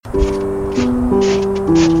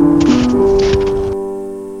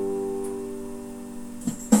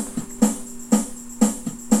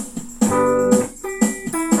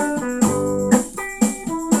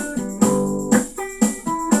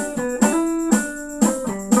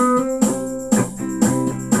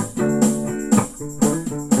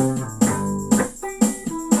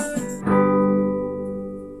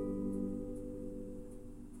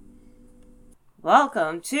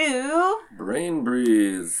welcome to Brain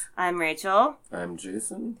Breeze. I'm Rachel. I'm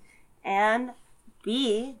Jason. And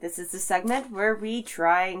this is the segment where we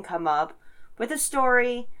try and come up with a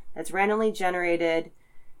story that's randomly generated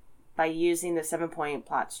by using the 7-point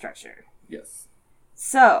plot structure. Yes.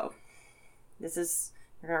 So, we're going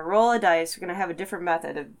to roll a dice. We're going to have a different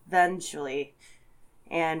method eventually.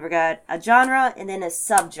 And we got a genre and then a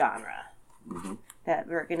subgenre that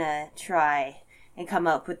we're going to try and come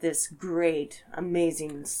up with this great,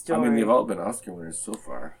 amazing story. I mean, they've all been Oscar winners so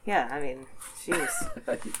far. Yeah, I mean, jeez.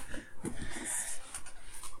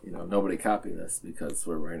 Nobody copied this because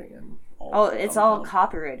we're writing in it's all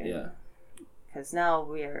copyrighted. Yeah. Because now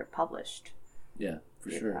we are published. Yeah,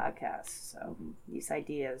 for sure. Podcasts, so these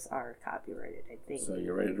ideas are copyrighted, I think. So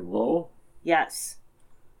you ready to roll? Yes.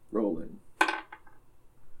 Rolling.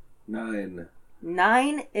 9.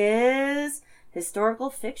 9 is historical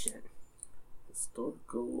fiction.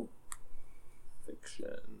 Historical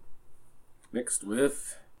fiction. Mixed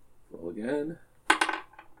with, roll again,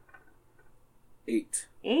 8.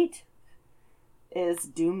 8 is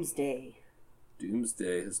doomsday.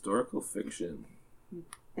 Doomsday, historical fiction.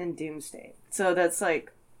 And doomsday. So that's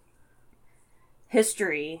like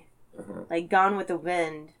history, like Gone with the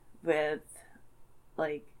Wind with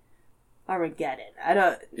like Armageddon. I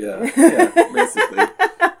don't... Yeah, basically.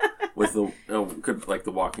 With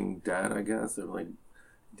The Walking Dead, I guess, or like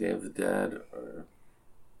Day of the Dead, or...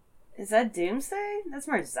 Is that doomsday? That's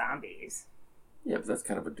more zombies. Yeah, but that's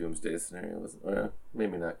kind of a doomsday scenario, isn't it?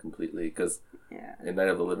 Maybe not completely, because in Night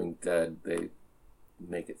of the Living Dead, they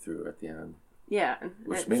make it through at the end. Yeah,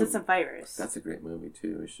 it's a virus. That's a great movie,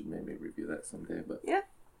 too. We should maybe review that someday, but... Yeah.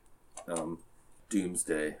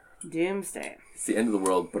 Doomsday. Doomsday. It's the end of the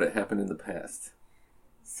world, but it happened in the past.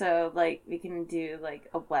 So, like, we can do, like,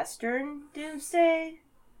 a Western doomsday?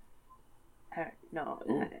 I don't know.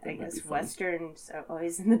 Ooh, I guess Westerns are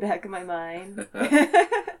always in the back of my mind.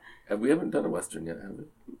 We haven't done a Western yet, have we?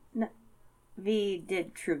 No. We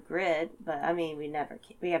did True Grit, but, I mean, we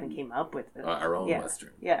haven't came up with our own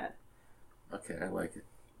Western. Yeah. Okay, I like it.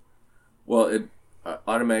 Well, it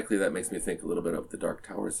automatically that makes me think a little bit of the Dark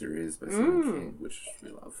Tower series by Stephen King, which we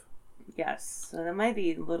love. Yes, so that might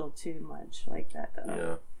be a little too much like that, though.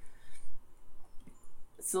 Yeah.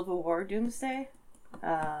 Civil War Doomsday?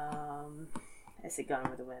 I say Gone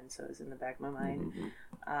with the Wind, so it's in the back of my mind.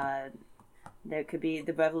 Mm-hmm. There could be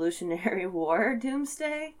the Revolutionary War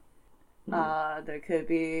Doomsday. There could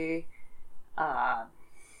be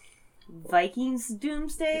Vikings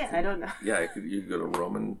Doomsday. I don't know. Yeah, you could go to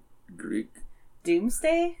Roman Greek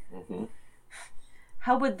Doomsday. Mm-hmm.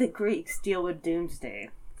 How would the Greeks deal with Doomsday?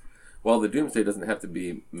 Well, the Doomsday doesn't have to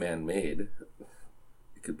be man-made.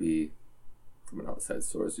 It could be from an outside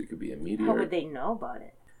source. It could be a meteor. How would they know about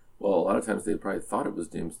it? Well, a lot of times they probably thought it was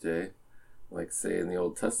Doomsday. Like, say, in the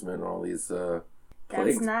Old Testament, all these plagues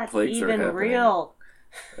That's not plagues even are happening. real.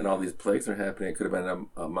 And all these plagues are happening. It could have been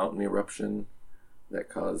a mountain eruption that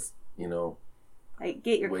caused, I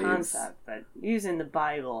get your waves. concept, but using the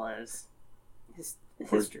Bible as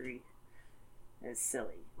history is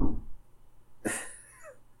silly.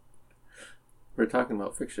 We're talking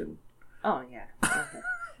about fiction. Oh, yeah. Okay.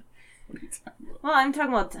 What are you talking about? Well, I'm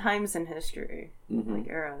talking about times in history, like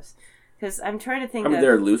eras. Because I'm trying to think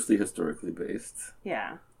they're loosely historically based.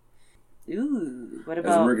 Yeah. Ooh, what As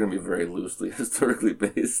about... we're going to be very loosely historically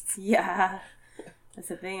based. Yeah. That's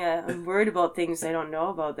the thing. I'm worried about things I don't know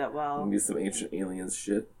about that well. We need some ancient aliens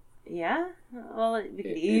shit. Yeah? Well, we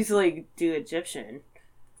could easily do Egyptian.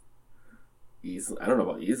 I don't know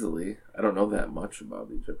about easily. I don't know that much about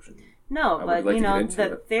the Egyptian. No, but,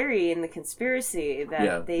 the it. theory and the conspiracy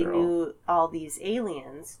that they knew all these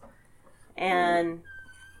aliens. And...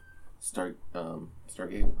 Stargate.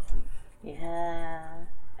 Yeah.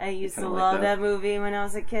 I used to like love that movie when I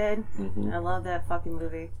was a kid. Mm-hmm. I love that fucking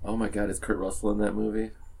movie. Oh my god, is Kurt Russell in that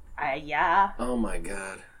movie? Yeah. Oh my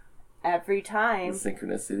god. Every time. The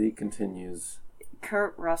synchronicity continues.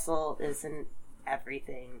 Kurt Russell is in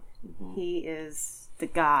everything. Mm-hmm. He is the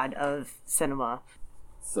god of cinema.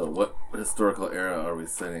 So what historical era are we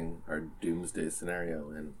setting our doomsday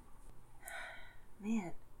scenario in?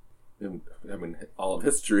 Man. I mean, all of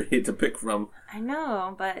history to pick from. I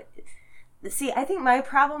know, but... See, I think my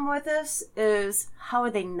problem with this is how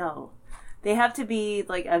would they know? They have to be,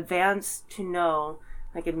 like, advanced to know,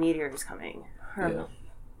 like, a meteor is coming. Or,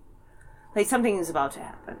 like, something is about to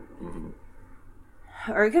happen.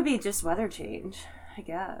 Mm-hmm. Or it could be just weather change, I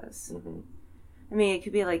guess. Mm-hmm. I mean, it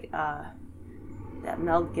could be, like, that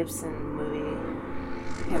Mel Gibson movie.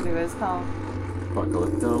 I can't remember what it's called.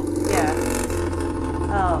 Apocalypto? Yeah.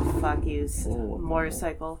 Oh, fuck you.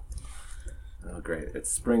 Motorcycle. Oh, great.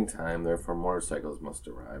 It's springtime, therefore motorcycles must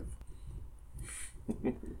arrive.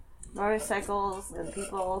 Motorcycles and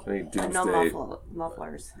people and no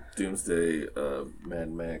mufflers. Doomsday,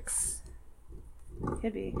 Mad Max.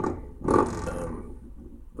 Could be.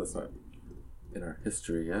 That's not in our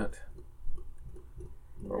history yet.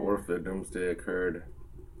 Or if the Doomsday occurred.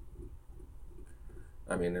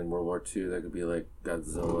 I mean, in World War II, that could be like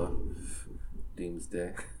Godzilla,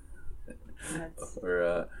 Doomsday.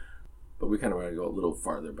 But we kind of want to go a little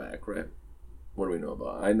farther back, right? What do we know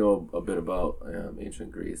about? I know a bit about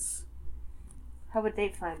ancient Greece. How would they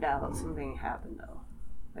find out something happened, though?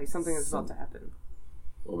 Like something is about to happen.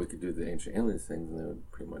 Well, we could do the ancient aliens things, and they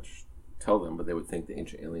would pretty much tell them, but they would think the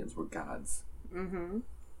ancient aliens were gods. Mm-hmm.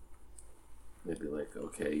 They'd be like,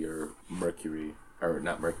 okay, you're Mercury, or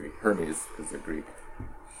not Mercury, Hermes, because they're Greek.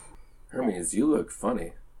 Hermes, you look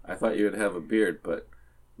funny. I thought you would have a beard, but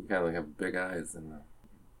you kind of like have big eyes and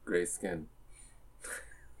gray skin.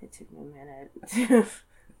 It took me a minute.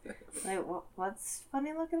 Like, what's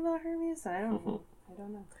funny looking about Hermes? I don't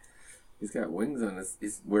know. He's got wings on his. He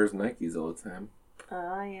wears Nikes all the time.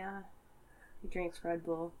 Oh, yeah. He drinks Red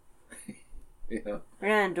Bull. Yeah. We're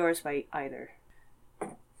not endorsed by either.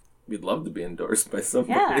 We'd love to be endorsed by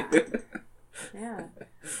somebody. Yeah. Yeah.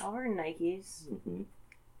 I'll wear Nikes. Mm-hmm.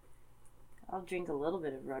 I'll drink a little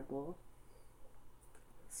bit of Red Bull.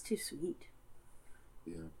 It's too sweet.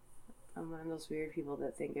 Yeah. I'm one of those weird people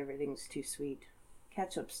that think everything's too sweet.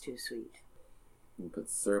 Ketchup's too sweet. You put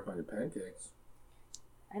syrup on your pancakes.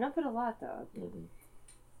 I don't put a lot, though.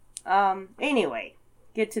 Mm-hmm. Anyway,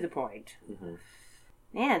 get to the point. Mm-hmm.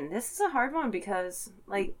 Man, this is a hard one because,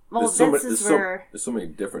 like, well, there's so many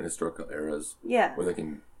different historical eras. Yeah. Where they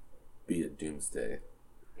can be a doomsday.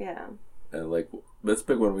 Yeah. And, like, let's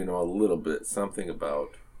pick one we know a little bit, something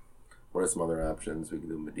about. What are some other options? We can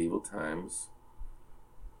do medieval times.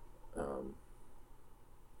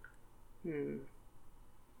 You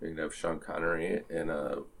can have Sean Connery in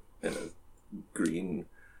a green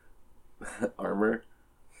armor,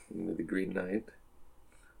 the Green Knight.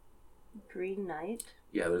 Green Knight?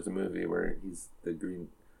 Yeah, there's a movie where he's the Green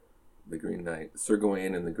Knight, Sir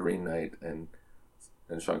Gawain and the Green Knight, and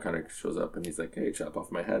Sean Connery shows up and he's like, "Hey, chop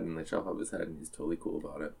off my head," and they chop off his head, and he's totally cool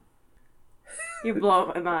about it. You're blowing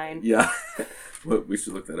my mind. Yeah, well, we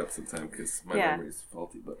should look that up sometime because my memory's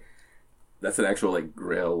faulty, but. That's an actual, like,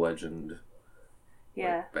 Grail legend.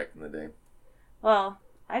 Yeah. Like, back in the day. Well,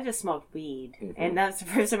 I just smoked weed, and that's the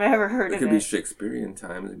first time I ever heard of it. It could be Shakespearean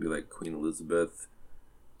times. It could be, like, Queen Elizabeth.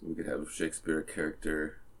 We could have Shakespeare a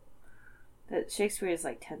character. But Shakespeare is,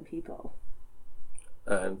 like, 10 people.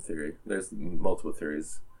 In theory. There's multiple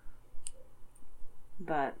theories.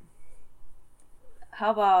 But,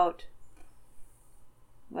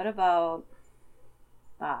 what about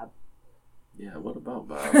Bob? Yeah, what about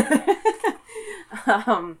Bob?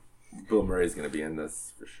 Bill Murray's going to be in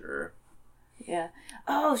this for sure. Yeah.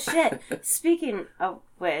 Oh, shit. Speaking of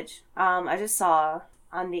which, I just saw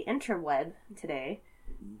on the interweb today,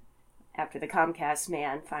 after the Comcast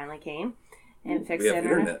man finally came and fixed the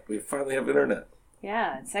internet. We finally have internet.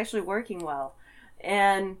 Yeah, it's actually working well.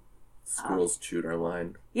 And squirrels chewed our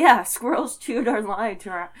line. Yeah, squirrels chewed our line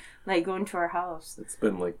to going to our house. It's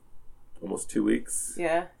been like almost 2 weeks.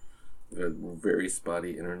 Yeah. We had very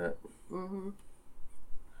spotty internet. Mm-hmm.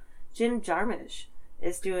 Jim Jarmusch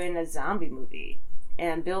is doing a zombie movie,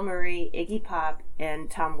 and Bill Murray, Iggy Pop, and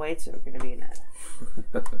Tom Waits are going to be in it.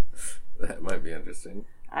 That might be interesting.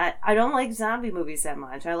 I don't like zombie movies that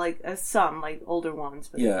much. I like some, like older ones.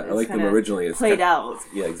 But yeah, I like them originally. It's played out.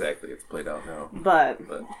 Yeah, exactly. It's played out now. But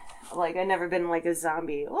like, I've never been like a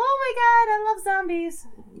zombie. Oh my god, I love zombies.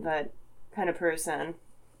 But kind of person.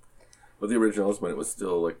 Well, the originals, when it was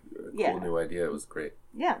still like a cool new idea, it was great.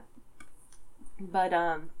 Yeah. But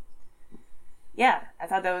yeah, I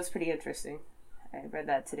thought that was pretty interesting. I read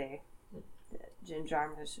that today. Jim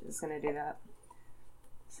Jarmusch is going to do that.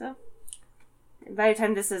 So, by the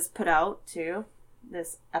time this is put out, too,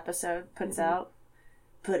 this episode puts out,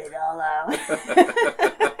 put it all out.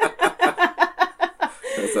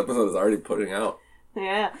 This episode is already putting out.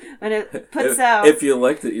 Yeah, when it puts out. If you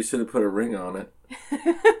liked it, you should have put a ring on it.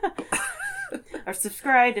 Or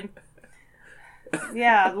subscribed and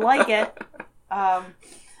like it.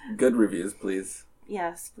 Good reviews, please.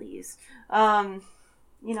 Yes, please. I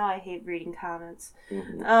hate reading comments.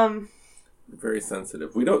 Mm-hmm. Very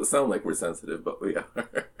sensitive. We don't sound like we're sensitive, but we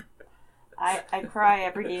are. I cry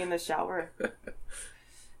every day in the shower.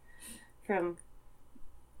 From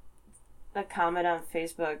a comment on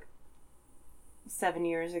Facebook 7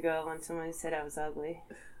 years ago when someone said I was ugly.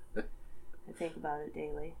 I think about it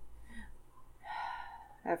daily.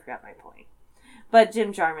 I forgot my point. But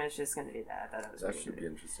Jim Jarmusch is going to do that. I thought That should be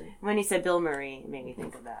interesting. When he said Bill Murray, it made me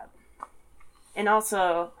think of that. And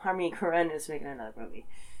also, Harmony Korine is making another movie.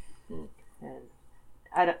 And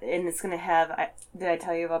it's going to have... did I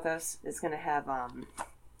tell you about this? It's going to have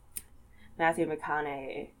Matthew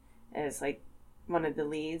McConaughey as, like, one of the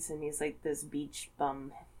leads, and he's, like, this beach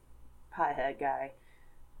bum pothead guy.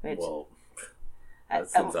 Which, well, that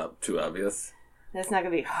seems too obvious. That's not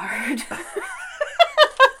going to be hard.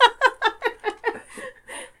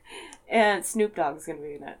 And Snoop Dogg's going to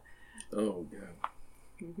be in it. Oh, God.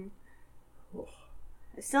 Mm-hmm. Oh.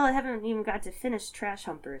 I haven't even got to finish Trash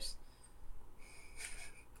Humpers.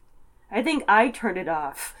 I think I turned it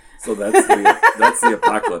off. So that's the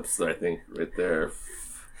apocalypse, I think, right there.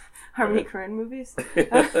 Harmony Korine movies?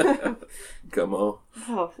 Gummo.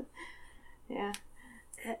 Oh, yeah.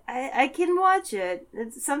 I can watch it.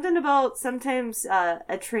 It's something about sometimes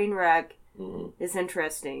a train wreck is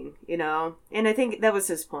interesting, you know? And I think that was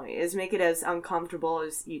his point, is make it as uncomfortable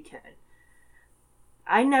as you can.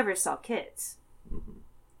 I never saw Kids. Mm-hmm.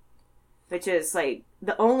 Which is, like,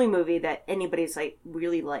 the only movie that anybody's, like,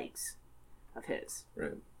 really likes of his.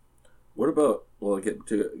 Right. What about, well,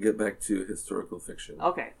 get back to historical fiction.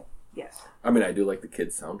 Okay. Yes. I mean, I do like the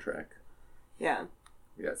Kids soundtrack. Yeah.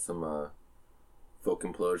 We got some folk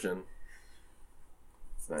implosion.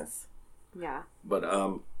 It's nice. Yeah. But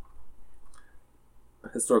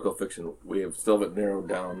historical fiction, we still haven't narrowed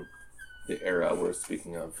down the era we're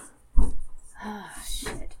speaking of. Oh,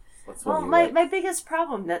 shit. Well, my biggest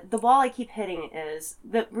problem, the wall I keep hitting, is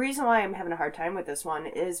the reason why I'm having a hard time with this one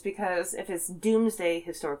is because if it's doomsday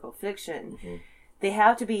historical fiction, they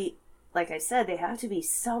have to be, like I said, they have to be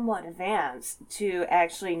somewhat advanced to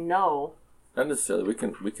actually know. Not necessarily.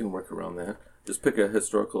 We can work around that. Just pick a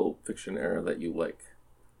historical fiction era that you like,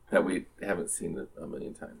 that we haven't seen a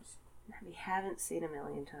million times. We haven't seen a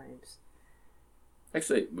million times.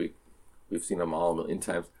 Actually, we've seen them all a million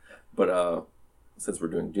times, but since we're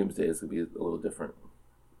doing Doomsday, it's going to be a little different.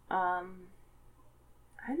 I'm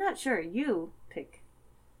not sure. You pick.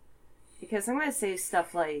 Because I'm going to say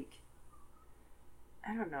stuff like,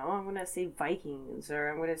 I don't know, I'm going to say Vikings, or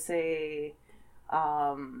I'm going to say,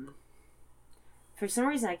 for some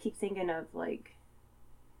reason I keep thinking of, like,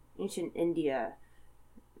 ancient India,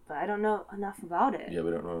 but I don't know enough about it. Yeah,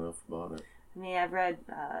 we don't know enough about it. I mean, I've read,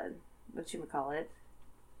 whatchamacallit,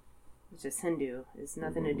 which is Hindu. It's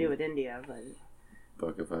nothing to do with India, but...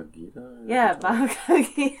 Bhagavad Gita? Yeah, Bhagavad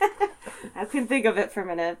Gita. I couldn't think of it for a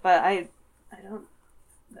minute, but I don't...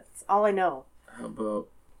 That's all I know. How about...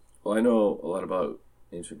 Well, I know a lot about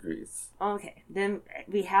ancient Greece. Okay, then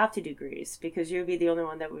we have to do Greece, because you'd be the only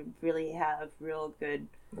one that would really have real good,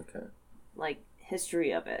 like,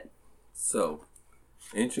 history of it. So,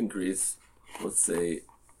 ancient Greece, let's say,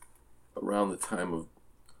 around the time of...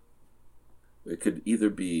 It could either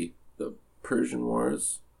be the Persian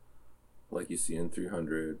Wars, like you see in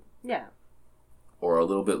 300. Yeah. Or a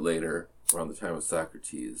little bit later, around the time of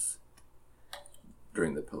Socrates,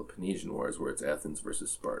 during the Peloponnesian Wars, where it's Athens versus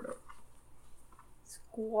Sparta.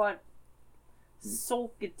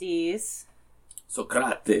 Socrates.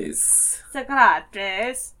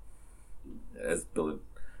 As Bill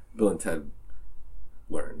and Ted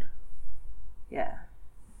learned. Yeah.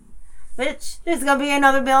 Which, there's going to be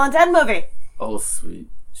another Bill and Ted movie. Oh, sweet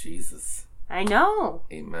Jesus. I know.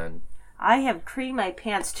 Amen. I have creamed my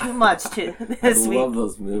pants too much this week. I love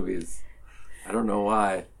those movies. I don't know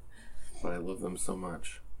why, but I love them so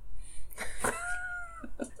much.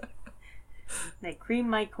 They cream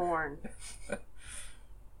my corn.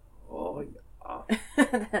 Oh, yeah.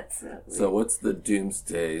 That's it. So what's the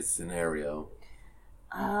doomsday scenario?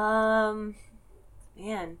 Man.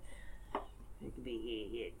 It could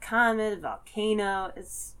be a comet, a volcano.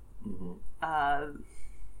 It's...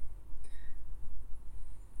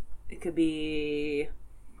 it could be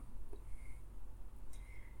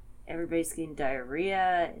everybody's getting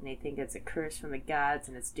diarrhea and they think it's a curse from the gods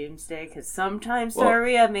and it's doomsday, because sometimes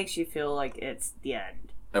diarrhea makes you feel like it's the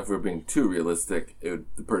end. If we're being too realistic, the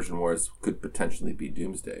Persian Wars could potentially be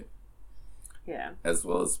doomsday. Yeah. As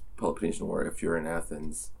well as Peloponnesian War if you're in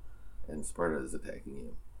Athens and Sparta is attacking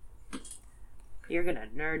you. You're gonna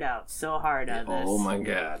nerd out so hard on this. Oh my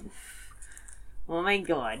god. Oh my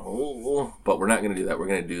god. Oh, but we're not gonna do that. We're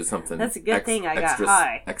gonna do something. That's a good thing I got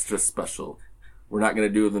high. Extra special. We're not gonna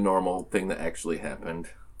do the normal thing that actually happened.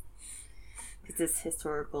 It's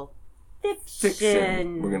historical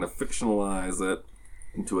fiction. We're gonna fictionalize it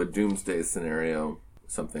into a doomsday scenario.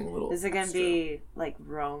 Something a little. Is it gonna be like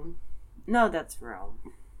Rome? No, that's Rome.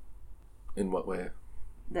 In what way?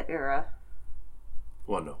 The era.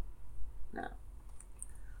 Well, no. No.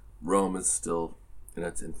 Rome is still in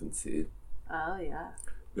its infancy. Oh, yeah.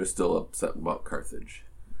 They're still upset about Carthage.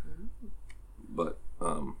 Mm-hmm. But,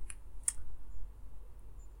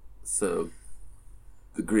 so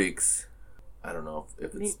the Greeks, I don't know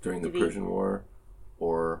if it's during the Persian War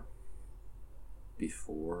or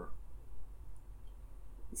before.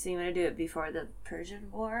 So you want to do it before the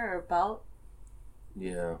Persian War or about?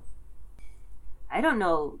 Yeah. I don't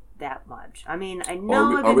know that much. I mean, I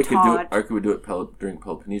know I've been taught. Or could we do it during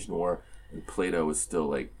Peloponnesian War, and Plato was still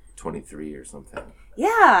like 23 or something. Yeah,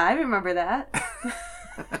 I remember that.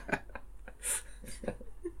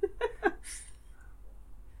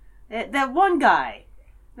 That one guy.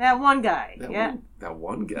 That one guy. That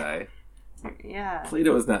one guy. Yeah.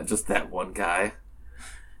 Plato is not just that one guy.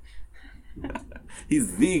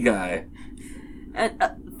 He's the guy.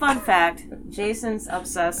 Fun fact, Jason's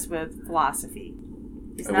obsessed with philosophy.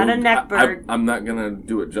 He's not a neckbeard. I'm not going to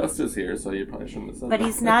do it justice here, so you probably shouldn't have said that. But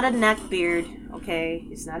he's not a neckbeard, okay?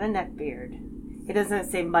 He's not a neckbeard. He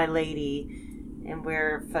doesn't say my lady and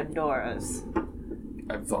wear fedoras.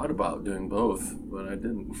 I've thought about doing both, but I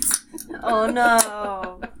didn't. Oh,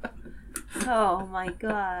 no. Oh, my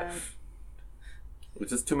God.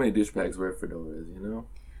 It's just too many douchebags wear fedoras, you know?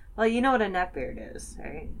 Well, you know what a neckbeard is,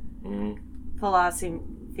 right? Mm-hmm.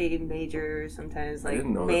 Philosophy major, sometimes like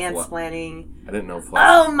mansplaining. I didn't know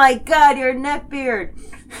philosophy. Oh my God, you're a neckbeard.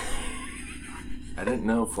 I didn't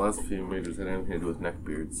know philosophy majors had anything to do with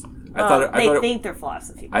neckbeards. They think they're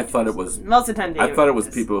philosophy majors. I thought it was most of the time. I thought it was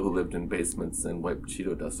people who lived in basements and wiped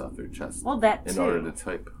Cheeto dust off their chest. Well, that too. In order to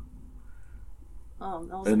type.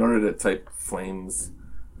 Oh, in order to type flames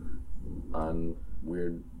on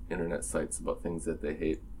weird internet sites about things that they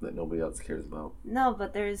hate that nobody else cares about. No,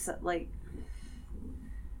 but there's like,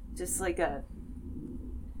 just like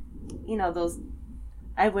those.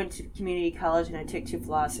 I went to community college and I took 2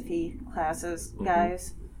 philosophy classes,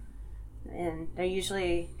 guys, and they're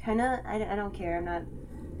usually kind of. I don't care. I'm not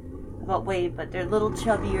about weight, but they're a little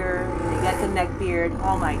chubbier. And they got the neck beard.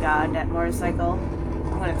 Oh my God, that motorcycle!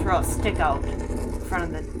 I'm gonna throw a stick out in front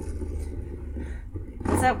of the.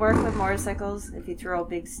 Does that work with motorcycles if you throw a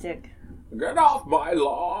big stick? Get off my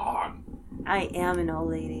lawn! I am an old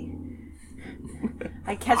lady.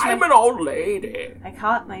 I'm an old lady. I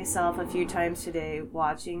caught myself a few times today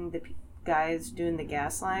watching the guys doing the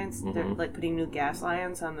gas lines. Mm-hmm. They're like putting new gas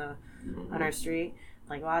lines on our street.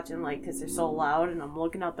 Like watching, like, because they're so loud, and I'm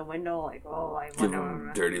looking out the window, like, oh, I give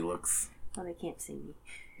them dirty looks. Oh, they can't see me.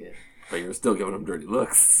 Yeah, but you're still giving them dirty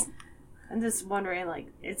looks. I'm just wondering, like,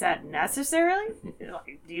 is that necessary?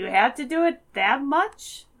 Like, do you have to do it that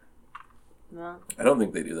much? No. I don't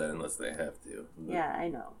think they do that unless they have to. Yeah, I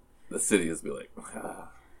know. The city is be like,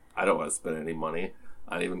 I don't want to spend any money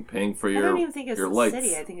on even paying for your lights. I don't even think it's the lights.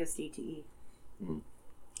 City. I think it's DTE.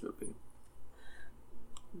 Could be.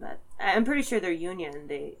 But I'm pretty sure their union,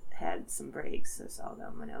 they had some breaks. I saw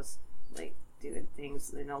them when I was, like, doing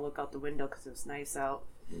things. Look out the window because it was nice out.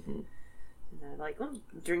 Mm-hmm. And they're like,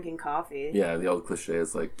 drinking coffee. Yeah, the old cliche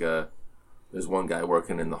is like, there's one guy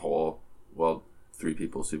working in the hole while 3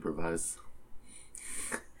 people supervise.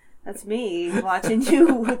 That's me watching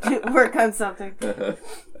you work on something. I'm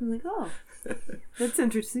like, oh, that's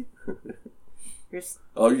interesting.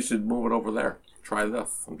 You should move it over there. Try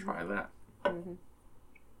this and try that. Mm-hmm.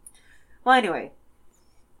 Well, anyway,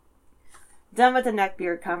 done with the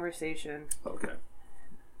neckbeard conversation. Okay.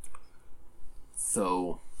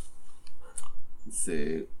 So, let's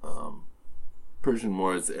see, Persian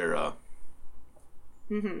Wars era.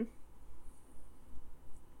 Mm-hmm.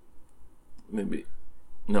 Maybe.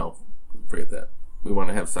 No, forget that. We want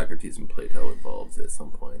to have Socrates and Plato involved at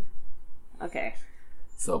some point. Okay.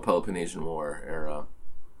 So, Peloponnesian War era.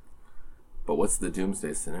 But what's the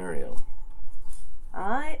doomsday scenario?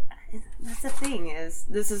 That's the thing, is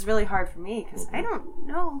this is really hard for me because I don't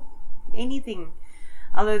know anything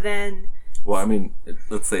other than. Well, I mean,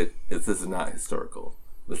 let's say this is not historical.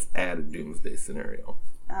 Let's add a doomsday scenario.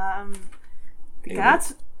 The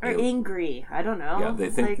gods are angry. I don't know. Yeah, they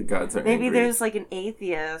think the gods are angry. Maybe there's like an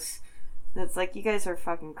atheist that's like, you guys are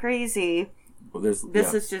fucking crazy. Well, this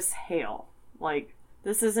is just hail. Like,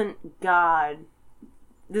 this isn't God.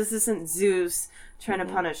 This isn't Zeus trying to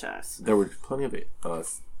punish us. There were plenty of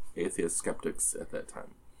atheist skeptics at that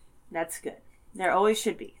time. That's good. There always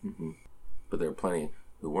should be. Mm-hmm. But there were plenty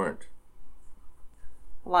who weren't.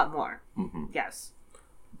 A lot more. Mm-hmm. Yes.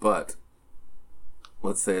 But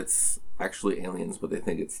let's say it's actually aliens, but they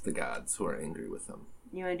think it's the gods who are angry with them.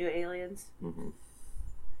 You want to do aliens? Mm-hmm.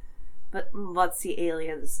 But what's the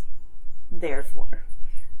aliens there for?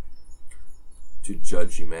 To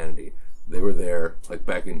judge humanity. They were there, like,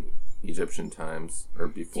 back in Egyptian times, or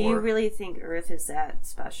before. Do you really think Earth is that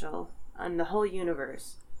special? On the whole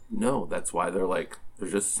universe? No, that's why they're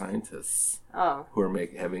just scientists Oh. who are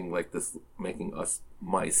making us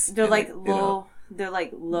mice. They're like low. They're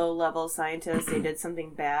like low level scientists. They did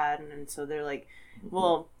something bad, and so they're like,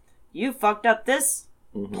 "Well, you fucked up this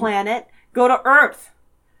planet. Go to Earth.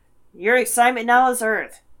 Your assignment now is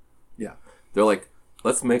Earth." Yeah, they're like,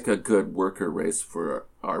 let's make a good worker race for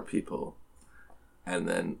our people, and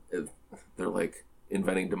then they're like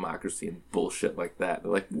inventing democracy and bullshit like that.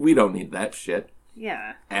 They're like, we don't need that shit.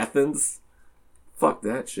 Yeah. Athens, fuck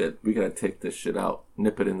that shit. We gotta take this shit out,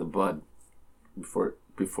 nip it in the bud before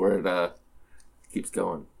it keeps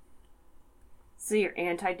going. So you're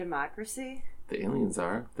anti-democracy? The aliens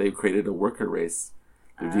are. They've created a worker race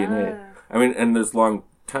through DNA. I mean, and there's long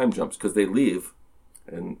time jumps because they leave,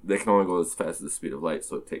 and they can only go as fast as the speed of light.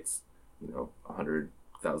 So it takes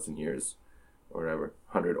 100,000 years, or whatever,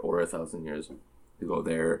 100 or 1,000 years to go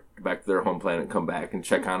there, back to their home planet, come back and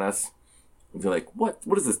check on us. And they're like, what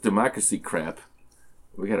is this democracy crap?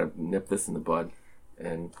 We gotta nip this in the bud.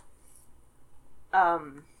 And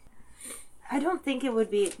I don't think it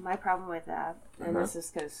would be my problem with that, and this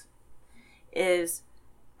is because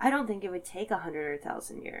I don't think it would take 100 or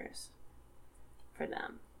 1,000 years for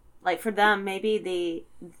them. Like for them, maybe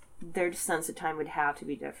their sense of time would have to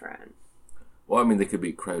be different. Well, I mean, they could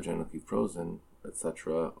be cryogenically frozen,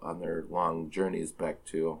 etc., on their long journeys back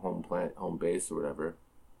to a home base or whatever.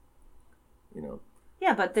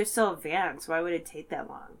 Yeah, but they're so advanced. Why would it take that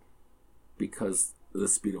long? Because the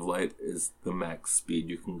speed of light is the max speed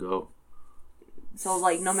you can go. So,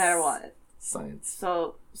 like, no matter what. Science.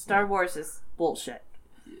 So, Star Wars is bullshit.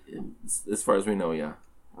 As far as we know, yeah.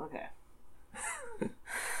 Okay.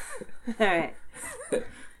 Alright.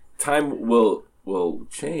 Time will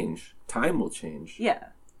change. Time will change. Yeah.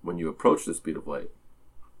 When you approach the speed of light.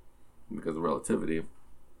 Because of relativity.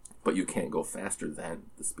 But you can't go faster than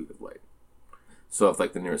the speed of light. So if,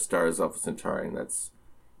 like, the nearest star is Alpha Centauri, and that's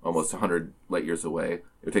almost 100 light years away,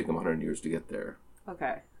 it would take them 100 years to get there.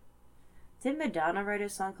 Okay. Did Madonna write a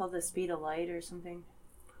song called The Speed of Light or something?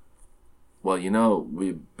 Well,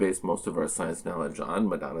 we base most of our science knowledge on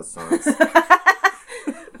Madonna songs.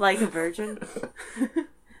 Like a virgin?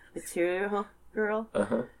 Material Girl?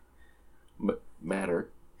 Uh-huh. Matter.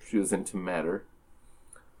 She was into matter.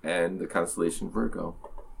 And the constellation Virgo.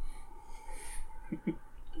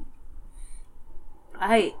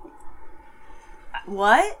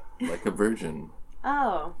 What? Like a virgin.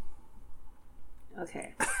 Oh.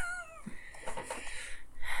 Okay.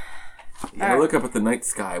 You gotta look up at the night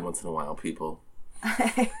sky once in a while, people.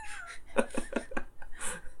 I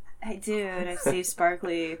do, and I see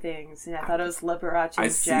sparkly things, and I thought it was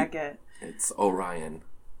Liberace's jacket. It's Orion.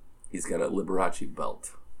 He's got a Liberace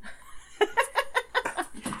belt.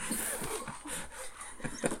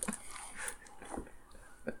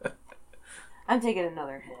 I'm taking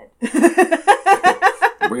another hit.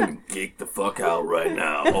 We're gonna geek the fuck out right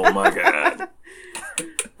now. Oh my god.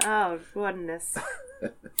 Oh, goodness.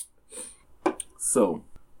 So,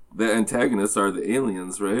 the antagonists are the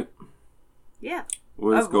aliens, right? Yeah.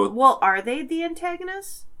 Well, are they the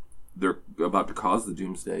antagonists? They're about to cause the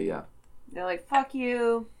doomsday, yeah. They're like, fuck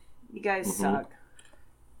you. You guys suck.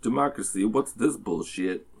 Democracy, what's this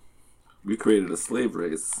bullshit? We created a slave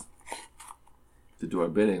race to do our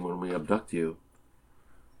bidding when we abduct you.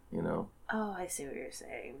 Oh, I see what you're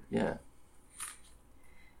saying. Yeah.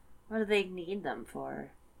 What do they need them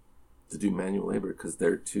for? To do manual labor, because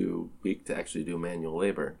they're too weak to actually do manual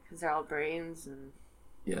labor. Because they're all brains and...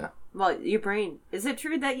 Yeah. Well, your brain... Is it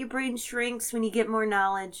true that your brain shrinks when you get more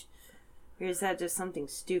knowledge? Or is that just something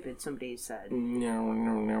stupid somebody said?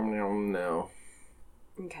 No.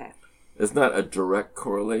 Okay. It's not a direct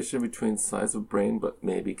correlation between size of brain, but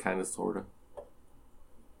maybe kind of, sort of.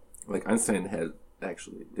 Like, Einstein did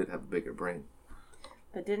have a bigger brain.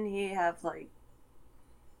 But didn't he have, like,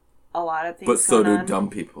 a lot of things But so going do on? dumb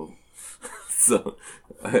people. So,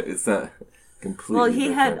 it's not completely Well, he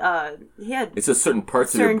different. had It's just certain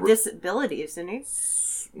parts of your brain. disabilities, didn't he?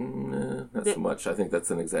 Not so much. I think that's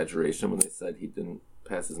an exaggeration when they said he didn't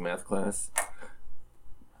pass his math class.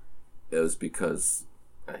 It was because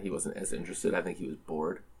he wasn't as interested. I think he was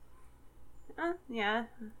bored. Yeah.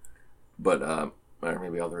 But, or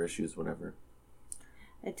maybe other issues, whatever.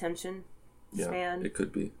 Attention Yeah, span. it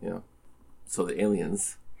could be, yeah. So the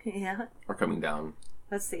aliens Yeah. are coming down.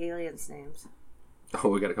 What's the aliens' names? Oh,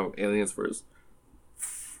 we gotta come up with aliens first.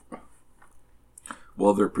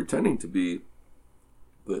 Well, they're pretending to be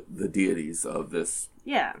the deities of this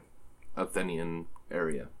Athenian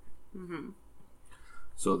area. Mm-hmm.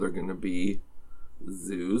 So they're gonna be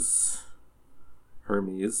Zeus,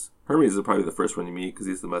 Hermes. Hermes is probably the first one you meet because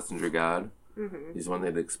he's the messenger god. Mm-hmm. He's the one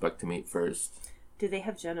they'd expect to meet first. Do they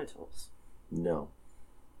have genitals? No.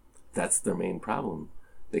 That's their main problem.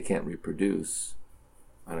 They can't reproduce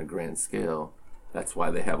on a grand scale. That's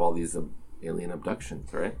why they have all these alien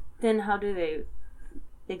abductions, right? Then how do they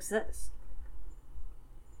exist?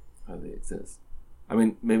 How do they exist? I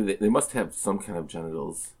mean, maybe they must have some kind of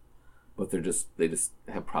genitals, but they just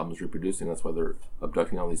have problems reproducing. That's why they're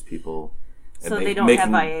abducting all these people. So they don't have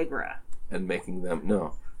Viagra. And making them,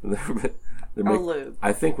 no. Or lube.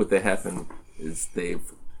 I think what they happen is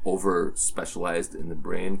they've over specialized in the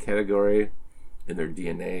brain category, in their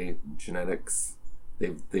DNA genetics.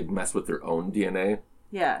 They've messed with their own DNA.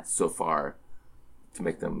 Yeah. So far to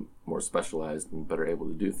make them more specialized and better able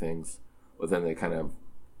to do things. But then they kind of,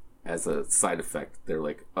 as a side effect, they're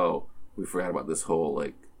like, oh, we forgot about this whole,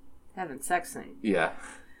 like... having sex thing. Yeah.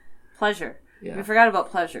 Pleasure. Yeah. We forgot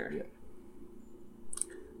about pleasure. Yeah.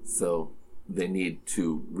 So they need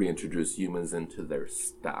to reintroduce humans into their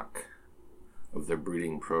stock of their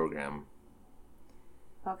breeding program.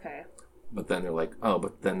 Okay. But then they're like, oh,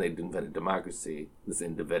 but then they invented democracy, this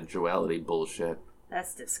individuality bullshit.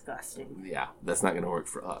 That's disgusting. Yeah, that's not going to work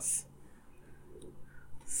for us.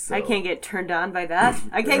 So, I can't get turned on by that.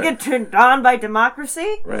 I can't get turned on by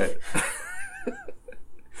democracy. Right.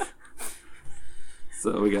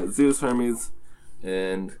 So we got Zeus, Hermes,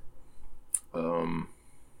 and Why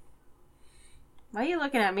are you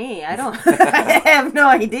looking at me? I don't. I have no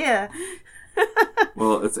idea.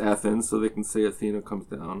 Well, it's Athens, so they can say Athena comes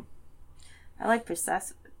down. I like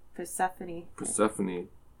Persephone. Persephone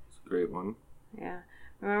is a great one. Yeah.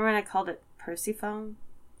 Remember when I called it Persephone?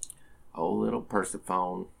 Oh, little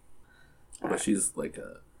Persephone. But she's like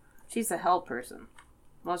she's a hell person.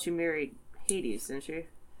 Well, she married Hades, didn't she?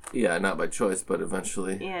 Yeah, not by choice, but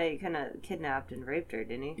eventually. Yeah, he kind of kidnapped and raped her,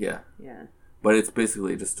 didn't he? Yeah. Yeah. But it's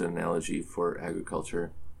basically just an analogy for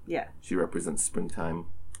agriculture. Yeah. She represents springtime.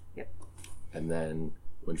 Yep. And then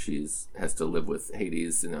when has to live with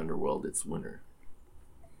Hades in the underworld, it's winter.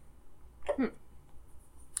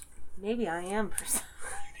 Maybe I am Persephone.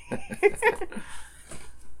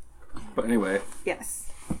 But anyway.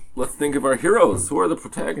 Yes. Let's think of our heroes. Who are the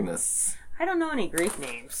protagonists? I don't know any Greek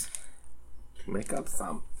names. Make up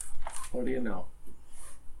some. What do you know?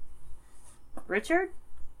 Richard?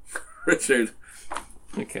 Richard.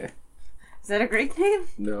 Okay. Is that a Greek name?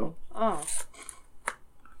 No. Oh.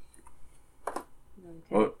 Okay.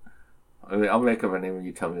 Well, I'll make up a name and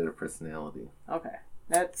you tell me their personality. Okay.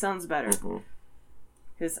 That sounds better.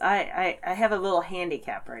 Because I have a little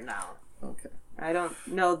handicap right now. Okay. I don't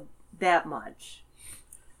know that much.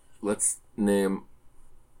 Let's name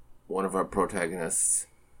one of our protagonists.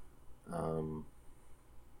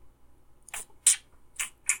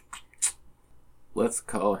 Let's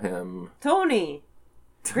call him Tony.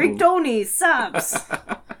 Greek Tony subs.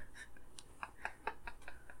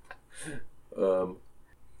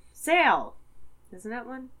 Sal. Isn't that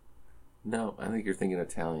one? No, I think you're thinking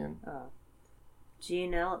Italian. Oh.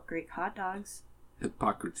 G&L Greek hot dogs.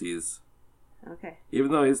 Hippocrates. Okay.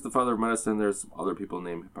 Even though he's the father of medicine, there's other people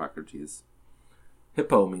named Hippocrates.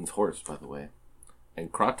 Hippo means horse, by the way.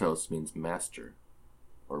 And Kratos means master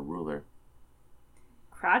or ruler.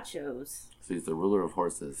 Crachos. So he's the ruler of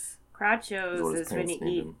horses. Crachos is when you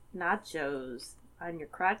eat nachos on your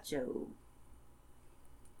cracho.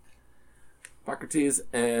 Hippocrates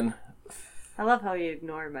and... I love how you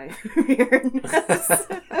ignore my weirdness.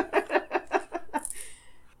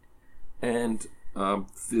 And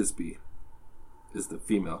Thisbe is the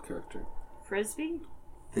female character. Frisbee?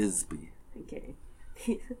 Thisbe. Okay.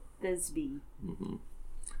 Thisbe. Mm-hmm.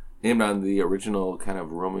 Named on the original kind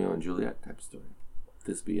of Romeo and Juliet type story.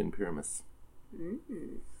 Thisbe and Pyramus. Mm.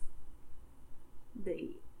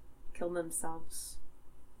 They kill themselves.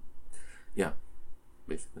 Yeah,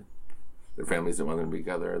 basically. Their families didn't want them to be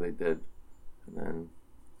together. They did. And then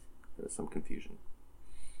there was some confusion.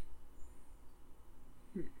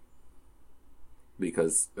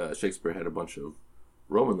 Because Shakespeare had a bunch of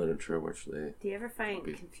Roman literature which they... Do you ever find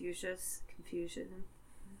confusion?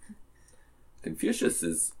 Confucius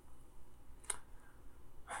is...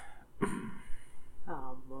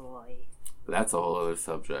 Oh boy. That's a whole other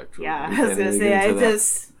subject. Yeah, I was going to say,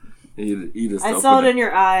 I saw it in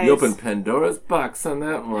your eyes. You opened Pandora's box on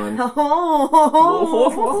that one. Oh.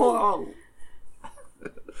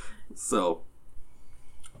 So,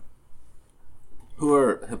 who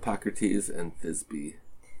are Hippocrates and Thisbe?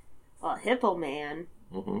 Well, Hippo Man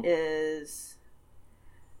is...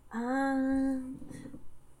 I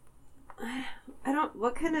don't...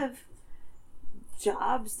 What kind of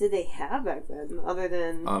jobs did they have back then, other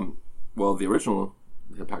than... Well, the original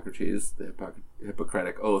Hippocrates, the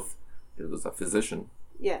Hippocratic Oath, it was a physician.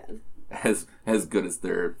 Yeah. as good as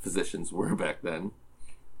their physicians were back then.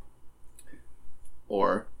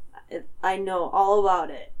 Or I know all about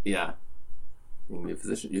it. yeah, you can be a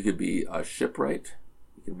physician. You could be a shipwright.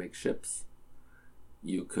 You could make ships.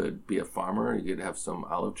 You could be a farmer. You could have some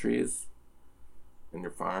olive trees in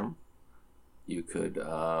your farm. You could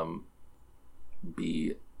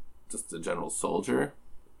be just a general soldier.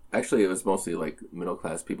 Actually, it was mostly like middle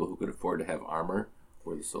class people who could afford to have armor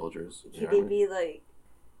were the soldiers. He could be like,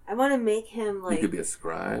 I want to make him like. He could be a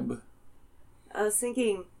scribe. I was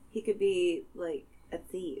thinking he could be like a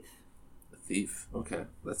thief. A thief. Okay,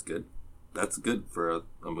 that's good. That's good for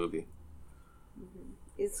a movie. Mm-hmm.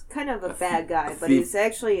 He's kind of a bad guy, but he's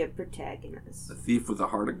actually a protagonist. A thief with a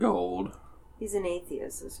heart of gold. He's an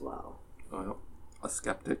atheist as well. Well, a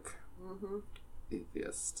skeptic. Mm-hmm.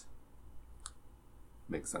 Atheist.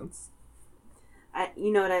 Makes sense.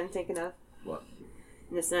 You know what I'm thinking of? What?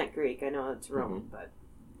 And it's not Greek. I know it's Roman, but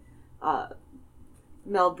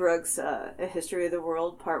Mel Brooks' A History of the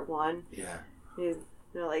World, Part 1. Yeah.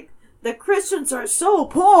 They're like, the Christians are so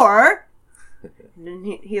poor! And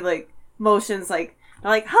then he like, motions like,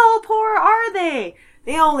 they're like, how poor are they?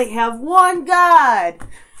 They only have one God!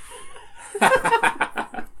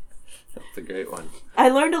 That's a great one. I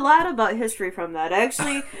learned a lot about history from that.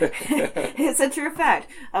 Actually, it's a true fact.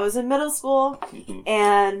 I was in middle school,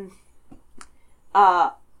 and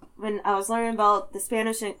when I was learning about the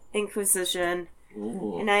Spanish Inquisition,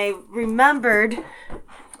 Ooh. and I remembered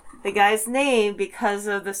the guy's name because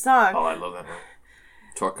of the song. Oh, I love that one.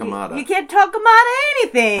 Torquemada. You can't talk about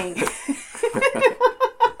anything.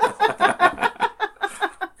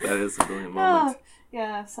 That is a brilliant moment. Oh,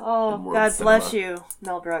 yes. Oh, In world God bless cinema. you,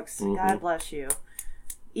 Mel Brooks. Mm-hmm. God bless you.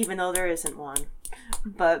 Even though there isn't one.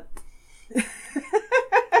 But...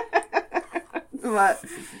 but...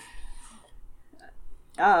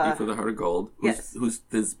 Thief with a heart of gold. Who's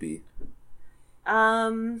Thisbe?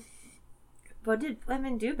 What did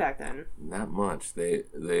women do back then? Not much. It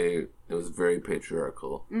was very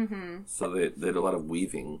patriarchal. Mm-hmm. So they did a lot of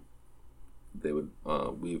weaving. They would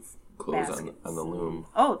weave clothes on the loom.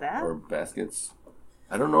 Oh, that? Or baskets.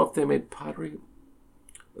 I don't know if they made pottery.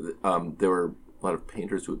 There were a lot of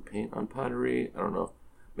painters who would paint on pottery. I don't know.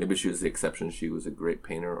 Maybe she was the exception. She was a great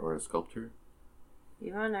painter or a sculptor.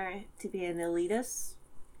 You want her to be an elitist?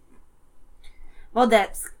 Well,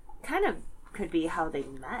 that's kind of could be how they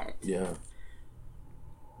met. Yeah.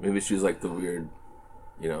 Maybe she was like the weird,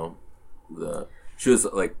 she was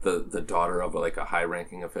like the daughter of like a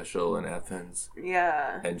high-ranking official in Athens.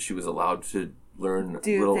 Yeah. And she was allowed to learn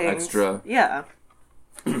do little things. extra. Yeah.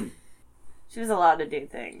 She was allowed to do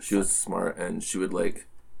things. She was smart, and she would like,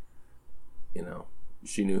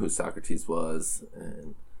 she knew who Socrates was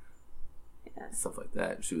and stuff like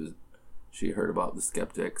that. She heard about the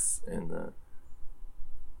skeptics and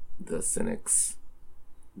the cynics,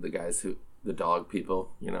 the dog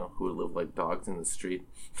people, who would live like dogs in the street.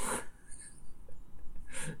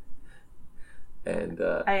 And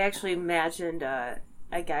I actually imagined a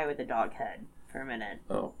guy with a dog head for a minute.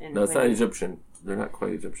 Oh, no, it's not Egyptian. They're not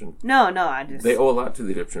quite Egyptian. No, I just... They owe a lot to the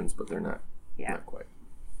Egyptians, but they're not. Yeah. Not quite.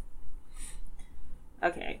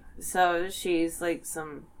 Okay, so she's like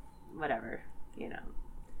some... whatever,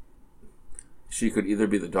 She could either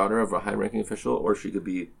be the daughter of a high-ranking official, or she could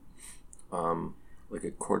be like a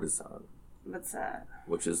courtesan. What's that?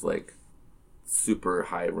 Which is like super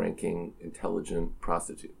high-ranking, intelligent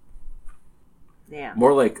prostitute. Yeah.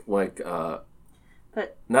 More like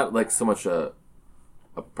but not like so much a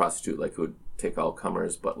prostitute like who would take all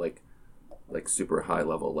comers, but like super high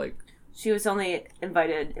level, like she was only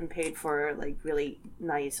invited and paid for like really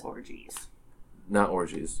nice orgies. Not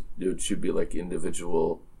orgies. It should be like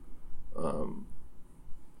individual,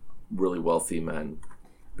 really wealthy men,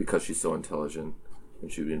 because she's so intelligent,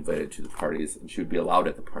 and she would be invited to the parties, and she would be allowed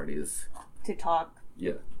at the parties to talk.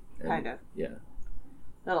 Yeah. Kind of. Yeah.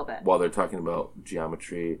 A little bit. While they're talking about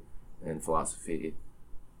geometry and philosophy,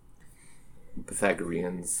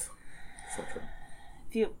 Pythagoreans, etc.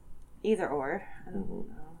 Either or. I don't know.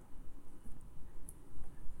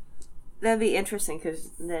 That'd be interesting,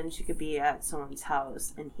 because then she could be at someone's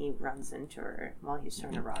house and he runs into her while he's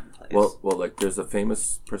trying to rob the place. Well, like there's a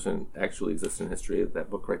famous person actually exists in history.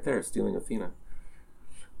 That book right there, Stealing Athena,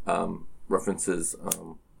 references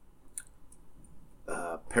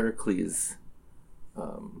Pericles,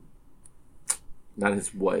 not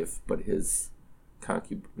his wife, but his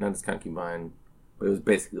not his concubine, but it was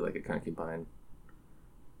basically like a concubine.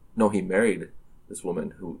 No, he married this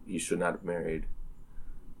woman who he should not have married,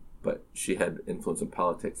 but she had influence in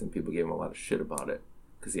politics, and people gave him a lot of shit about it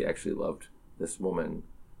because he actually loved this woman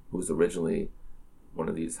who was originally one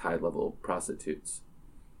of these high-level prostitutes,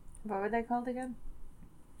 What were they called again?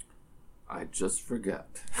 I just forgot.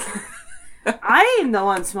 I am the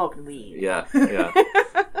one smoking weed. Yeah.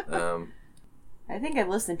 I think I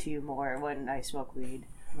listen to you more when I smoke weed.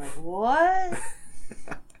 I'm like, what?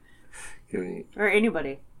 Or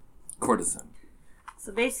anybody. Courtesan.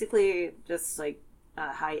 So basically, just like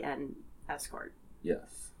a high-end escort.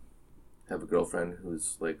 Yes. Have a girlfriend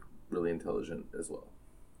who's like really intelligent as well.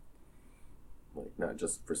 Like not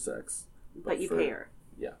just for sex. But you pay her.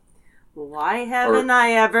 Yeah. Why haven't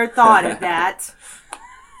I ever thought of that?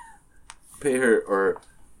 Pay her, or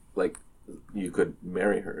like you could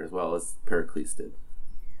marry her as well as Pericles did.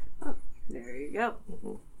 Oh, there you go.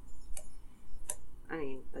 Mm-hmm. I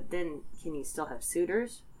mean, but then can you still have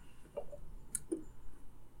suitors?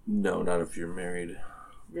 No, not if you're married.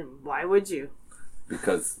 Then why would you?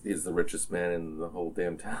 Because he's the richest man in the whole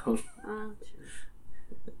damn town. Oh,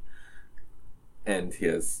 true. And he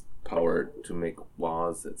has power to make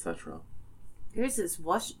laws, etc. Here's this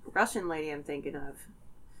Russian lady I'm thinking of.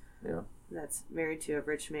 Yeah. That's married to a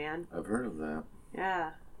rich man. I've heard of that.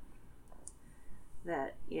 Yeah.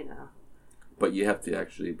 That, you know. But you have to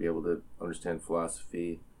actually be able to understand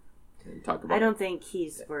philosophy and talk about. I don't think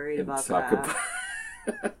he's worried about that.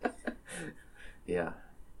 Yeah.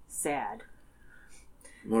 Sad.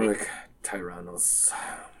 More like tyrannos.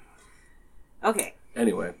 Okay.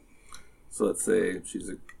 Anyway, so let's say she's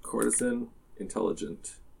a courtesan,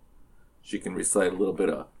 intelligent. She can recite a little bit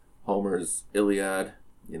of Homer's Iliad,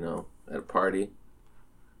 you know, at a party.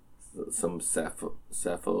 Some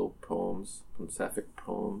Sappho poems, some Sapphic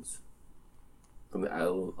poems from the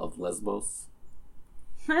Isle of Lesbos.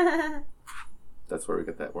 That's where we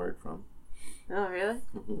get that word from. Oh, really?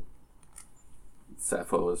 Mm-hmm.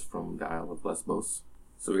 Sappho is from the Isle of Lesbos.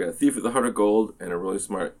 So we got a thief with a heart of gold and a really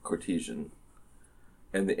smart courtesan.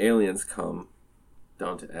 And the aliens come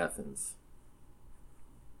down to Athens.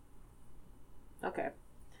 Okay.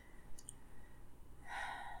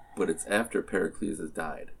 But it's after Pericles has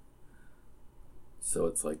died. So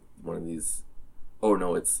it's like one of these... Oh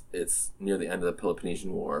no, it's near the end of the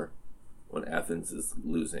Peloponnesian War when Athens is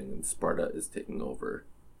losing and Sparta is taking over.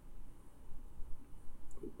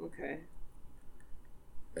 Okay.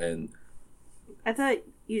 And I thought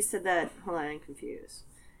you said that... Hold on, I'm confused.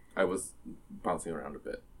 I was bouncing around a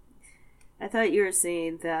bit. I thought you were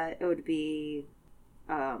saying that it would be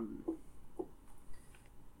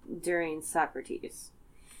during Socrates.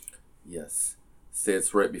 Yes. Say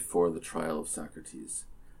it's right before the trial of Socrates.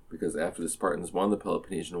 Because after the Spartans won the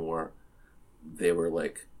Peloponnesian War, they were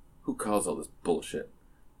like, who caused all this bullshit?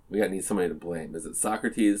 We gotta need somebody to blame. Is it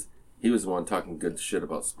Socrates? He was the one talking good shit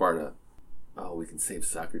about Sparta. Oh, we can save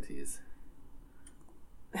Socrates.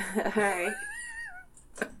 Alright.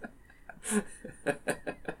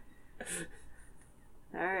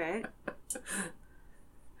 Alright.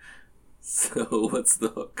 So, what's the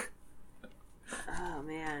hook? Oh,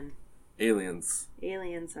 man. Aliens.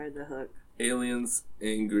 Aliens are the hook. Aliens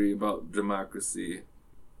angry about democracy.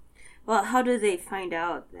 Well, how do they find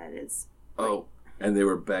out that it's... Oh, and they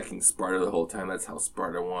were backing Sparta the whole time. That's how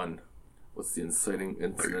Sparta won. What's the inciting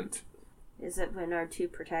incident? Is it when our two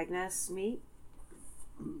protagonists meet?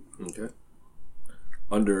 Okay.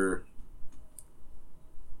 Under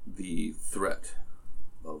the threat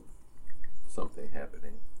of something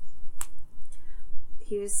happening.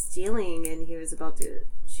 He was stealing and he was about to...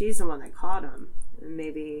 She's the one that caught him. And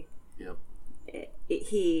maybe... Yep.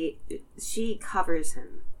 She covers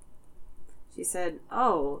him. She said,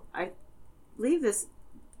 oh, I believe this...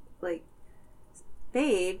 Like,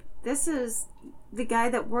 babe, this is the guy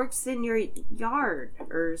that works in your yard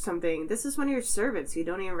or something. This is one of your servants. You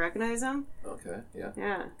don't even recognize him? Okay, yeah.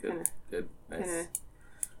 Yeah. Good. Nice. Kinda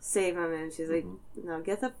save him, and she's like, no,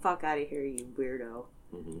 get the fuck out of here, you weirdo.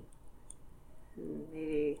 Mm-hmm. And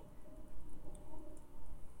maybe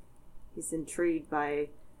he's intrigued by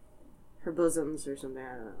her bosoms or something.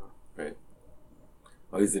 I don't know. Right.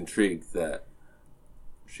 Oh, he's intrigued that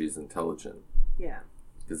she's intelligent. Yeah.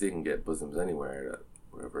 Because he can get bosoms anywhere at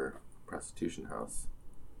whatever prostitution house.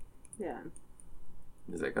 Yeah.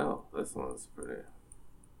 He's like, oh, this one's pretty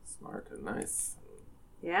smart and nice.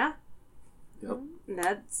 Yeah? Yep.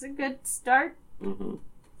 That's a good start. Mm-hmm.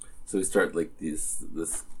 So we start like this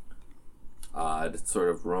odd sort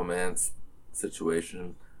of romance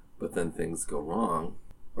situation, but then things go wrong.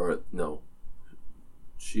 Or no,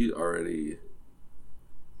 she already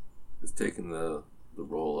has taken the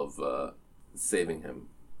role of saving him,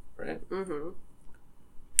 right? Mm-hmm.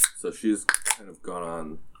 So she's kind of gone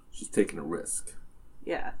on. She's taken a risk.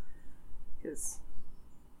 Yeah. Because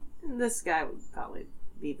this guy would probably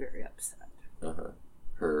be very upset.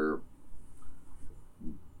 Her,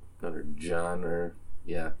 not her John, or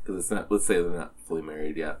Yeah, because it's not. Let's say they're not fully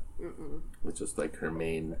married yet. Mm-mm. It's just like her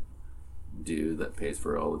main dude that pays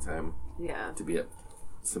for her all the time. Yeah. To be at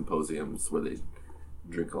symposiums where they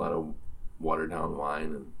drink a lot of watered down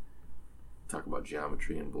wine and talk about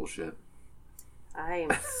geometry and bullshit. I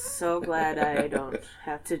am so glad I don't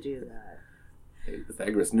have to do that. Hey,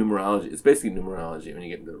 Pythagoras numerology. It's basically numerology when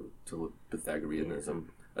you get to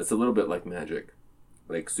Pythagoreanism. It's a little bit like magic,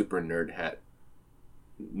 like super nerd hat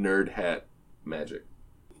magic.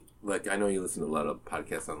 Like, I know you listen to a lot of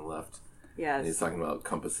podcasts on the left. Yes. And he's talking about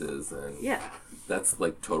compasses and yeah, that's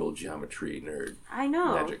like total geometry nerd. I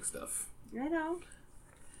know. Magic stuff. I know.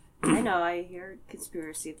 I know. I hear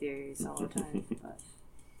conspiracy theories all the time, but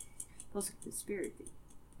those are conspiracy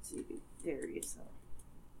theories. So,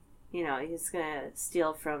 you know, he's gonna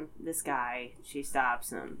steal from this guy. She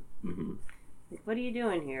stops him. Mm-hmm. Like, what are you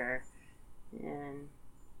doing here? And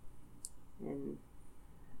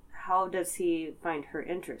how does he find her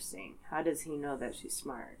interesting? How does he know that she's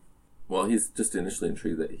smart? Well, he's just initially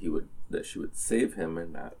intrigued that she would save him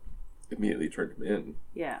and not immediately turn him in.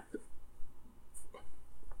 Yeah.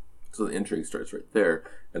 So the intrigue starts right there,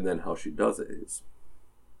 and then how she does it is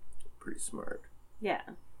pretty smart. Yeah.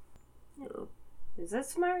 You know? Is that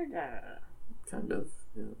smart? Kind of,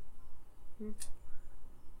 yeah.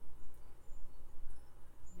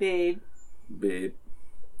 Babe.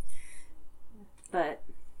 But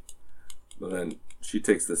then she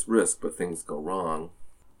takes this risk, but things go wrong.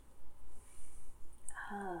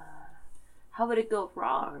 How would it go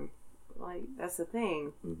wrong? Like, that's the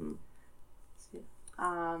thing. Mm-hmm.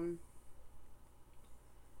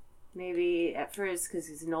 Maybe at first, because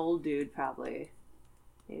he's an old dude, probably.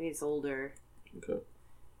 Maybe he's older. Okay.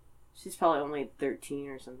 She's probably only 13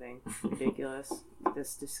 or something. Ridiculous.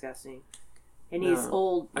 That's disgusting. And he's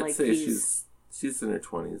old. I'd say she's in her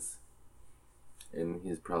 20s. And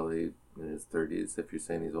he's probably in his 30s, if you're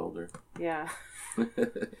saying he's older. Yeah.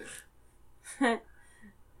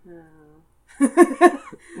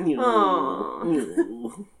 Oh.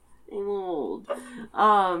 I'm old.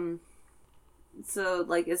 So,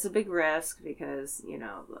 like, it's a big risk because, you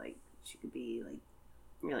know, like, she could be, like,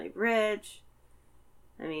 really rich.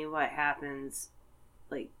 I mean, what happens,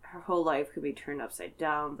 like, her whole life could be turned upside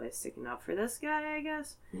down by sticking up for this guy, I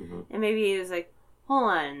guess. Mm-hmm. And maybe he was like, hold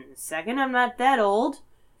on a second, I'm not that old.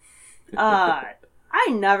 I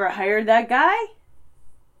never hired that guy.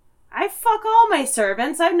 I fuck all my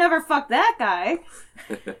servants. I've never fucked that guy.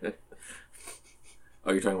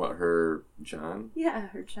 Oh, you're talking about her John? Yeah,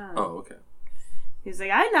 her John. Oh, okay. He's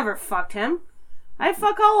like, I never fucked him. I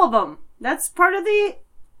fuck all of them. That's part of the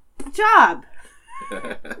job.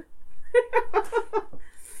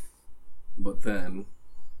 But then,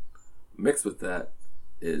 mixed with that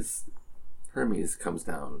is Hermes comes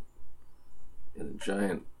down in a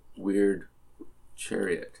giant, weird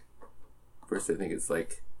chariot. First, I think it's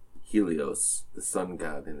like Helios, the sun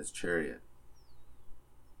god, in his chariot.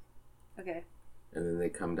 Okay. And then they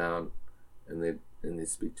come down, and they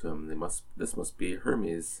speak to him. This must be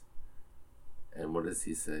Hermes. And what does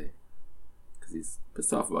he say? Because he's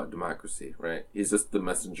pissed off about democracy, right? He's just the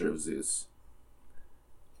messenger of Zeus.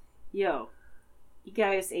 Yo, you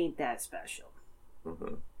guys ain't that special.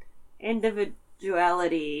 Mm-hmm.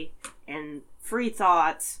 Individuality and free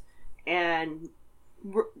thoughts and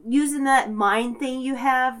using that mind thing you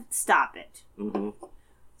have, stop it. Mm-hmm.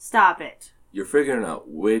 Stop it. You're figuring out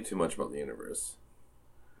way too much about the universe.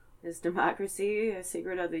 Is democracy a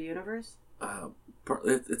secret of the universe?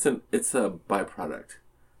 It's a byproduct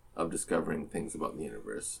of discovering things about the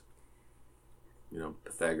universe. You know,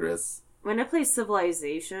 Pythagoras. When I play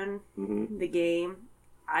Civilization, mm-hmm. the game,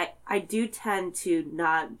 I do tend to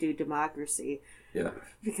not do democracy. Yeah.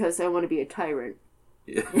 Because I want to be a tyrant.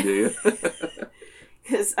 Yeah, do you?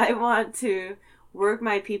 Because I want to work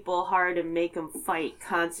my people hard and make them fight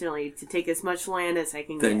constantly to take as much land as I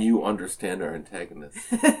can get. Then you understand our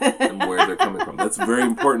antagonists and where they're coming from. That's very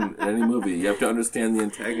important in any movie. You have to understand the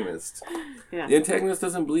antagonist. Yeah. The antagonist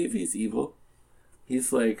doesn't believe he's evil.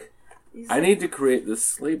 He's like, I need to create this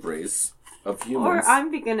slave race of humans. Or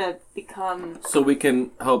I'm gonna become... So we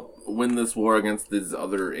can help win this war against these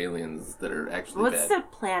other aliens that are actually What's bad. the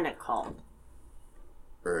planet called?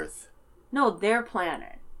 Earth. No, their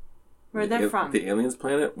planet. Where they're from. The aliens'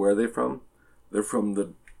 planet? Where are they from? They're from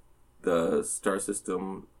the star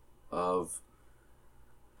system of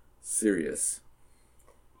Sirius.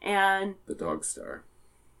 And... The dog star.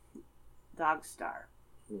 Dog star.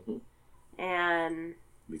 Mm-hmm. And...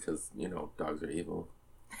 Because, you know, dogs are evil.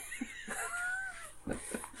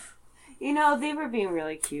 You know, they were being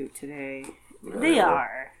really cute today. Yeah, they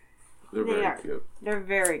are. They're very cute. They're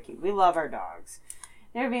very cute. We love our dogs.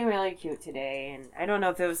 They were being really cute today, and I don't know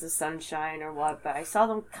if it was the sunshine or what, but I saw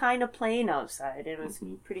them kind of playing outside. It was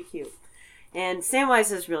pretty cute. And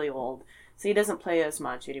Samwise is really old, so he doesn't play as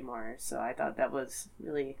much anymore. So I thought that was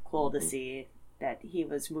really cool to see that he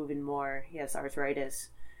was moving more. He has arthritis,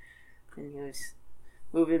 and he was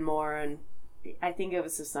moving more, and I think it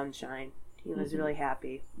was the sunshine. He was really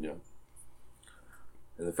happy. Yeah.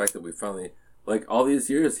 And the fact that we finally, like, all these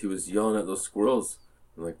years, he was yelling at those squirrels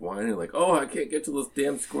and, like, whining, like, oh, I can't get to those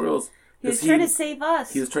damn squirrels. He was trying to save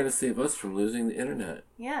us. He was trying to save us from losing the internet.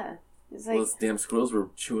 Yeah. It's like, those damn squirrels were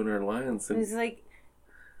chewing our lines. And it's like,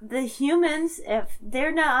 the humans, if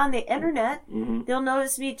they're not on the internet, they'll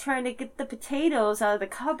notice me trying to get the potatoes out of the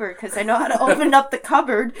cupboard because I know how to open up the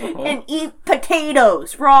cupboard and eat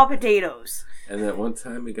potatoes, raw potatoes. And that one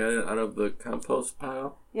time he got it out of the compost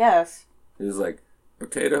pile. Yes. He was like,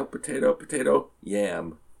 potato, potato, potato,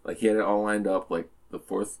 yam. Like, he had it all lined up like the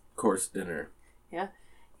 4th course dinner. Yeah.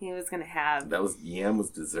 He was going to have... Yam was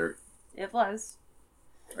dessert. It was.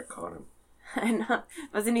 I caught him. I know.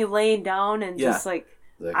 Wasn't he laying down and just like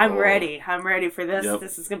I'm ready. I'm ready for this. Yep.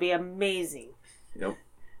 This is going to be amazing. Yep.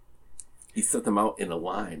 He set them out in a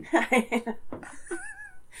line.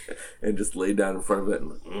 And just laid down in front of it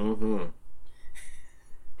and like,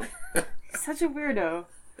 He's such a weirdo.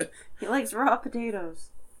 He likes raw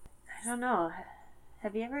potatoes. I don't know.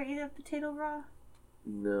 Have you ever eaten a potato raw?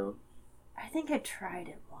 No. I think I tried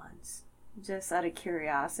it once. Just out of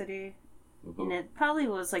curiosity. And it probably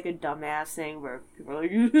was like a dumbass thing where people are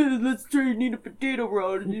like, let's try and eat a potato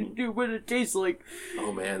raw and do what it tastes like.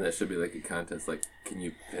 Oh man, that should be like a contest. Like, can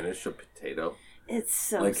you finish a potato? It's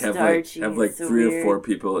so like, starchy. Have like so 3 weird. or 4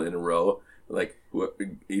 people in a row, like,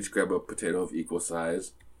 each grab a potato of equal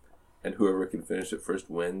size, and whoever can finish it first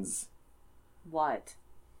wins. What?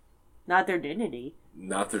 Not their dignity.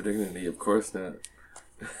 Not their dignity, of course not.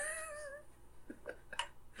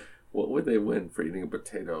 What would they win for eating a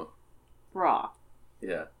potato? Raw.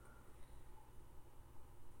 Yeah.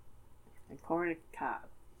 And corn and cob.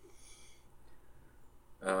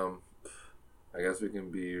 I guess we can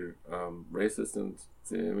be racist and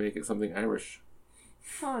make it something Irish.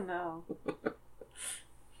 Oh no.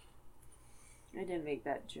 I didn't make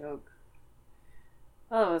that joke.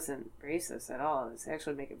 Well, it wasn't racist at all. It was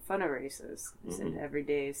actually making fun of racists. I said every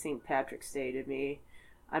day is St. Patrick's Day to me.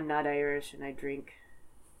 I'm not Irish and I drink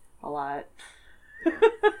a lot.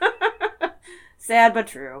 Sad but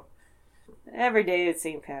true. Every day is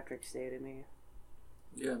St. Patrick's Day to me.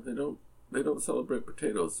 Yeah, they don't celebrate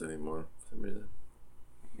potatoes anymore. For some reason.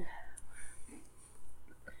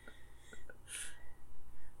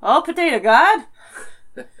 Oh, potato god!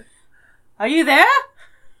 Are you there?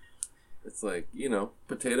 It's like,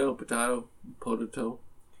 potato, potato.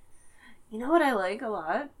 You know what I like a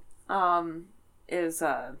lot? Is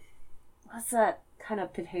what's that kind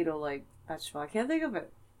of potato-like vegetable? I can't think of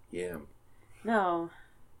it. Yam. No.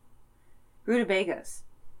 Rutabagas.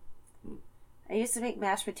 I used to make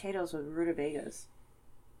mashed potatoes with rutabagas.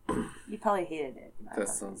 You probably hated it. That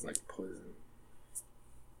sounds like poison.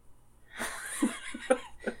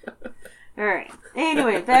 Alright.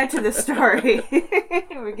 Anyway, back to the story.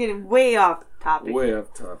 We're getting way off topic. Way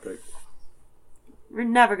off topic. We're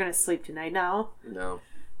never going to sleep tonight now. No.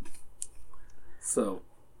 So,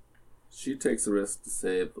 she takes the risk to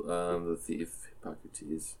save the thief,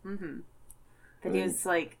 Hippocrates. But he was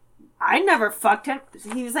like, I never fucked him.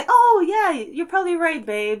 He was like, oh, yeah, you're probably right,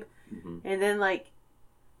 babe. And then, like,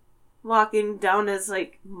 walking down this,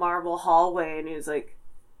 like, marble hallway, and he was like,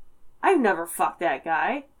 I've never fucked that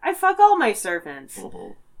guy. I fuck all my servants.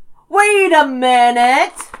 Wait a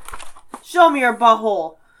minute! Show me your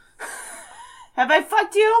butthole. Have I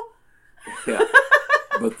fucked you? Yeah.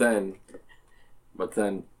 But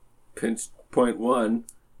then, pinch point 1,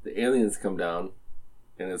 the aliens come down,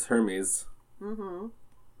 and it's Hermes. And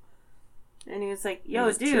he was like,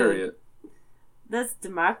 yo, dude, chariot. this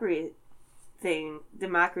democracy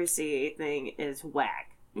thing is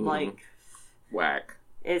whack. Like, whack.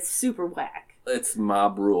 It's super whack. It's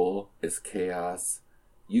mob rule. It's chaos.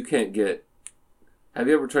 You can't get... Have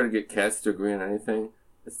you ever tried to get cats to agree on anything?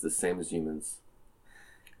 It's the same as humans.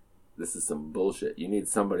 This is some bullshit. You need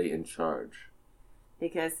somebody in charge.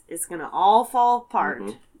 Because it's going to all fall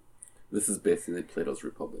apart. This is basically Plato's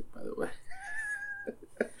Republic, by the way.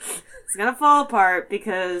 It's going to fall apart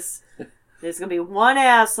because there's going to be one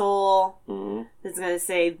asshole that's going to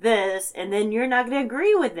say this, and then you're not going to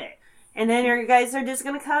agree with it. And then your guys are just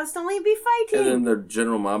going to constantly be fighting. And then the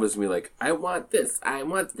general mob is going to be like, I want this, I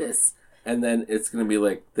want this. And then it's going to be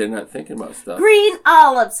like, they're not thinking about stuff. Green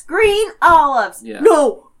olives! Green olives! Yeah.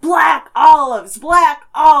 No! Black olives! Black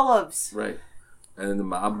olives! Right. And then the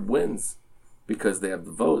mob wins. because they have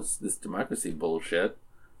the votes, this democracy bullshit,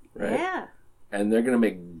 right? Yeah. And they're going to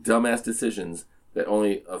make dumbass decisions that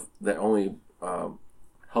only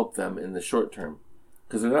help them in the short term.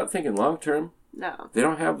 Because they're not thinking long term. No. They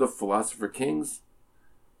don't have the philosopher kings.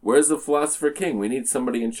 Where's the philosopher king? We need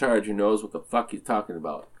somebody in charge who knows what the fuck he's talking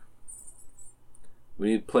about.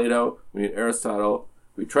 We need Plato. We need Aristotle.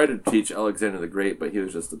 We tried to teach Alexander the Great, but he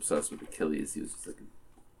was just obsessed with Achilles. He was just like,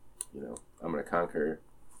 I'm going to conquer.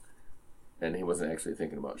 And he wasn't actually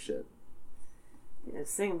thinking about shit. He was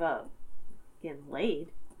thinking about getting laid.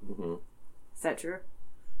 Mm-hmm. Is that true?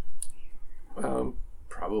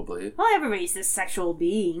 Probably. Well, everybody's a sexual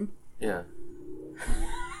being. Yeah.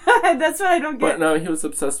 That's what I don't get. But no, he was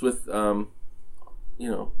obsessed with, the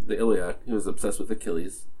Iliad. He was obsessed with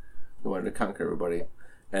Achilles. He wanted to conquer everybody.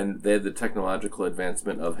 And they had the technological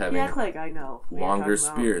advancement of having I know longer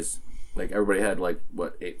spears. Like, everybody had,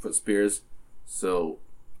 8-foot spears. So,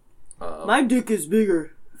 my dick is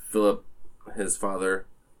bigger. Philip, his father,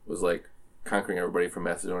 was, conquering everybody from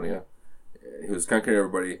Macedonia. He was conquering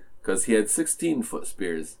everybody because he had 16-foot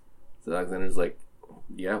spears. So Alexander's like,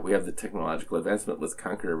 yeah, we have the technological advancement. Let's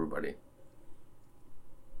conquer everybody.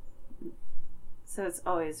 So it's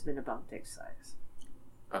always been about dick size.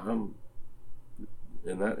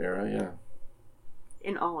 In that era, yeah.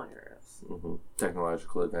 In all eras. Mm-hmm.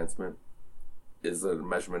 Technological advancement is a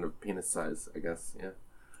measurement of penis size, I guess, yeah.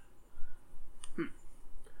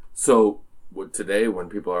 So, today, when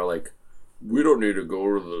people are like, we don't need to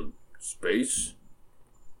go to the space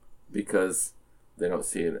because they don't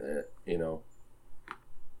see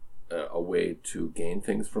a way to gain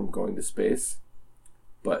things from going to space,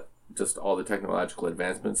 but just all the technological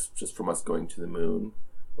advancements just from us going to the moon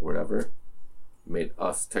or whatever made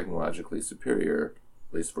us technologically superior,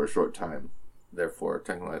 at least for a short time. Therefore,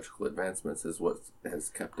 technological advancements is what has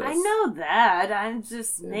kept us. I know that. I'm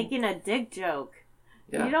just making a dick joke.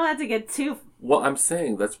 Yeah. You don't have to get too... Well, I'm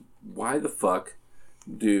saying that's why the fuck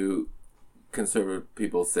do conservative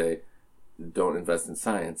people say don't invest in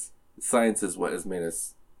science? Science is what has made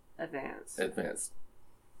us advanced.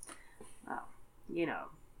 Well,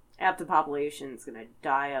 half the population's gonna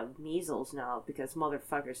die of measles now because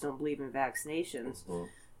motherfuckers don't believe in vaccinations. Mm-hmm.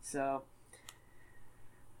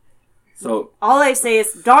 So all I say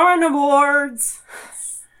is Darwin Awards.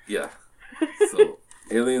 Yeah. So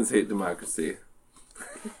aliens hate democracy.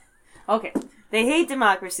 Okay, they hate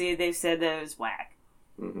democracy. They said that it was whack.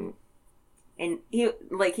 Mm-hmm. And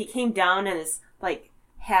he came down and his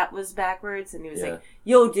hat was backwards, and he was like,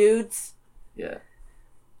 "Yo, dudes,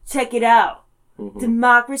 check it out. Mm-hmm.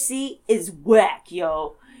 Democracy is whack,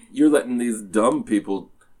 yo. You're letting these dumb people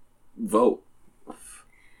vote.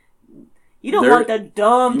 You don't want the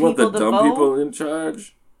dumb people to vote. You want the dumb people in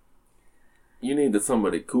charge? You need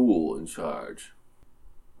somebody cool in charge.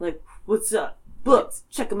 Like, what's up? Books,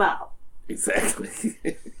 check them out." Exactly.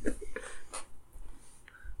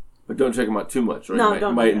 But don't check them out too much, or no,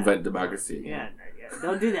 you might invent democracy again. Yeah,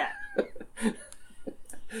 don't do that.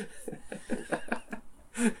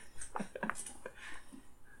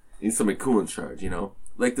 Need somebody cool in charge,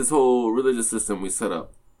 Like this whole religious system we set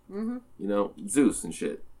up. Mm-hmm. Zeus and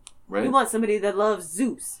shit, right? You want somebody that loves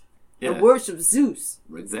Zeus. Yeah. And worships Zeus.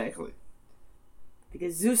 Exactly.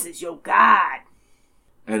 Because Zeus is your god.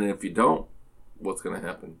 And if you don't, what's going to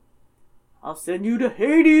happen? I'll send you to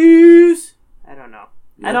Hades. I don't know.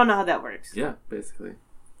 Yeah. I don't know how that works. Yeah, basically.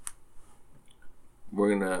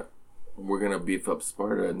 We're gonna beef up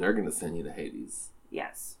Sparta, and they're gonna send you to Hades.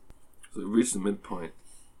 Yes. So we reach the midpoint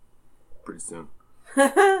pretty soon.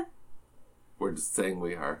 We're just saying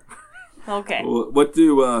we are. Okay. What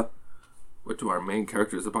do our main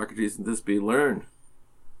characters, Hippocrates and Thisbe, learn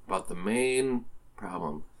about the main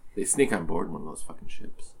problem? They sneak on board one of those fucking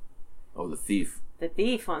ships. Oh, the thief. The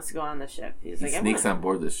thief wants to go on the ship. He sneaks on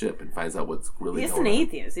board the ship and finds out what's really going on. He's an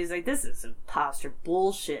atheist. He's like, this is imposter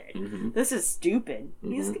bullshit. Mm-hmm. This is stupid.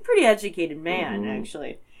 Mm-hmm. He's a pretty educated man,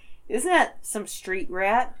 actually. Isn't that some street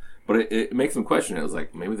rat? But it makes him question it. It was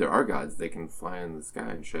like, maybe there are gods. They can fly in the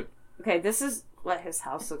sky and shit. Okay, this is what his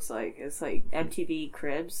house looks like. It's like MTV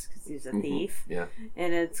Cribs, because he's a thief. Yeah.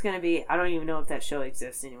 And it's going to be, I don't even know if that show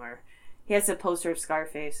exists anymore. He has a poster of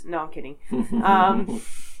Scarface. No, I'm kidding.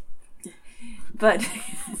 But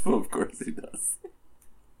well, of course he does.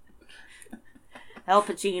 Al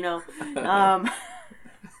Pacino.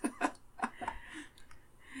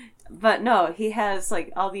 But no, he has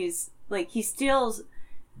all these he steals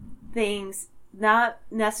things not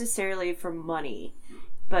necessarily for money,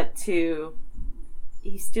 but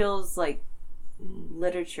he steals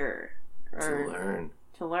literature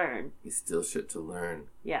to learn. He steals shit to learn.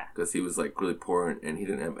 Yeah. Because he was really poor and he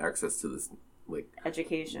didn't have access to this like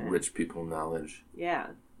education, rich people knowledge. Yeah.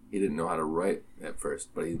 He didn't know how to write at first,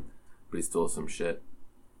 but he stole some shit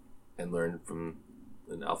and learned from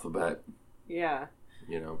an alphabet. Yeah.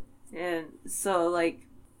 You know. And so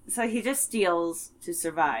he just steals to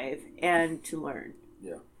survive and to learn.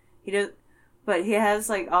 Yeah. But he has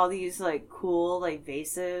like all these like cool like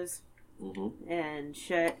vases and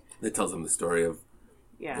shit. It tells him the story of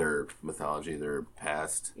Yeah. their mythology, their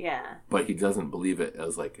past. Yeah. But he doesn't believe it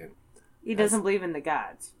as like he doesn't believe in the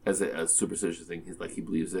gods. As a superstitious thing. He's like, he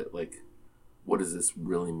believes it like, what does this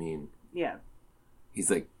really mean? Yeah.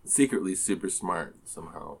 He's like secretly super smart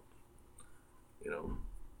somehow. You know.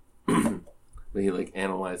 But he like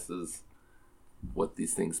analyzes what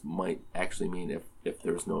these things might actually mean if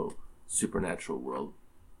there's no supernatural world.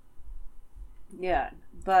 Yeah.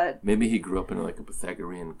 But maybe he grew up in like a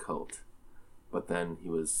Pythagorean cult. But then he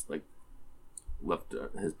was like left.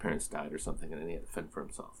 His parents died or something, and then he had to fend for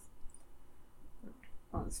himself.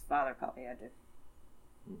 Well, his father probably had to.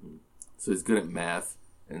 Mm-hmm. So he's good at math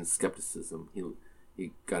and skepticism.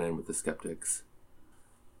 He got in with the skeptics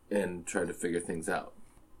and tried to figure things out.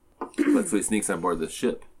 But so he sneaks on board the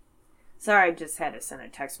ship. Sorry, I just had to send a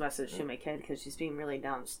text message to my kid because she's being really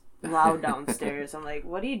loud downstairs. I'm like,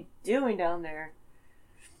 what are you doing down there?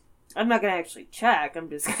 I'm not going to actually check. I'm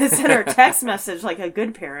just going to send her a text message like a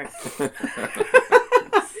good parent.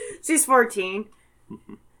 She's 14.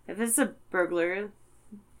 If it's a burglar,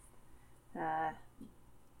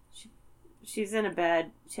 she's in a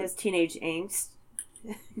bed. She has teenage angst.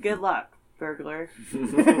 Good luck, burglar.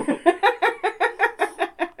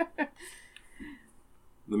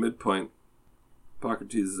 The midpoint.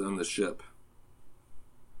 Socrates is on the ship.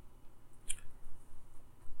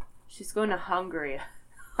 She's going to Hungary.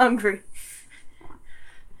 Hungry.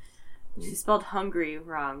 She spelled hungry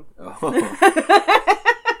wrong. Oh.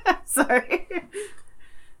 Sorry.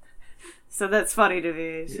 So that's funny to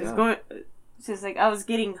me. She's like, I was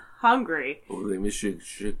getting hungry. Well, maybe she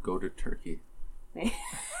should go to Turkey.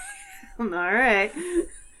 All right.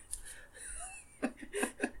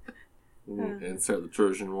 And start the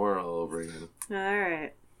Trojan War all over again. All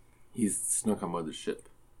right. He's snuck on board the ship.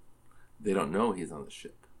 They don't know he's on the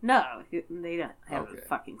ship. No, they don't have a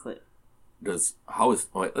fucking clue. Let's have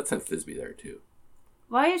Thisbe there too.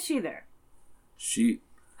 Why is she there?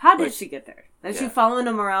 How did she get there? Is she following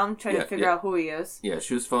him around trying to figure out who he is? Yeah,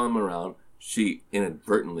 she was following him around. She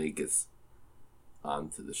inadvertently gets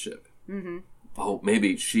onto the ship. Mm-hmm. Oh,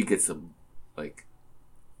 maybe she gets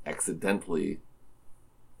accidentally,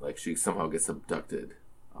 she somehow gets abducted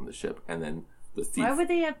on the ship, and then the thief. Why would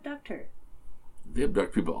they abduct her? They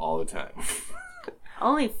abduct people all the time.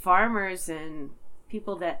 Only farmers and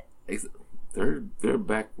people that they're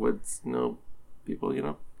backwoods,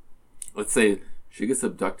 people, Let's say she gets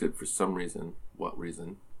abducted for some reason. What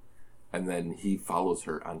reason? And then he follows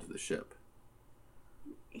her onto the ship.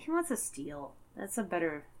 He wants to steal. That's a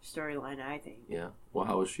better storyline, I think. Yeah. Well,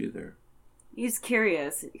 how is she there? He's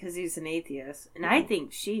curious because he's an atheist, and I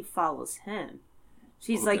think she follows him.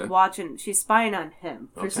 She's watching. She's spying on him.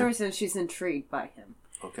 For some reason, she's intrigued by him.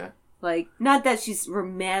 Okay. Not that she's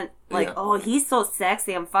romantic. Oh, he's so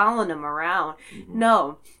sexy. I'm following him around. Mm-hmm.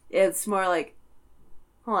 No, it's more like,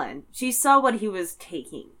 hold on. She saw what he was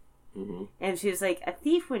taking, and she was like, a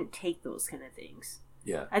thief wouldn't take those kind of things.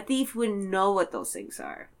 Yeah. A thief wouldn't know what those things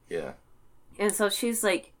are. Yeah. And so she's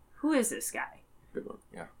like, who is this guy? Good one.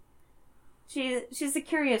 Yeah. She's a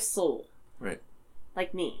curious soul. Right.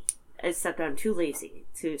 Like me. Except I'm too lazy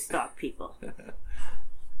to stalk people.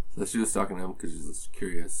 So she was stalking him because she's just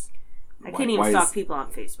curious. I can't even stalk people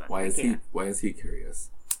on Facebook. Why is he curious?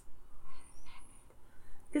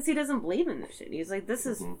 Because he doesn't believe in this shit. He's like, this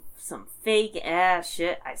is some fake ass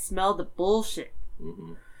shit. I smell the bullshit.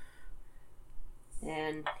 Mm-hmm.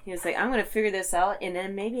 And he was like, I'm going to figure this out, and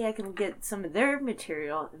then maybe I can get some of their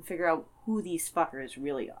material and figure out who these fuckers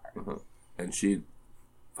really are. Mm-hmm. And she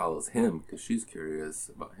follows him because she's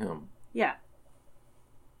curious about him. Yeah.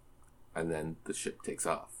 And then the ship takes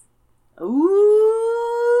off.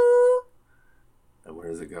 Ooh! And where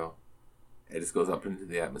does it go? It just goes up into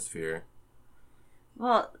the atmosphere.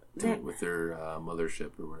 Well, with their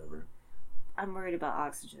mothership or whatever. I'm worried about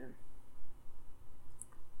oxygen.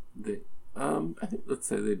 I think, let's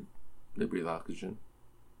say they breathe oxygen.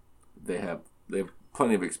 They have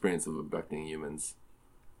plenty of experience of abducting humans.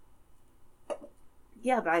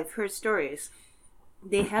 Yeah, but I've heard stories.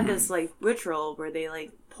 They have this ritual where they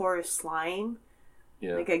pour slime,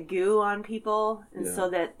 like a goo on people, and so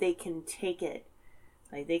that they can take it,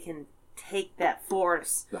 they can take that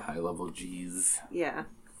force. The high level G's. Yeah.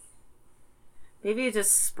 Maybe it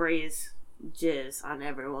just sprays jizz on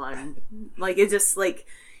everyone. It just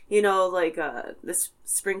you know, like the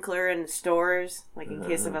sprinkler in the stores, like in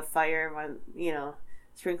case of a fire, when, you know,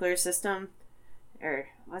 sprinkler system, or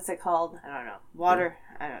what's it called? I don't know. Water,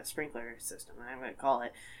 I don't know, sprinkler system, I'm going to call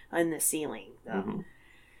it, in the ceiling, though.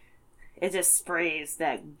 It just sprays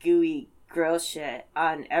that gooey, gross shit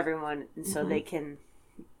on everyone so they can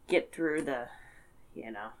get through the,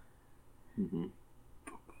 you know.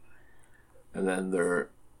 And then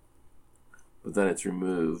but then it's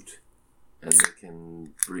removed, and they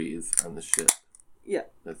can breathe on the ship. Yeah.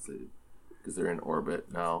 That's it. Because they're in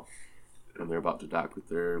orbit now, and they're about to dock with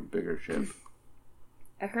their bigger ship.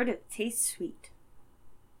 I heard it tastes sweet.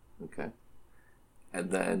 Okay.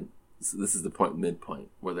 And then, so this is the midpoint,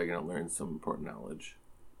 where they're going to learn some important knowledge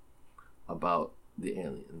about the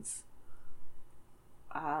aliens.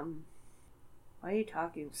 Why are you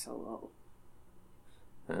talking so low?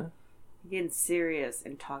 Huh? You're getting serious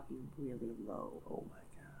and talking really low. Oh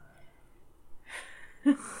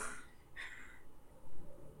my god.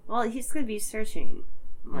 Well, he's gonna be searching.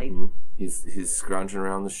 Like he's scrounging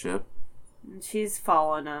around the ship. She's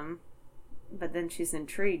following him, but then she's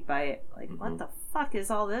intrigued by it. Like, what the fuck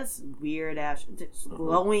is all this weird ass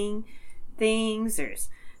glowing things? There's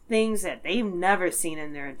things that they've never seen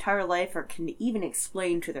in their entire life or can even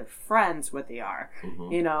explain to their friends what they are.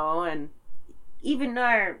 You know, and even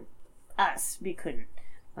us, we couldn't,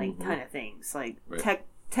 like, kind of things. Like,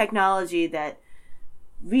 technology that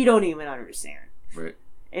we don't even understand. Right.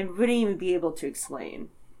 And wouldn't even be able to explain.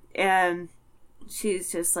 And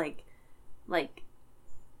she's just like,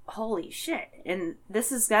 holy shit. And this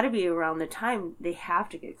has got to be around the time they have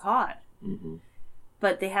to get caught.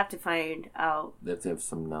 But they have to find out. They have to have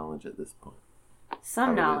some knowledge at this point.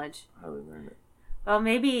 Some knowledge. How do they learn it? Well,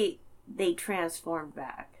 maybe they transformed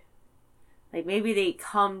back. Like, maybe they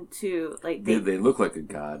come to, like... They look like a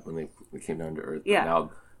god when they came down to Earth. Yeah. But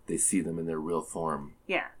now they see them in their real form.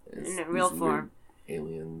 Yeah, in their real form.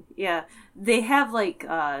 Alien. Yeah. They have, like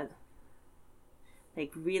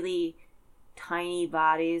really tiny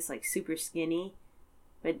bodies, like super skinny.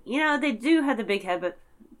 But, you know, they do have the big head, but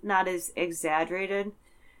not as exaggerated.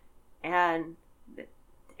 And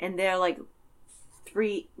they're, like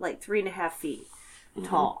 3.5 feet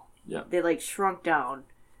tall. Yeah. They, like, shrunk down.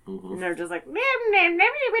 And they're just like, and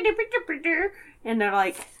they're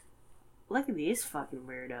like, look at these fucking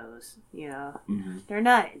weirdos, you know. They're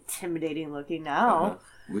not intimidating looking now.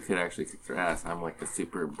 We could actually kick their ass. I'm like a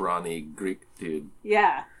super brawny Greek dude.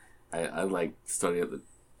 Yeah. I like study at the.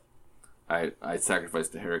 I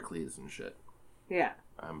sacrificed to Heracles and shit. Yeah.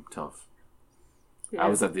 I'm tough. Yeah. I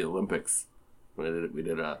was at the Olympics when we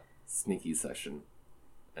did a sneaky session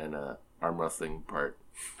and a arm wrestling part.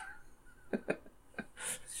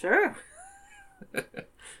 Sure.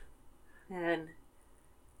 And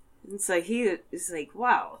it's like he is like,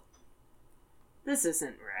 wow, this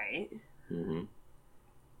isn't right.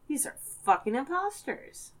 These are fucking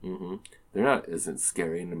imposters. They're not as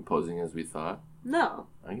scary and imposing as we thought. No.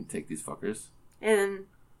 I can take these fuckers. And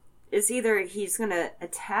it's either he's going to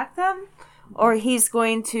attack them or he's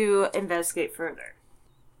going to investigate further.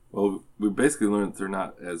 Well, we basically learned they're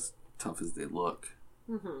not as tough as they look.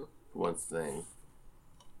 For one thing.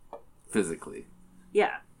 Physically.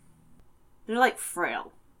 Yeah. They're like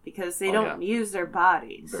frail because they don't use their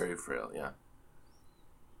bodies. Very frail, yeah.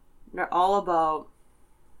 They're all about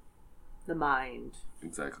the mind.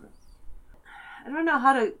 Exactly. I don't know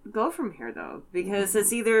how to go from here, though, because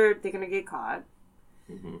it's either they're going to get caught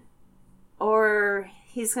or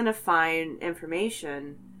he's going to find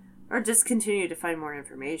information or just continue to find more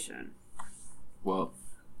information. Well,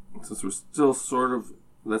 since we're still sort of...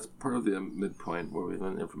 That's part of the midpoint where we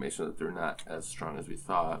learn the information that they're not as strong as we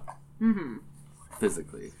thought.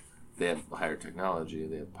 Physically. They have higher technology,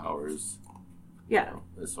 they have powers. Yeah.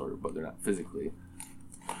 You know, but they're not physically.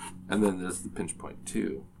 And then there's the pinch point,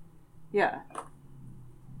 too. Yeah.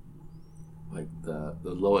 Like the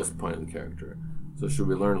lowest point of the character. So should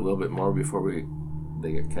we learn a little bit more before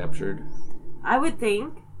they get captured? I would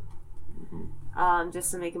think.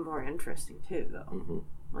 Just to make it more interesting, too, though.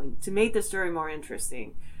 Like, to make the story more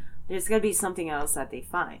interesting, there's got to be something else that they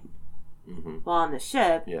find while on the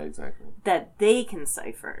ship. Yeah, exactly. That they can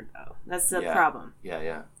cipher, though. That's the problem.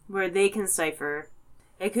 Yeah. Where they can cipher.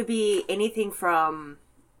 It could be anything from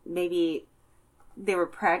maybe they were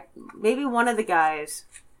maybe one of the guys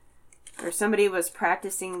or somebody was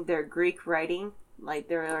practicing their Greek writing. Like,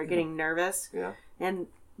 they were getting nervous. Yeah. And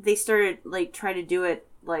they started, like, trying to do it,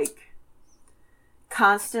 like,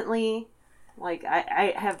 constantly. Like,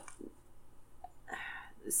 I have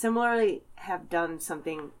similarly have done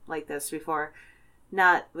something like this before.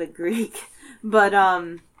 Not with Greek. But,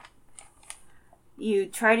 you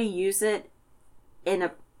try to use it in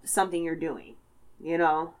something you're doing, you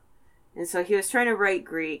know? And so he was trying to write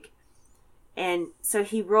Greek. And so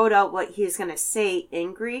he wrote out what he was going to say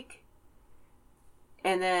in Greek.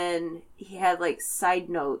 And then he had like side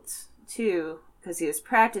notes too, because he was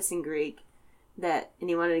practicing Greek, and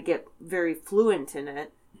he wanted to get very fluent in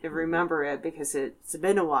it and remember it because it's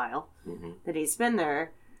been a while that he's been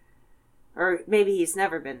there. Or maybe he's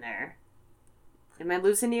never been there. Am I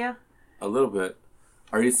losing you? A little bit.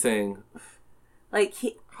 Are you saying, like,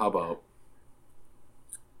 how about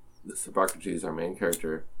Socrates, our main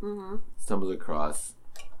character, stumbles across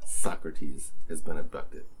Socrates has been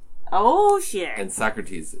abducted. Oh, shit. And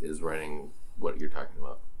Socrates is writing what you're talking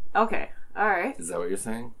about. Okay. All right. Is that what you're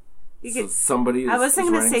saying? So somebody I was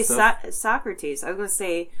thinking to say Socrates. I was going to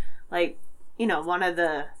say, like, you know, one of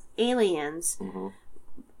the aliens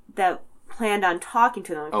that planned on talking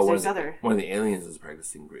to them. Oh, one of the aliens is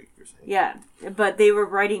practicing Greek, you're saying? Yeah, but they were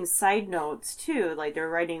writing side notes, too. Like, they're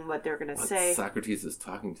writing what they're going to say. Socrates is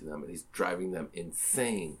talking to them, and he's driving them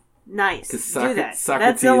insane. Nice. Do that.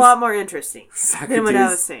 Socrates, that's a lot more interesting than what I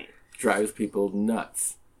was saying. Drives people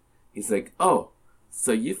nuts. He's like, oh,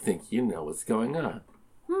 so you think you know what's going on.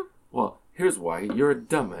 Well, here's why you're a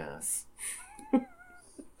dumbass.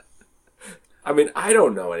 I mean, I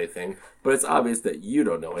don't know anything, but it's obvious that you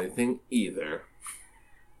don't know anything either.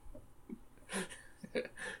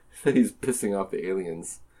 He's pissing off the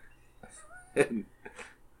aliens. And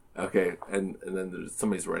then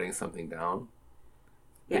somebody's writing something down.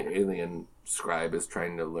 Yeah. The alien scribe is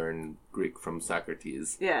trying to learn Greek from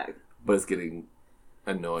Socrates. Yeah. But is getting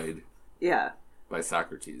annoyed. Yeah. By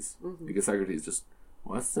Socrates. Because Socrates just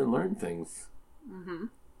wants to learn things.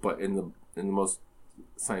 But in the most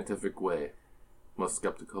scientific way. Most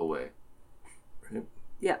skeptical way. Right?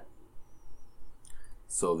 Yeah.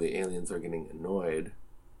 So the aliens are getting annoyed.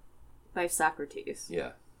 By Socrates.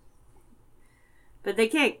 Yeah. But they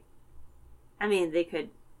can't... I mean, they could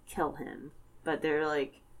kill him. But they're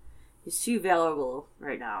like... He's too valuable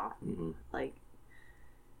right now. Like...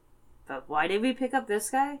 But why did we pick up this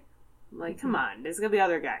guy? Like, come on. There's gonna be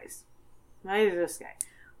other guys. Why is this guy?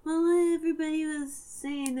 Well, everybody was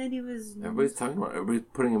saying that he was... Everybody's talking about it. Everybody's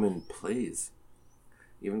putting him in plays.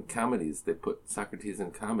 Even comedies. They put Socrates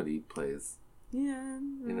in comedy plays. Yeah.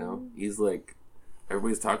 You know? He's like...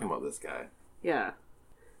 Everybody's talking about this guy. Yeah.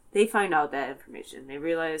 They find out that information. They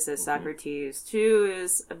realize that Socrates, too,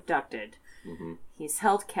 is abducted. He's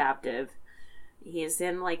held captive. He's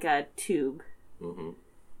in, like, a tube.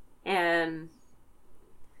 And...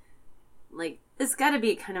 Like, it's gotta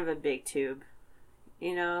be kind of a big tube.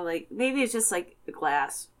 You know, like, maybe it's just, like, a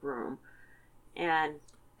glass room. And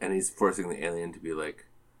he's forcing the alien to be like,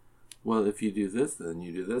 well, if you do this, then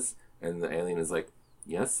you do this. And the alien is like,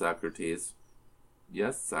 yes, Socrates.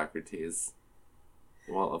 Yes, Socrates.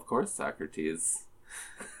 Well, of course, Socrates.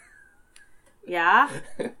 Yeah?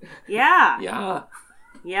 Yeah. Yeah.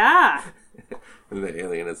 Yeah. And the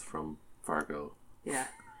alien is from Fargo. Yeah.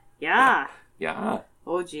 Yeah. Yeah.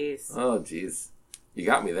 Oh, jeez. Oh, jeez. You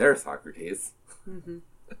got me there, Socrates.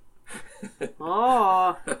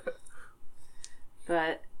 Oh.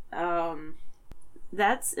 But,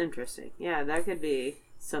 that's interesting. Yeah, that could be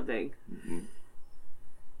something.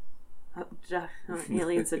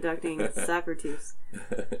 Aliens abducting Socrates.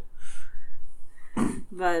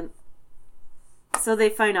 But, so they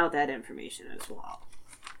find out that information as well.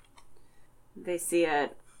 They see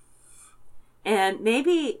it. And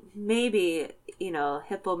maybe, you know,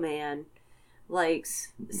 Hippo Man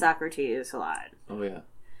likes Socrates a lot. Oh, yeah.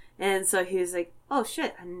 And so he was like, oh,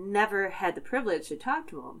 shit, I never had the privilege to talk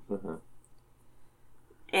to him.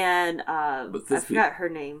 And I forgot her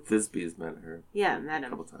name. Thisbe's met her. Yeah, met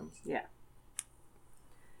him. A couple times. Yeah.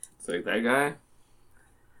 It's like, that guy?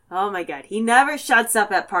 Oh, my God. He never shuts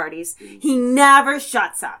up at parties. He never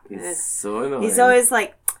shuts up. He's so annoying. He's always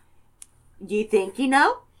like, do you think you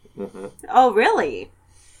know? Oh, really?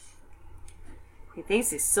 He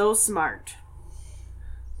thinks he's so smart.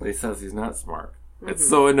 But he says he's not smart. It's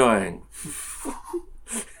so annoying.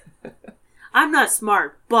 I'm not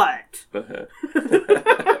smart, but... But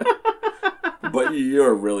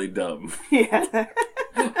you're really dumb. Yeah.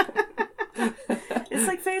 It's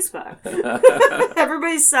like Facebook.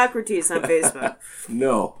 Everybody's Socrates on Facebook.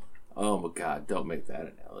 No. Oh, my God. Don't make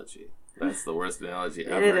that analogy. That's the worst analogy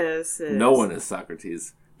ever. It is. No one is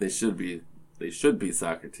Socrates. They should be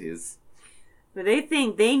Socrates. But they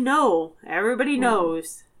think they know. Everybody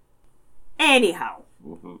knows. Anyhow.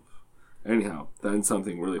 Anyhow, then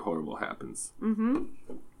something really horrible happens.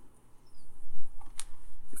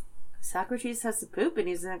 Socrates has to poop and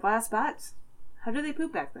he's in a glass box. How do they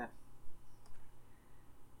poop back then?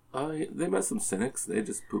 They met some cynics. They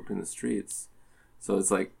just pooped in the streets. So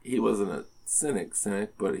it's like he wasn't a cynic,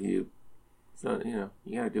 but he, so you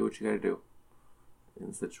gotta do what you gotta do in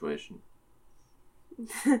the situation.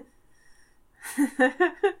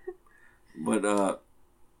 But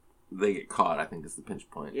they get caught, I think is the pinch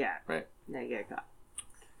point. Yeah. Right? They get caught.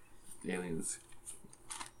 The aliens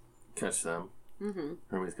catch them. Mm-hmm.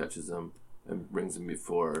 Hermes catches them and brings them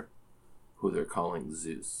before who they're calling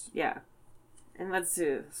Zeus. Yeah. And what's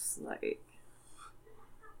Zeus like?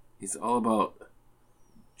 He's all about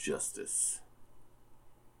justice.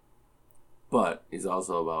 But he's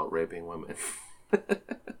also about raping women.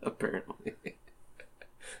 Apparently.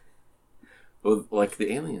 Well, like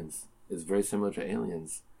the aliens. It's very similar to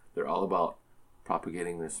aliens. They're all about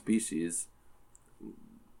propagating their species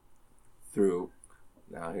through,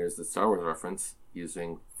 now here's the Star Wars reference,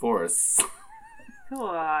 using force. Come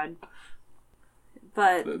on.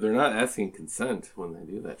 But They're not asking consent when they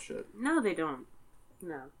do that shit. no, they don't.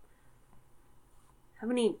 No. How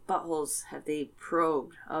many buttholes have they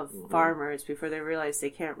probed of farmers before they realize they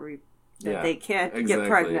can't they can't get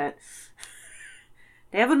pregnant?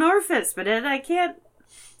 They have an orifice, but then I can't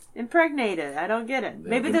impregnate it. I don't get it.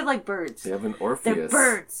 Maybe they're like birds. They have an Orpheus. They're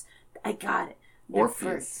birds. I got it. They're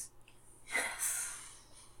Orpheus.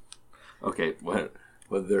 Okay, what?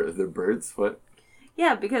 They're birds? What?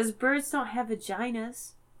 Yeah, because birds don't have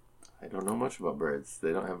vaginas. I don't know much about birds.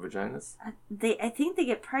 They don't have vaginas? I think they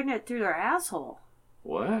get pregnant through their asshole.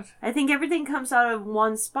 What? I think everything comes out of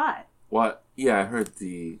one spot. What? Yeah, I heard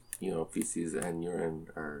the, feces and urine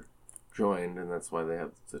are joined, and that's why they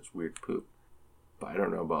have such weird poop. But I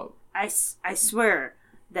don't know about... I swear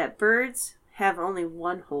that birds have only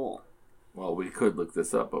one hole. Well, we could look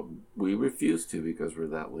this up, but we refuse to because we're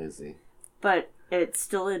that lazy. But it's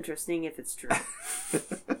still interesting if it's true.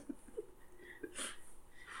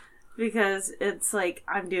 Because it's like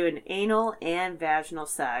I'm doing anal and vaginal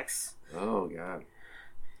sex. Oh, God.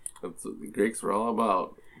 That's what the Greeks were all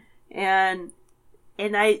about. And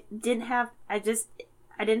I didn't have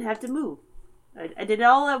to move. I did it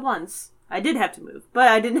all at once. I did have to move, but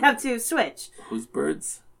I didn't have to switch. Who's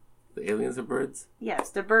birds? The aliens are birds? Yes,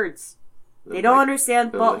 they're birds. They don't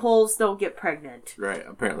understand buttholes don't get pregnant. Right,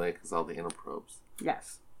 apparently, because all the anal probes.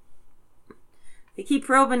 Yes. They keep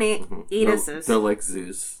probing anuses. They're like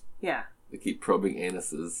Zeus. Yeah. They keep probing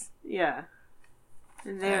anuses. Yeah.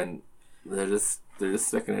 And they're just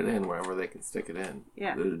sticking it in wherever they can stick it in.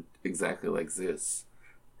 Yeah. They're exactly like Zeus.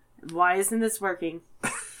 Why isn't this working?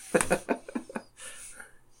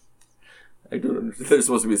 I don't understand. They're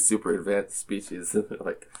supposed to be super advanced species, and they're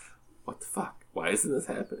like, what the fuck? Why isn't this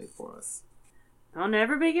happening for us? Don't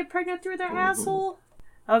everybody get pregnant through their asshole?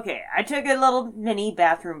 Okay, I took a little mini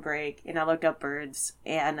bathroom break, and I looked up birds,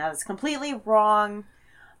 and I was completely wrong.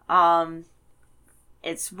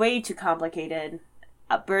 It's way too complicated.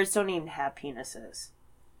 Birds don't even have penises.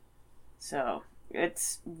 So,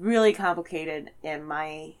 it's really complicated, and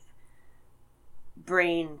my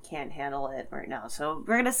brain can't handle it right now. So,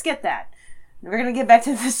 we're gonna skip that. We're gonna get back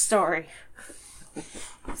to this story.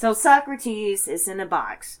 So, Socrates is in a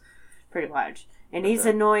box, pretty much. And he's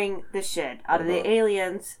annoying the shit out of the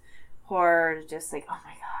aliens who are just like, oh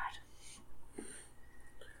my god.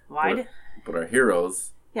 Why? But our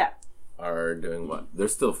heroes Yeah. are doing what? They're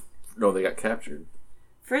still... No, they got captured.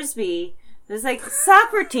 Frisbee is like,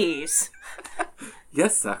 Socrates.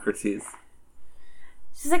 Yes, Socrates.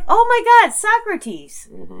 She's like, oh my god, Socrates.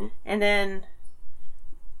 Mm-hmm. And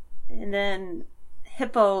then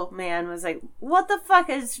Hippo Man was like, what the fuck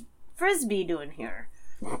is Frisbee doing here?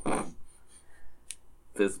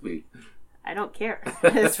 Thisbe. I don't care.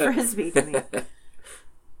 It's Frisbee to me.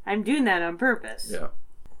 I'm doing that on purpose. Yeah.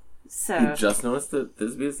 So You just noticed that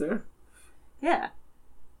Thisbe is there? yeah.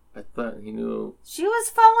 I thought he knew... She was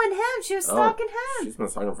following him. She was stalking him. She's been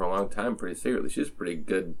stalking for a long time pretty secretly. She's a pretty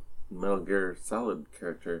good Metal Gear Solid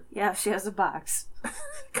character. Yeah, she has a box.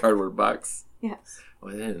 Cardboard box. Yes.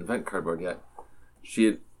 Oh, they didn't invent cardboard yet.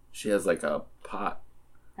 She has like a pot.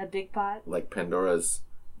 A big pot? Like Pandora's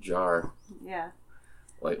jar. Yeah.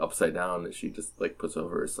 Like upside down that she just like puts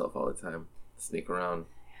over herself all the time. Sneak around.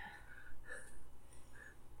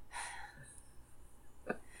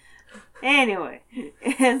 Anyway.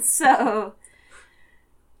 And so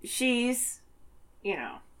she's, he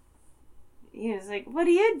was like, what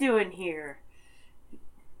are you doing here?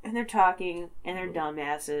 And they're talking, and they're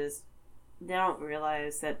dumbasses. They don't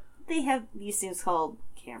realize that they have these things called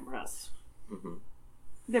cameras. Mm-hmm.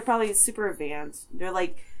 They're probably super advanced. They're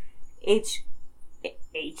like They're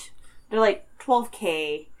like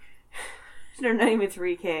 12K. They're not even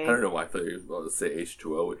 3K. I don't know why I thought you were about to say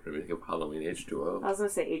H2O, which made me think of Halloween H2O. I was going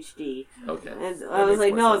to say HD. Okay. And I was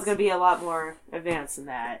like, no, it's going to be a lot more advanced than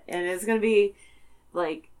that. And it's going to be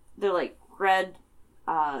like they're like red,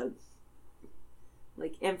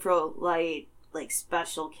 like infrared light, like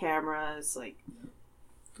special cameras, like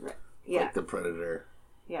yeah, like the Predator.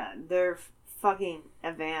 Yeah, they're fucking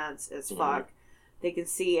advanced as fuck. They can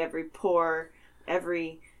see every pore,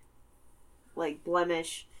 every like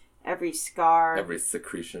blemish, every scar, every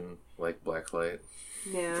secretion, like blacklight.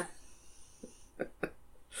 Yeah.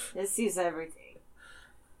 It sees everything.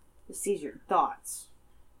 It sees your thoughts.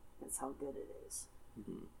 That's how good it is.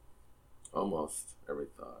 Mm-hmm. Almost every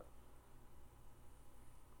thought.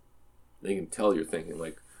 They can tell you're thinking,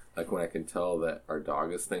 like when I can tell that our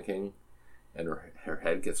dog is thinking, and her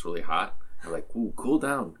head gets really hot. I'm like, ooh, cool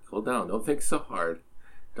down. Don't think so hard.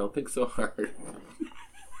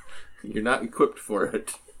 You're not equipped for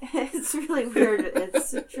it. It's really weird.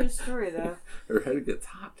 It's a true story, though. Her head gets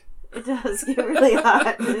hot. It does get really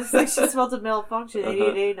hot. It's like she's about to malfunction any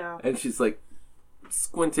day now. And she's like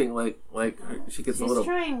squinting, like she gets she's a little. She's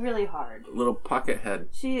trying really hard. Little pocket head.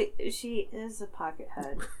 She is a pocket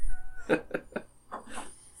head.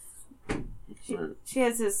 She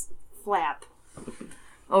has this flap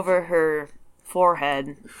over her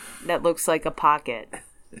forehead that looks like a pocket.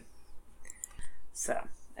 So,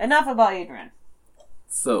 enough about Adrian.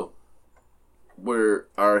 So, where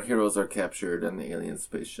our heroes are captured in the alien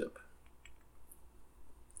spaceship.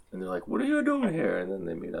 And they're like, what are you doing here? And then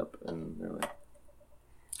they meet up and they're like,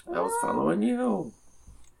 I was following you.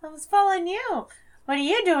 What are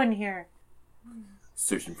you doing here?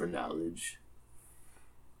 Searching for knowledge.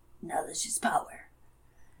 Knowledge is power.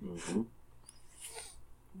 Mm-hmm.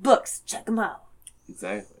 Books, check them out.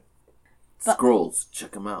 Exactly. Scrolls,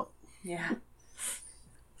 check them out. Yeah.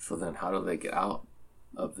 So then how do they get out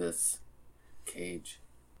of this cage?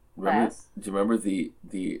 Do you remember the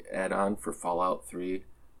add-on for Fallout 3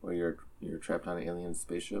 where you're trapped on an alien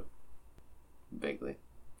spaceship? Vaguely.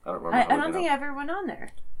 I don't remember. I don't think I ever went on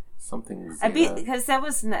there. Something. I beat because that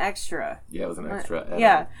was an extra. Yeah, it was an extra add-on.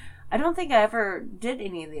 Yeah. I don't think I ever did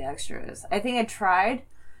any of the extras. I think I tried,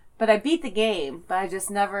 but I beat the game, but I just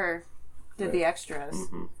never did the extras.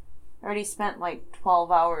 Mm-hmm. I already spent like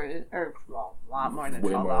 12 hours, or well, a lot more than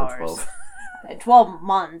 12 more hours. Than 12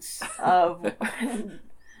 months of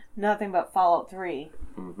nothing but Fallout 3.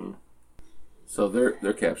 Mm-hmm. So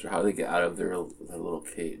they're captured. How do they get out of their little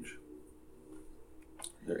cage?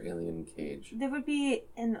 Their alien cage. There would be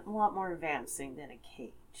a lot more advanced thing than a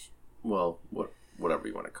cage. Well, whatever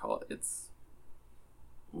you want to call it. It's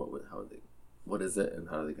what is it and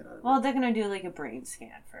how do they get out of it? Well, they're gonna do like a brain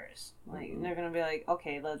scan first. Like they're gonna be like,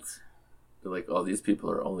 okay, let's. They're like, oh, these people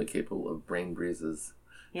are only capable of brain breezes.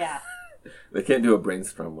 Yeah. They can't do a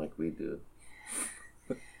brainstorm like we do.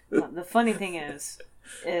 Well, the funny thing is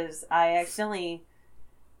I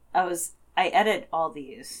edit all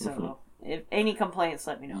these, so if any complaints,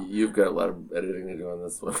 let me know. You've got a lot of editing to do on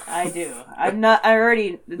this one. I do. I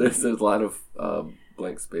already. There's a lot of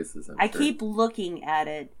blank spaces. I keep looking at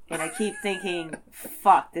it and I keep thinking,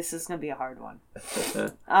 "Fuck, this is gonna be a hard one."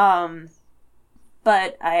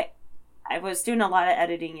 But I was doing a lot of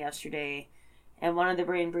editing yesterday, and one of the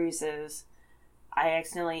brain breezes, I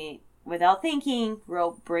accidentally, without thinking,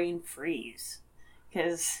 wrote brain freeze.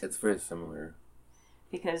 Because it's very similar.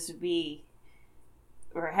 Because we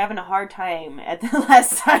were having a hard time at the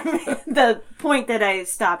last time, the point that I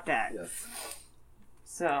stopped at. Yes.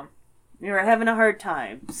 So, we were having a hard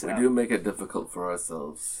time. So. We do make it difficult for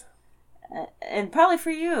ourselves. And probably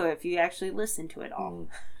for you, if you actually listen to it all.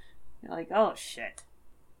 You're like, oh, shit.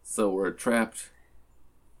 So we're trapped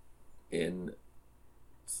in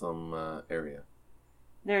some area.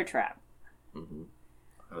 They're trapped. Mm-hmm.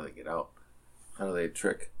 How do they get out? How do they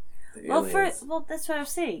trick the aliens? Well, that's what I was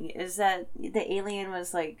saying, is that the alien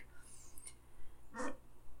was like,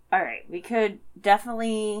 alright, we could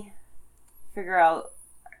definitely figure out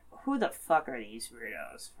who the fuck are these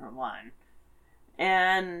weirdos, for one.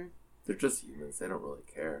 And... they're just humans. They don't really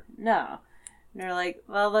care. No. And they're like,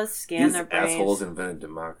 well, let's scan their brains. These assholes invented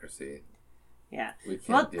democracy. Yeah. We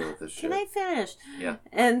can't deal with this shit. Can I finish? Yeah.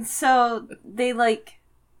 And so they they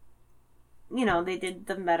did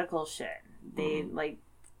the medical shit. They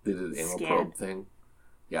they did the anal probe thing.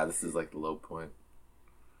 Yeah, this is like the low point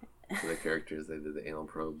for the characters. They did the anal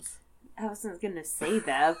probes. I wasn't gonna say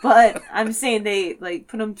that, but I'm saying they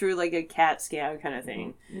put them through like a CAT scan kind of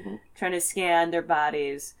thing, trying to scan their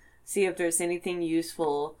bodies, see if there's anything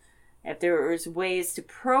useful, if there was ways to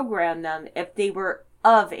program them, if they were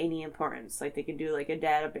of any importance, like they could do like a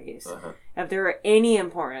database, if there were any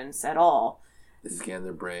importance at all. They scan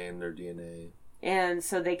their brain, their DNA, and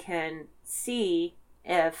so they can see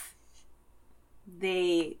if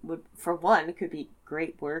they would, for one, could be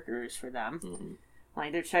great workers for them.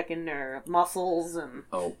 Like, they're checking their muscles and...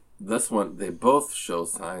 Oh, this one, they both show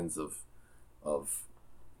signs of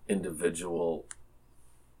individuality.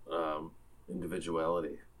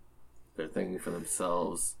 They're thinking for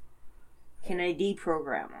themselves. Can I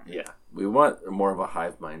deprogram them? Yeah. We want more of a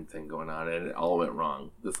hive mind thing going on, and it all went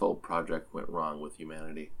wrong. This whole project went wrong with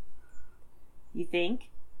humanity. You think?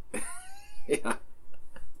 Yeah.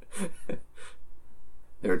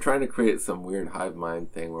 They were trying to create some weird hive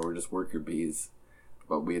mind thing where we're just worker bees,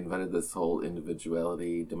 but we invented this whole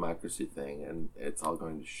individuality, democracy thing, and it's all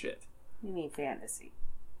going to shit. You mean fantasy?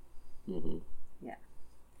 Mm-hmm. Yeah.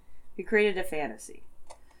 We created a fantasy.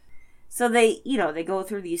 So they go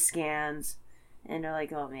through these scans, and they're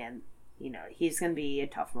like, oh man, he's going to be a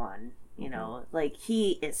tough one. Like,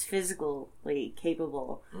 he is physically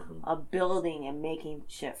capable of building and making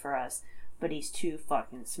shit for us, but he's too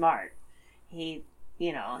fucking smart.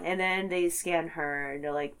 And then they scan her, and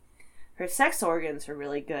they're like, her sex organs are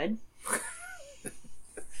really good.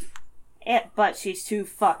 But she's too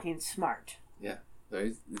fucking smart. Yeah.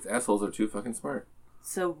 These assholes are too fucking smart.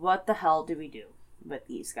 So what the hell do we do with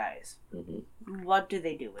these guys? Mm-hmm. What do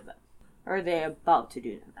they do with them? Or are they about to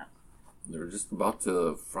do to them? They're just about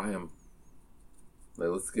to fry them. Like,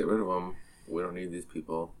 let's get rid of them. We don't need these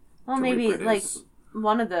people. Well, maybe, reproduce. Like,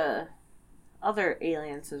 one of the other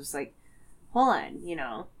aliens was like, hold on,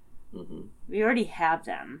 we already have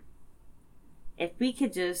them. If we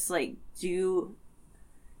could just, like, do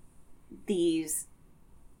the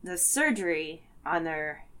surgery on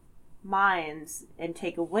their minds and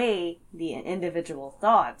take away the individual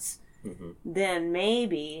thoughts, then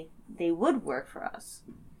maybe they would work for us.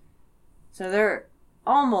 So they're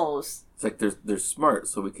almost... It's like they're smart,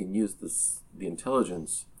 so we can use the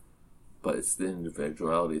intelligence, but it's the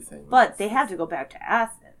individuality thing. But they have to go back to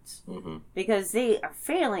Athens. Because they are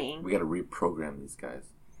failing. We got to reprogram these guys.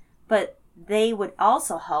 But they would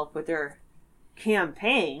also help with their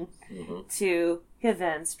campaign to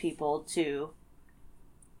convince people to...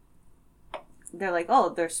 They're like, oh,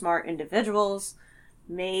 they're smart individuals.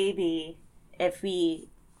 Maybe if we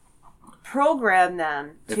program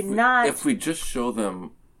them to not... If we just show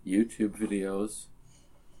them YouTube videos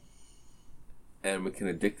and we can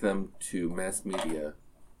addict them to mass media,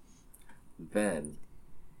 then,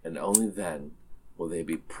 and only then, will they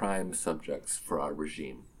be prime subjects for our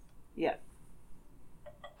regime. Yeah.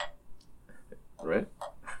 Right?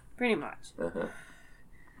 Pretty much. They're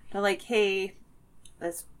like, hey,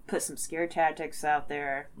 let's put some scare tactics out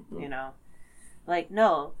there, Like,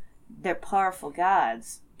 no, they're powerful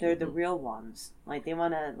gods. They're the real ones. Like, they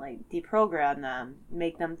want to, like, deprogram them,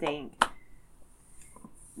 make them think,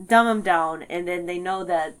 dumb them down, and then they know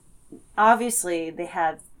that, obviously, they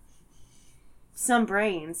have some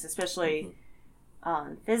brains, especially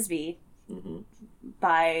Thisbe,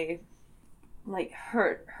 by, like,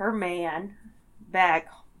 her man back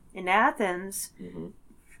in Athens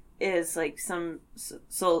is, like, some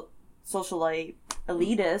socialite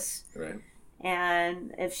elitist. Right.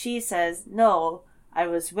 And if she says, no, I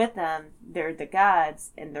was with them, they're the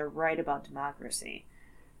gods, and they're right about democracy.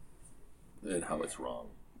 And how it's wrong.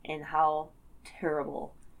 And how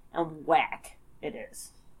terrible and whack it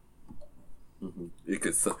is. It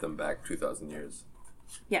could set them back 2,000 years.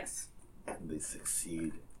 Yes. And they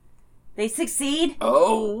succeed. They succeed?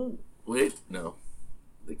 Oh! Wait, no.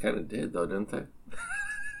 They kind of did, though, didn't they?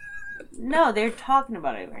 No, they're talking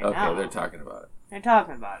about it right now. Okay, they're talking about it. They're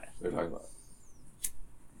talking about it. They're talking about it.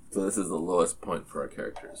 So this is the lowest point for our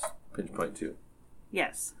characters. Pinch point 2.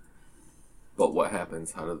 Yes. But what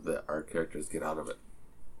happens? How do our characters get out of it?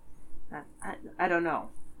 I don't know.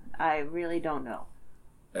 I really don't know.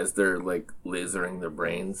 As they're, like, lasering their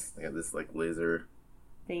brains, they have this, like, laser...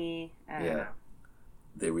 thingy. I don't know.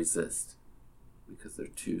 They resist. Because they're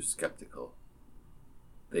too skeptical.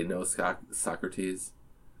 They know Socrates,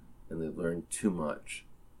 and they've learned too much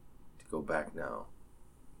to go back now.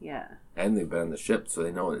 Yeah. And they've been on the ship, so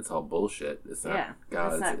they know it's all bullshit. It's not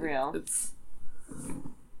God. It's not real. It's...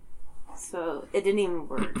 So, it didn't even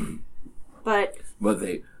work. But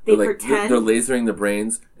they pretend... They're lasering the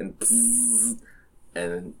brains, and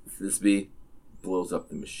Thisbe blows up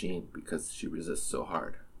the machine because she resists so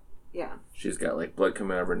hard. Yeah. She's got, like, blood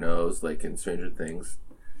coming out of her nose, like in Stranger Things,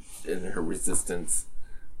 in her resistance.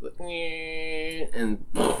 And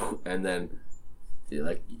then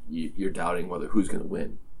you're doubting who's going to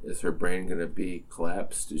win. Is her brain going to be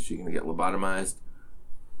collapsed? Is she going to get lobotomized?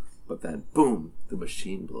 But then, boom, the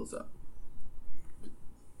machine blows up.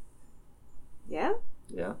 Yeah?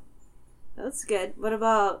 Yeah. That's good. What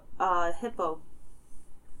about Hippo?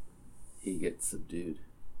 He gets subdued.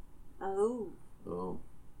 Oh. Oh.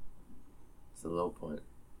 It's a low point.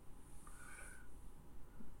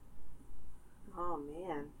 Oh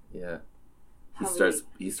man. Yeah. How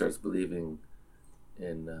He starts believing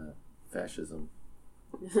in fascism.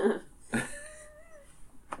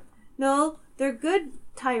 No, they're good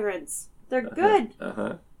tyrants. They're good.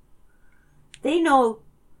 Uh-huh. They know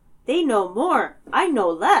more. I know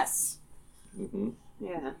less. Mm-hmm.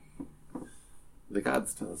 Yeah. The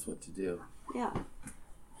gods tell us what to do. Yeah.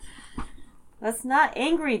 Let's not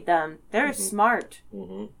angry them. They're smart.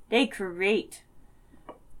 Mm-hmm. They create.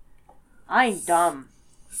 I'm dumb.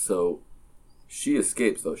 So she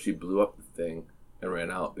escapes, though. She blew up the thing and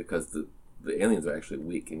ran out because the aliens are actually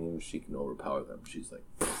weak, and even she can overpower them. She's like,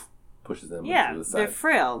 pushes them to the side. They're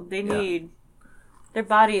frail. They need... Their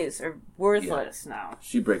bodies are worthless now.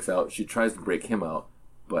 She breaks out. She tries to break him out,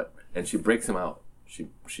 and she breaks him out.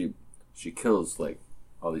 She kills, like,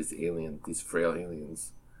 all these frail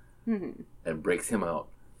aliens, and breaks him out.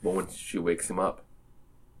 But when she wakes him up,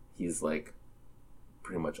 he's, like,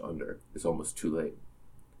 pretty much under. It's almost too late.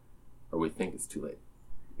 Or we think it's too late.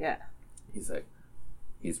 Yeah.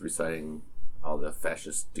 He's reciting all the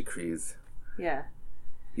fascist decrees. Yeah.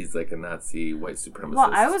 He's like a Nazi white supremacist.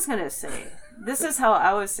 Well, I was going to say, this is how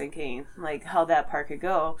I was thinking, like, how that part could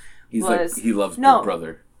go. He loves Big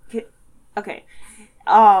Brother. Okay.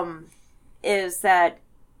 Is that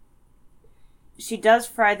she does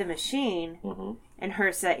fry the machine and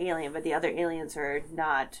hurts that alien, but the other aliens are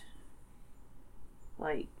not,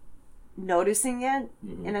 like, noticing it,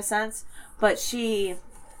 in a sense. But she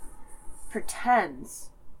pretends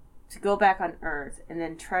to go back on Earth and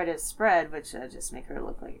then try to spread, which just make her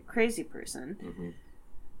look like a crazy person.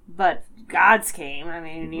 But gods came. I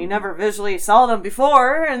mean, you never visually saw them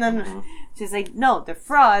before. And then she's like, no, they're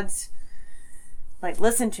frauds. Like,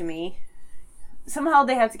 listen to me. Somehow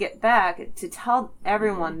they have to get back to tell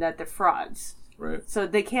everyone that they're frauds. Right. So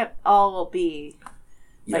they can't all be,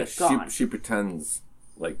 like, gone. She pretends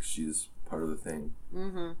like she's part of the thing.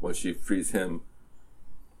 When she frees him,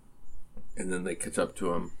 and then they catch up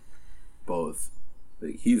to him, both.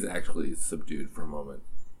 He's actually subdued for a moment.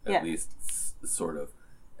 At least, sort of.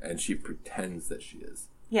 And she pretends that she is.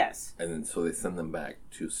 Yes. And then so they send them back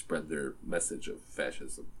to spread their message of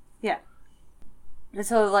fascism. Yeah. And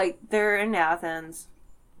so, like, they're in Athens.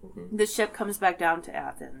 The ship comes back down to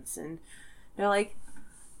Athens. And they're like,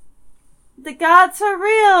 the gods are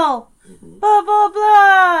real! Blah, blah,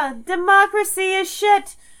 blah! Democracy is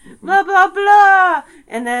shit! Blah, blah, blah!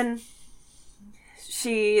 And then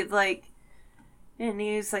she, like... And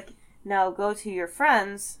he's like, now go to your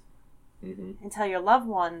friends and tell your loved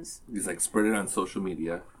ones. He's like, spread it on social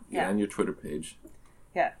media. Get on your Twitter page.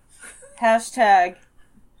 Yeah. Hashtag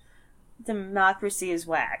democracy is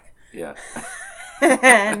whack. Yeah.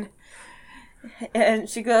 and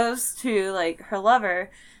she goes to, like, her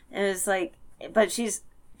lover and is like, but she's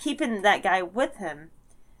keeping that guy with him.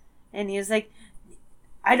 And he's like,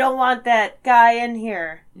 I don't want that guy in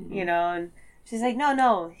here, you know, and she's like,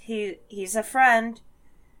 no, he's a friend.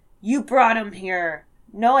 You brought him here.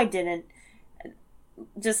 No, I didn't.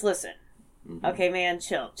 Just listen. Okay, man,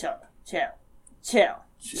 chill.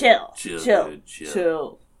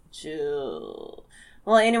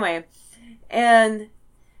 Well, anyway, and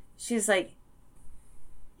she's like,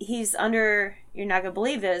 he's under, you're not going to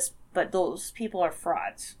believe this, but those people are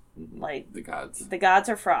frauds. Like, the gods. The gods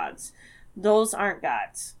are frauds. Those aren't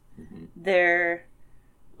gods. They're,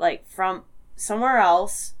 like, from somewhere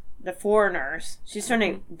else. The foreigners. She's trying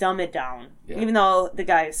to dumb it down. Yeah. Even though the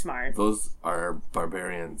guy is smart. Those are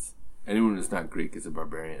barbarians. Anyone who's not Greek is a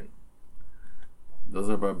barbarian. Those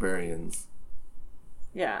are barbarians.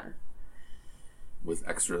 Yeah. With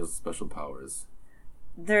extra special powers.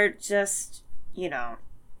 They're just, you know,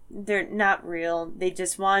 they're not real. They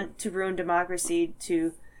just want to ruin democracy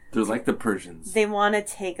to... They're like the Persians. They want to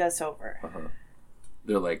take us over.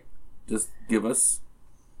 They're like, just give us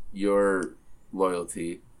your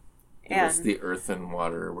loyalty. Give us the earth and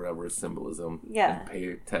water, whatever symbolism. Yeah. And pay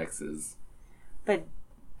your taxes. But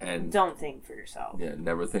don't think for yourself. Yeah,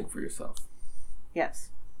 never think for yourself. Yes.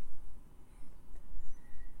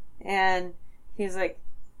 And he's like,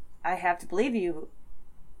 I have to believe you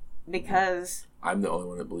because... I'm the only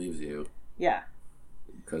one that believes you. Yeah.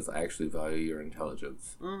 Because I actually value your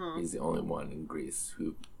intelligence. He's the only one in Greece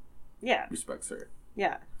who respects her.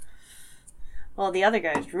 Yeah. Well, the other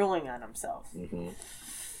guy's drooling on himself.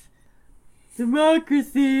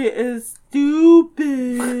 Democracy is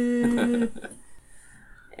stupid.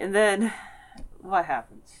 And then, what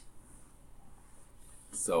happens?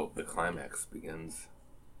 So, the climax begins.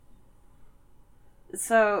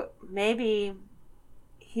 So, maybe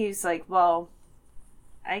he's like, well,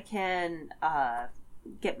 I can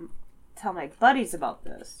tell my buddies about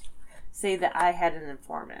this. Say that I had an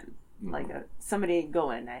informant. like somebody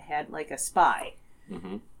going. I had like a spy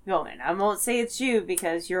going. I won't say it's you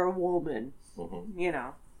because you're a woman, you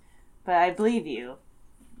know, but I believe you.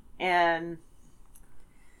 And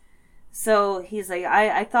so he's like,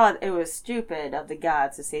 I thought it was stupid of the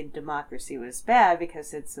gods to say democracy was bad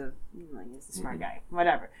because he's a smart guy,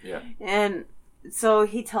 whatever. Yeah. And so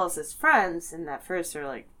he tells his friends, and at first they're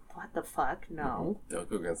like, what the fuck? No. Don't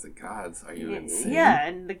go against the gods. Are you insane? Yeah,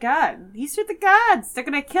 and these are the gods. They're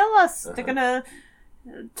gonna kill us. They're gonna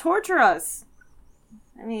torture us.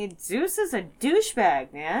 I mean, Zeus is a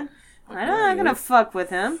douchebag, man. I'm not gonna fuck with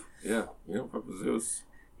him. Yeah, you don't fuck with Zeus.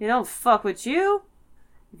 He don't fuck with you.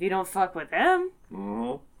 If you don't fuck with him.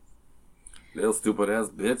 Little stupid ass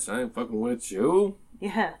bitch, I ain't fucking with you.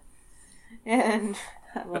 Yeah. And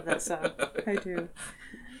I love that song. I do.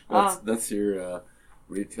 That's your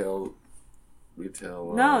retail.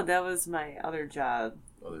 No, that was my other job.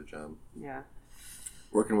 Other job. Yeah.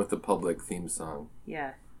 Working with the public theme song.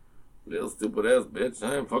 Yeah. Little stupid ass bitch,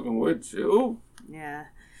 I ain't fucking with you. Yeah.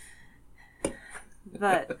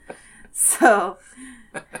 But so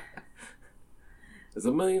there's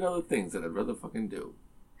a million other things that I'd rather fucking do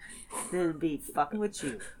than be fucking with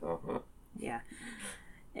you. Yeah.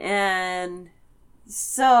 And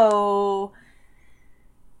so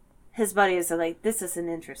his buddies are like, this is an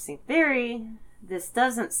interesting theory. This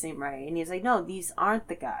doesn't seem right. And he's like, no, these aren't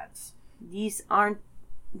the gods. These aren't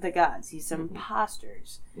the gods. These are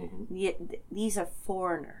imposters. These are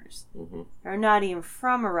foreigners. They're not even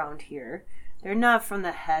from around here. They're not from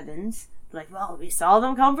the heavens. Like, well, we saw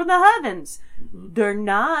them come from the heavens. They're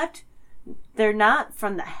not. They're not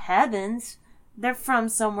from the heavens. They're from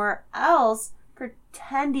somewhere else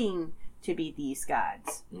pretending to be these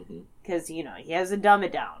gods. Because, you know, he has to dumb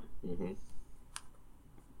it down.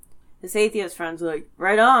 His atheist friends are like,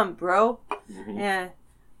 right on, bro. Yeah.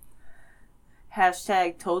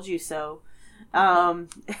 Hashtag told you so.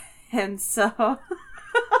 And so...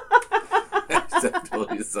 Hashtag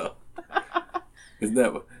told you so. Isn't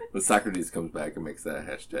that when Socrates comes back and makes that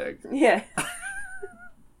hashtag? Yeah.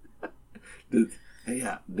 Did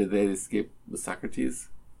they escape with Socrates?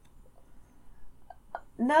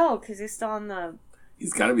 No, because he's still on the...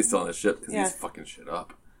 He's got to be still on the ship because he's fucking shit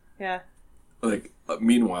up. Yeah. Like,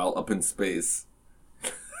 meanwhile, up in space,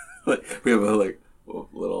 like we have a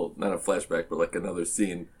little, not a flashback, but like another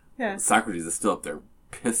scene. Yeah. Socrates is still up there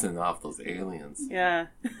pissing off those aliens. Yeah.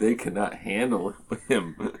 They cannot handle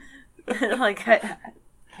him. Like, can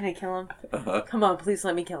I kill him? Come on, please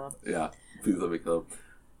let me kill him. Yeah, please let me kill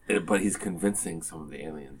him. But he's convincing some of the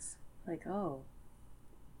aliens. Like, oh.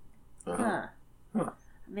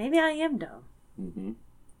 Maybe I am dumb.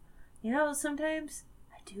 You know, sometimes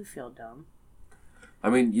I do feel dumb. I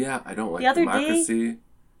mean, yeah, I don't like democracy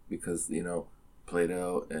because, you know,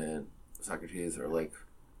 Plato and Socrates are like,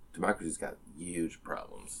 democracy's got huge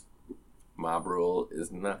problems. Mob rule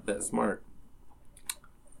is not that smart.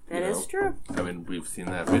 That is true. I mean, we've seen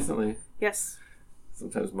that recently. Yes.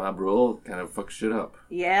 Sometimes mob rule kind of fucks shit up.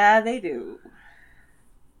 Yeah, they do.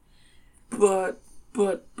 But.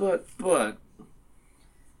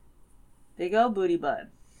 Big old booty bud.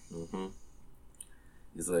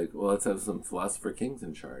 He's like, well, let's have some philosopher kings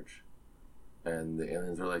in charge. And the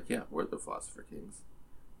aliens are like, yeah, we're the philosopher kings.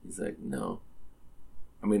 He's like, no.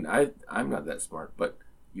 I mean, I'm not that smart, but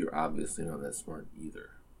you're obviously not that smart either.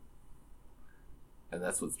 And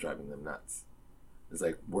that's what's driving them nuts. It's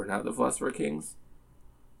like, we're not the philosopher kings?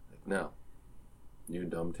 Like, no. You're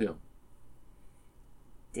dumb too.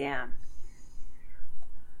 Damn.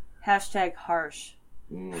 Hashtag harsh.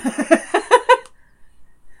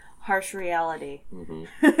 Harsh reality.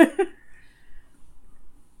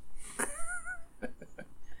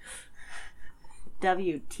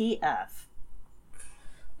 WTF.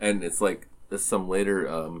 And it's like, there's some later,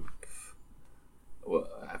 well,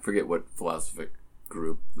 I forget what philosophic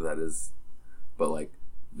group that is, but like,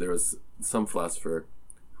 there was some philosopher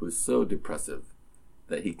who was so depressive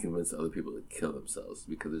that he convinced other people to kill themselves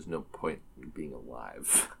because there's no point in being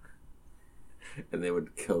alive. And they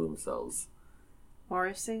would kill themselves.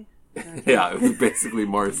 Morrissey? Yeah, it was basically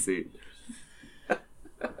Morrissey.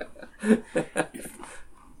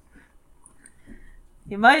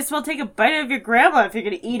 You might as well take a bite of your grandma if you're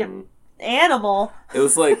going to eat an animal. It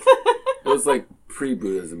was like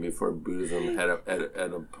pre-Buddhism, before Buddhism had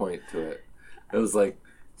a point to it. It's like,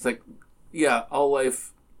 yeah, all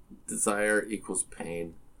life desire equals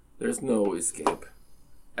pain. There's no escape.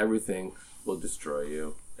 Everything will destroy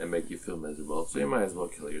you and make you feel miserable, so you might as well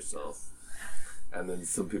kill yourself. And then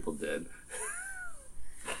some people did.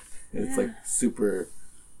 It's like super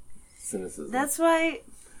cynicism. That's why,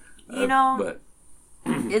 you know... But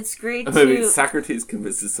it's great I mean, Socrates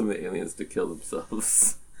convinces some of the aliens to kill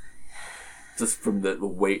themselves. Just from the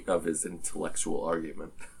weight of his intellectual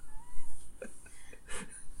argument.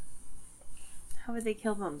 How would they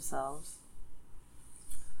kill themselves?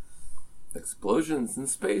 Explosions in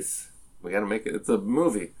space. We gotta make it. It's a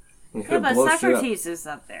movie. Yeah, but Socrates is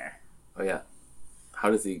up there. Oh yeah. How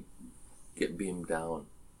does he get beamed down?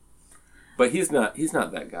 But he's not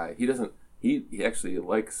that guy. He doesn't. He actually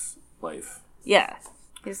likes life. Yeah,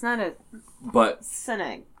 he's not a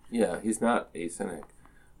cynic. Yeah, he's not a cynic,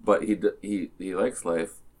 but he likes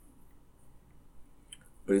life.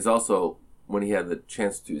 But he's also, when he had the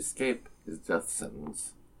chance to escape his death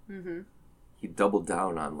sentence, he doubled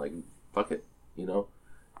down on like, fuck it, you know.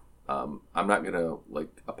 I'm not gonna like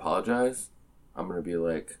apologize. I'm gonna be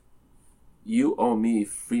like, you owe me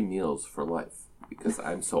free meals for life because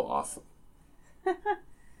I'm so awesome.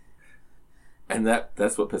 And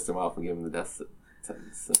that's what pissed him off and gave him the death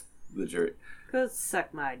sentence. The jury. Go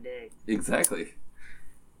suck my dick. Exactly.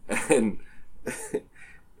 And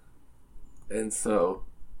so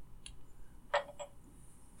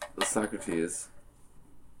Socrates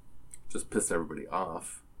just pissed everybody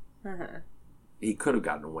off. He could have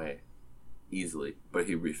gotten away easily, but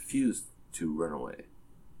he refused to run away.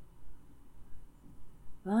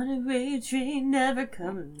 Runaway train never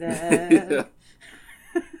coming back.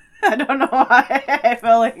 I don't know why I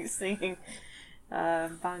felt like singing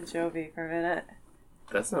Bon Jovi for a minute.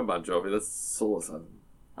 That's not Bon Jovi. That's Soul Asylum.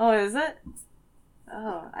 Oh, is it?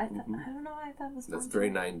 Oh, I don't know why I thought it was Bon That's Jovi.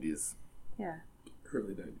 very 90s. Yeah.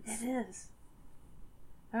 Early 90s. It is.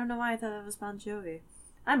 I don't know why I thought it was Bon Jovi.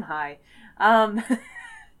 I'm high.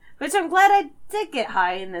 Which I'm glad I did get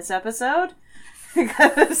high in this episode.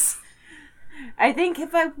 Because I think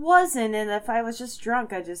if I wasn't and if I was just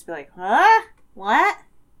drunk, I'd just be like, huh? What?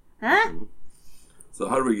 Huh? Mm-hmm. So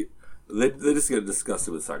how do we... They just get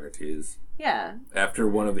disgusted with Socrates. Yeah. After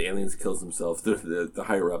one of the aliens kills himself, the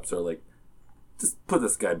higher-ups are like, just put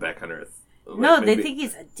this guy back on Earth. Like, no, they think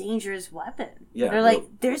he's a dangerous weapon. Yeah, they're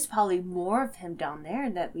like, there's probably more of him down there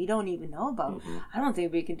that we don't even know about. Mm-hmm. I don't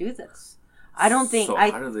think we can do this. I don't think. So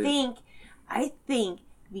I think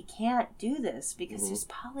we can't do this because there's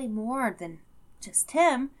probably more than just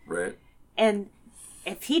him. Right. And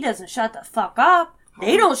if he doesn't shut the fuck up,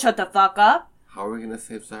 they don't shut the fuck up. How are we gonna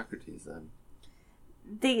save Socrates then?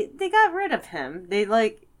 They got rid of him. They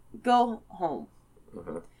like go home.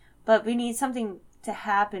 But we need something to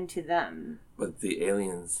happen to them. But the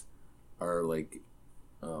aliens are like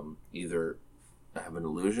either have an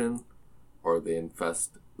illusion or they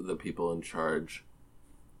infest the people in charge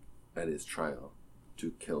at his trial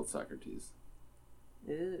to kill Socrates.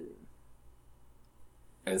 Ooh.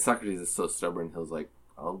 And Socrates is so stubborn, he'll like,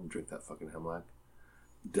 I'll drink that fucking hemlock.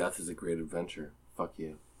 Death is a great adventure. Fuck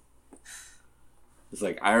you. It's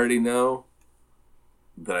like, I already know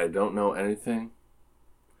that I don't know anything,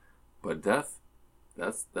 but death,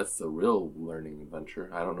 that's the real learning adventure.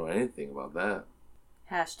 I don't know anything about that.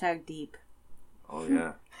 Hashtag deep. Oh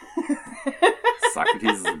yeah.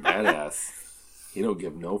 Socrates is a badass. He don't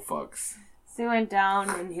give no fucks. So he went down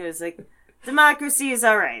and he was like, democracy is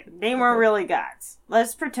alright. They weren't really gods.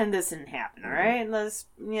 Let's pretend this didn't happen, alright? Let's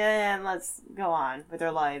go on with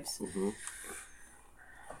our lives.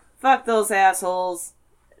 Fuck those assholes.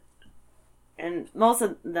 And most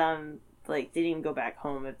of them, like, didn't even go back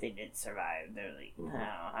home if they did survive. They're like,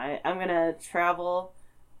 no, I'm gonna travel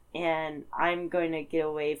and I'm going to get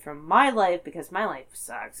away from my life because my life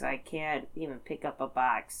sucks. I can't even pick up a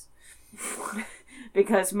box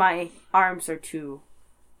because my arms are too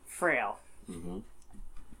frail.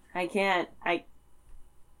 I can't, I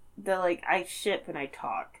shit when I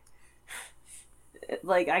talk.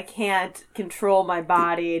 Like, I can't control my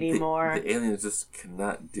body anymore. The aliens just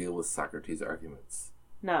cannot deal with Socrates' arguments.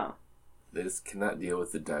 No. They just cannot deal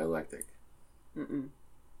with the dialectic.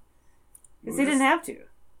 Because they didn't have to.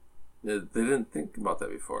 They didn't think about that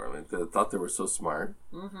before. I mean, they thought they were so smart.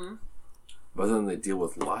 But then they deal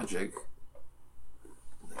with logic.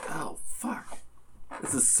 Like, oh, fuck.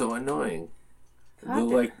 This is so annoying. They're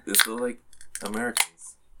like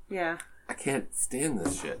Americans. Yeah. I can't stand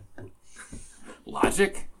this shit.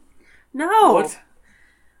 Logic? No. What?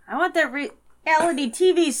 I want that reality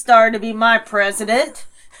TV star to be my president.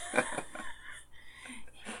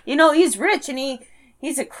 You know, he's rich and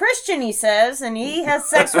he's a Christian, he says, and he has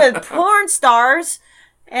sex with porn stars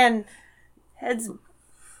and has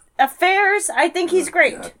affairs. I think he's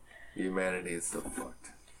great. God. Humanity is so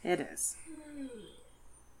fucked. It is.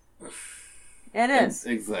 It is.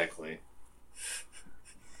 Exactly.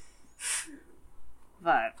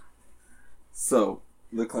 But So,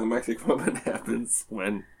 the climactic moment happens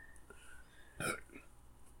when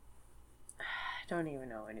don't even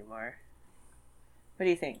know anymore. What do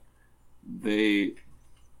you think? They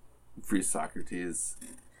free Socrates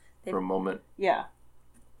for a moment. Yeah.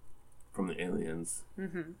 From the aliens.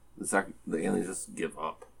 Mm-hmm. The aliens just give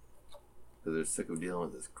up. Because they're sick of dealing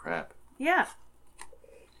with this crap. Yeah.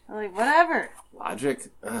 Like, whatever. Logic?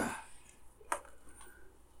 Ugh.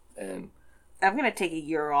 And I'm going to take a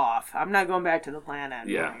year off. I'm not going back to the planet.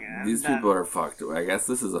 Yeah. Like, These people are fucked. I guess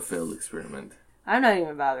this is a failed experiment. I'm not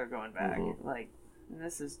even bothered going back. Mm-hmm. Like,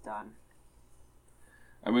 this is done.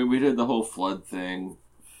 I mean, we did the whole flood thing.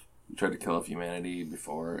 We tried to kill off humanity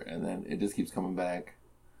before, and then it just keeps coming back.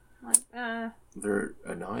 Like, They're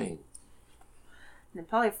annoying. They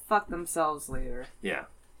probably fuck themselves later. Yeah.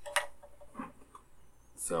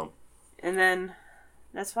 So. And then,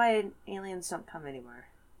 that's why aliens don't come anymore.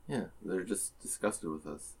 Yeah, they're just disgusted with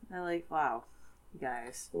us. They're like, wow, you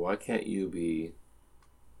guys. Why can't you be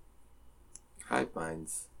hive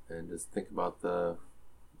minds and just think about the,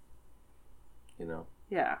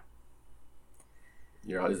 Yeah.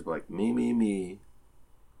 You're always like, me.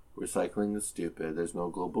 Recycling is stupid. There's no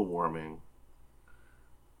global warming.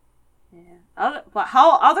 Yeah.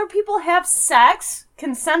 How other people have sex,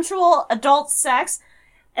 consensual adult sex,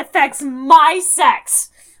 affects my sex.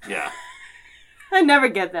 Yeah. I never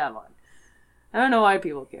get that one. I don't know why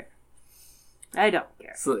people care. I don't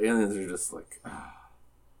care. So the aliens are just like,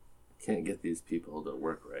 can't get these people to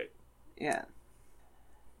work right. Yeah.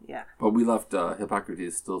 Yeah. But we left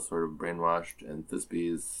Hippocrates still sort of brainwashed, and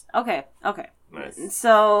Thisbe is Okay. nice.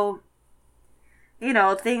 So,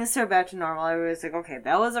 things are back to normal. Everybody's like, okay,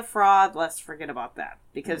 that was a fraud. Let's forget about that.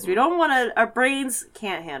 Because we don't want to, our brains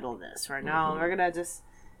can't handle this right now. We're going to just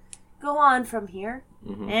go on from here.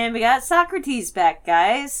 And we got Socrates back,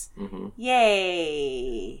 guys.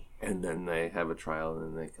 Yay. And then they have a trial,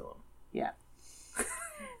 and then they kill him. Yeah.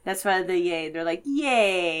 That's why the yay. They're like,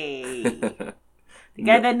 yay. The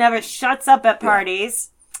guy that never shuts up at parties.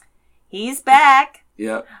 He's back.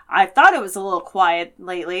 Yeah. I thought it was a little quiet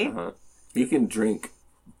lately. He can drink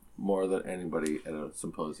more than anybody at a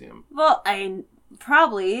symposium. Well,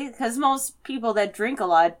 probably, because most people that drink a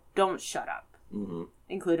lot don't shut up.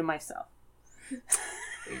 Including myself.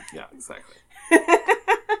 Yeah, exactly.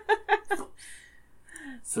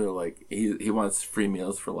 So, like, he wants free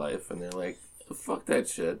meals for life, and they're like, fuck that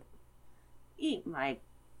shit. Eat my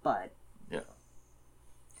butt. Yeah.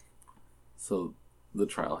 So, the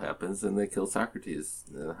trial happens, and they kill Socrates.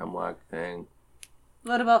 The hemlock thing.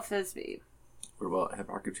 What about Thisbe? What about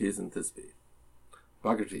Hippocrates and Thisbe?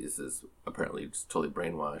 Hippocrates is apparently just totally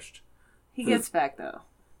brainwashed. He gets back, though.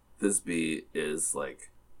 Thisbe is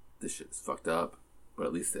like, this shit is fucked up, but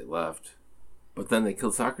at least they left. But then they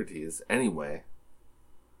killed Socrates anyway.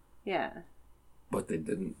 Yeah. But they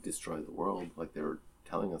didn't destroy the world like they were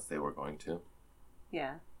telling us they were going to.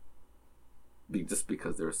 Yeah. Just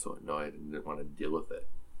because they were so annoyed and didn't want to deal with it.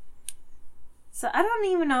 So I don't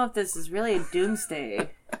even know if this is really a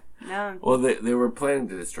doomsday. No. Well, they were planning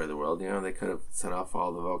to destroy the world. They could have set off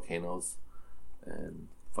all the volcanoes and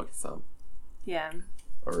fucked us up. Yeah.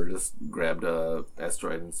 Or just grabbed a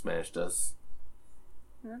asteroid and smashed us.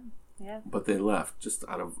 Yeah. But they left just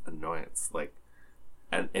out of annoyance, like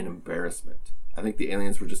an embarrassment. I think the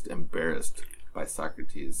aliens were just embarrassed by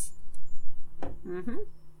Socrates.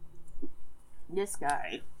 This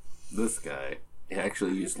guy. He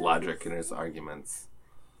actually used logic in his arguments.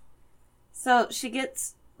 So she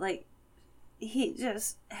gets, he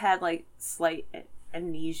just had, slight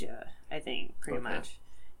amnesia, I think, pretty much.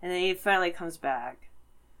 And then he finally comes back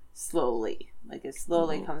slowly. It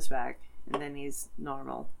slowly comes back, and then he's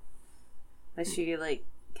normal. She,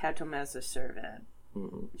 kept him as a servant.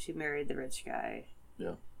 She married the rich guy.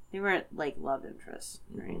 Yeah. They weren't, love interests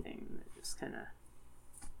or anything. They're just kind of,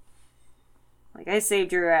 I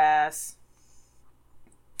saved your ass.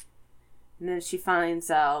 And then she finds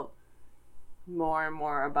out more and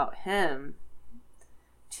more about him,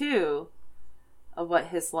 too, of what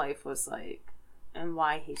his life was like and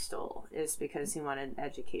why he stole. Is because he wanted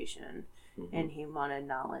education and he wanted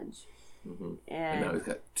knowledge. And now he's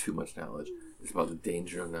got too much knowledge. It's about the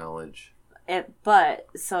danger of knowledge. But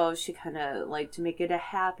so she kind of, to make it a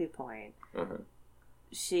happy point,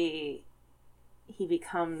 he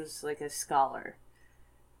becomes a scholar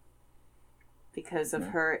because of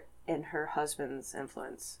her and her husband's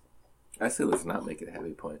influence. I say let's not make it a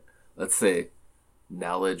happy point. Let's say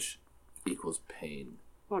knowledge equals pain.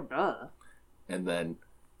 Oh, duh. And then,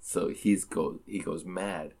 so he goes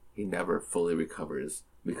mad. He never fully recovers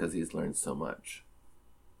because he's learned so much.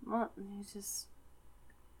 Well,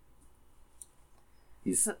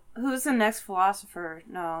 So, who's the next philosopher?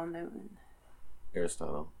 No.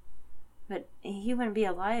 Aristotle. But he wouldn't be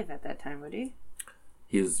alive at that time, would he?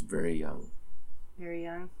 He was very young. Very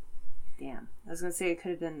young? Damn. I was going to say it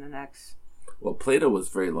could have been the next. Well, Plato was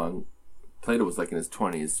very long. Plato was like in his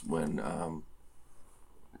 20s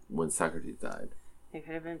when Socrates died. It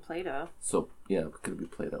could have been Plato. So, yeah, it could be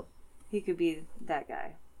Plato. He could be that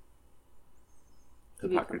guy.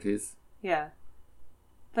 Hippocrates? Yeah.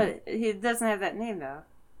 But he doesn't have that name, though.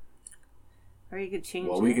 Or you could change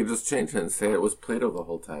it. Well, we could just change it and say it was Plato the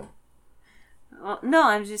whole time. Well, no,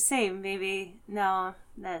 I'm just saying, maybe... No,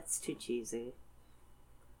 that's too cheesy.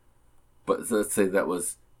 But so let's say that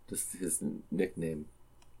was just his nickname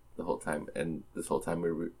the whole time. And this whole time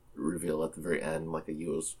we reveal at the very end, like a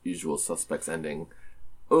usual suspects ending.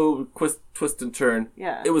 Oh, twist and turn.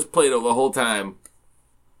 Yeah. It was Plato the whole time.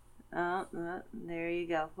 Oh, there you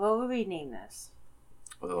go. What would we name this?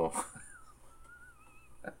 Oh.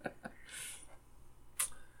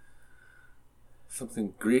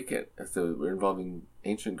 Something Greek. So we're involving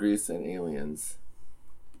ancient Greece and aliens.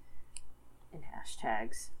 And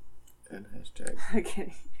hashtags. And hashtags.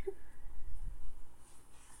 Okay.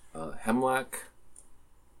 Hemlock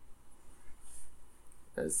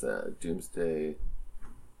as a doomsday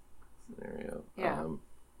scenario. Yeah.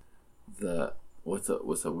 What's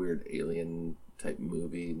a weird alien type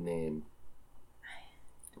movie name?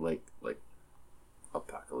 Like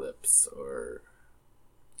Apocalypse or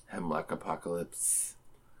Hemlock Apocalypse.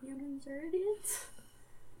 Humans are idiots.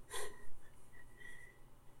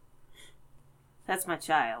 That's my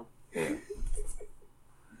child. Yeah.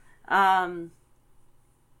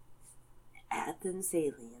 Athens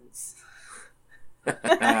aliens.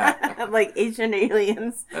 Like ancient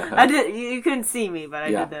aliens. I did. You couldn't see me, but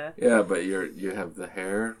I did the. Yeah, but you have the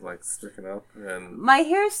hair like sticking up and. My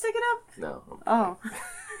hair's sticking up. No. Oh.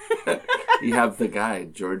 You have the guy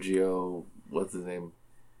Giorgio. What's his name?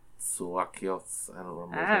 Sulakios. I don't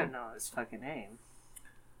remember. I don't know his fucking name.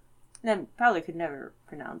 Then probably could never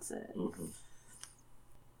pronounce it. Mm-hmm.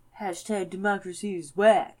 Hashtag democracy is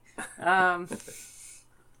whack.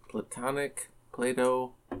 Platonic,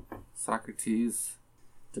 Plato, Socrates,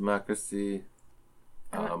 democracy.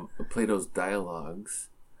 Plato's dialogues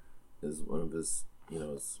is one of his,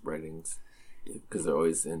 his writings, because they're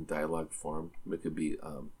always in dialogue form. It could be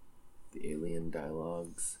the alien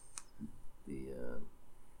dialogues, the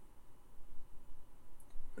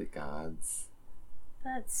gods.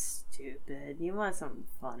 That's stupid. You want something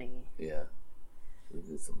funny. Yeah. We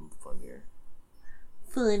need something funnier.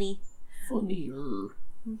 Funnier.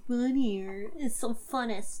 Funnier. It's so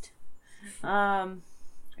funnest. I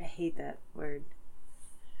hate that word.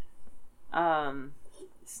 It's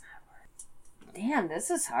not a word. Damn, this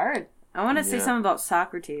is hard. I want to say something about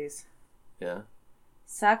Socrates. Yeah.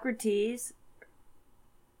 Socrates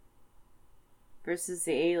versus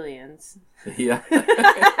the aliens. Yeah.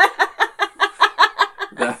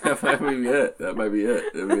 That might be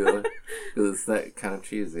it. Because it's that kind of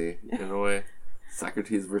cheesy in a way.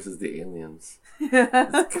 Socrates versus the aliens.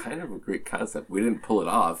 It's kind of a great concept. We didn't pull it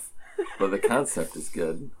off, but the concept is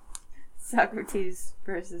good. Socrates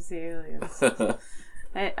versus the aliens.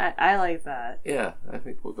 I like that. Yeah, I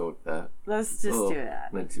think we'll go with that. Let's just do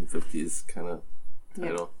that. 1950s kind of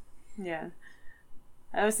title. Yeah.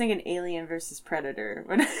 I was thinking Alien versus Predator.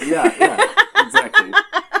 Yeah, exactly.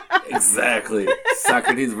 Exactly.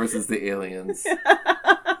 Socrates versus the aliens.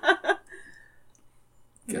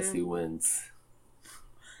 Guess he wins.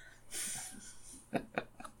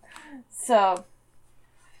 So,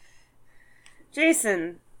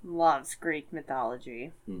 Jason loves Greek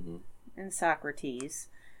mythology. Mm-hmm. And Socrates.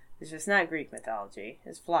 It's just not Greek mythology.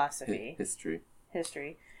 It's philosophy. History.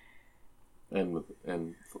 And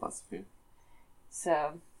philosophy.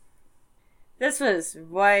 So, this was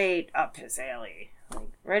right up his alley.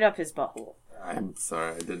 Like, right up his butthole. I'm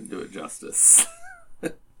sorry, I didn't do it justice.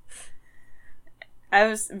 I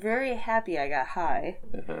was very happy I got high.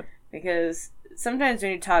 Uh-huh. Because sometimes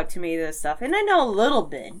when you talk to me this stuff, and I know a little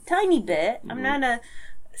bit, tiny bit, mm-hmm. I'm not a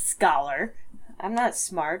scholar. I'm not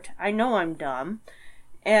smart. I know I'm dumb.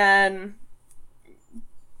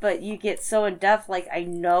 But you get so in depth, like, I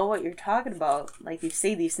know what you're talking about. Like, you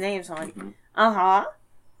say these names, I'm like, uh-huh.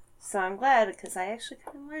 So I'm glad, because I actually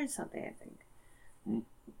kind of learned something, I think.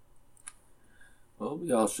 Well,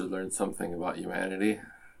 we all should learn something about humanity.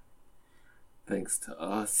 Thanks to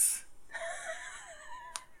us.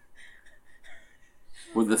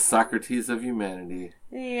 We're the Socrates of humanity.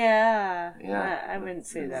 Yeah. Yeah. I wouldn't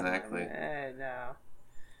say exactly. that. No.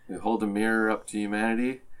 We hold a mirror up to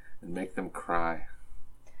humanity and make them cry.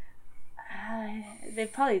 They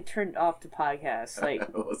probably turned off the podcast like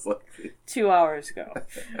it was like 2 hours ago.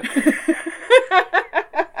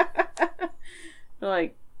 They're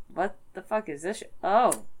like, what the fuck is this shit?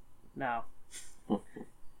 Oh, no.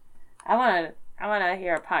 I wanna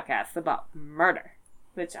hear a podcast about murder,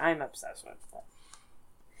 which I'm obsessed with.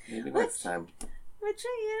 Maybe next time. Which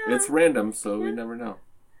It's random, so we never know.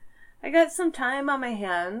 I got some time on my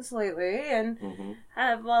hands lately, and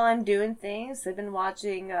while I'm doing things, I've been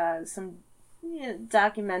watching some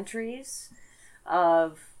documentaries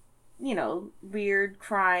of weird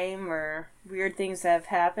crime or weird things that have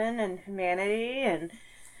happened in humanity,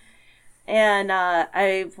 and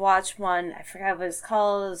I watched one. I forgot what it's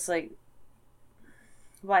called. It's like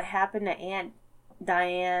What Happened to Aunt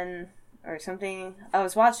Diane or something. I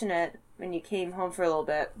was watching it when you came home for a little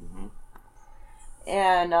bit.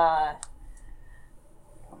 And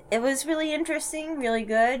it was really interesting, really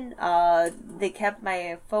good. They kept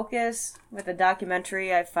my focus with the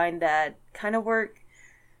documentary. I find that kind of work.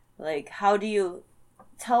 Like, how do you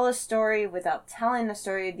tell a story without telling the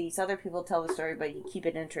story? These other people tell the story, but you keep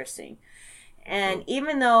it interesting. And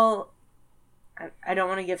even though I don't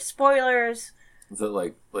want to give spoilers... Is it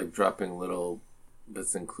like dropping little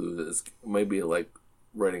bits and clues? It's maybe like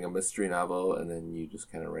writing a mystery novel and then you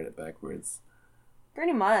just kind of write it backwards?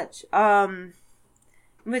 Pretty much.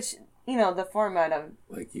 Which, the format of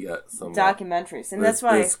like you got some documentaries. And that's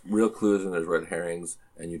why... There's real clues and there's red herrings,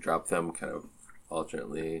 and you drop them kind of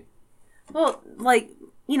alternately. Well, like,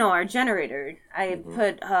 our generator, I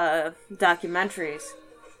put documentaries.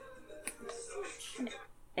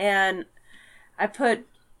 And I put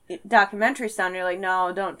documentaries down. You're like,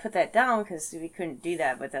 no, don't put that down, because we couldn't do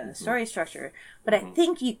that with a story structure. But I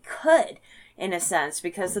think you could, in a sense,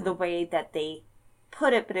 because of the way that they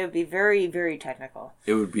put it, but it would be very, very technical.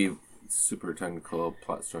 It would be super technical,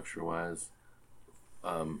 plot structure-wise.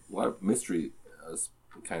 A lot of mystery,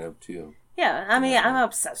 kind of, too. Yeah, I mean, I'm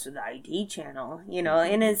obsessed with the ID channel,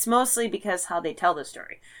 and it's mostly because how they tell the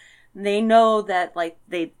story. They know that, like,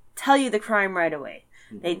 they tell you the crime right away.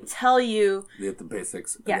 They tell you... They get the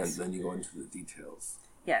basics, and yes. then you go into the details.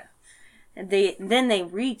 Yeah. And then they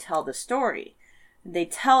retell the story. They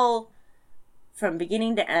tell from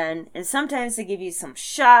beginning to end, and sometimes they give you some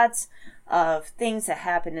shots of things that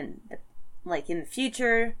happen in the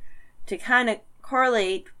future to kind of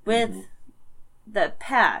correlate with the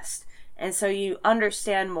past. And so you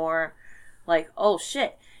understand more, like, oh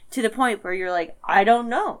shit, to the point where you're like, I don't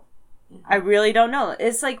know. I really don't know.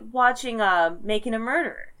 It's like watching Making a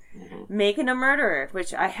Murderer. Making a Murderer,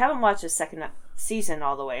 which I haven't watched the second season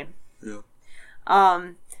all the way.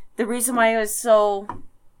 Yeah. The reason why it was so...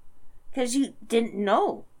 Because you didn't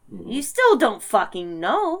know. You still don't fucking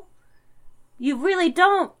know. You really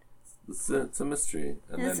don't. It's a mystery.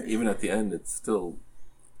 And then even at the end, it's still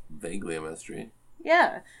vaguely a mystery.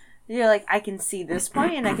 Yeah. You're like, I can see this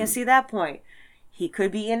point and I can see that point. He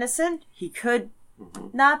could be innocent. He could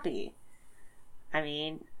not be. I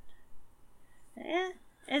mean,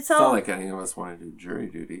 it's all... not like any of us want to do jury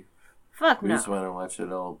duty. Fuck no. We just want to watch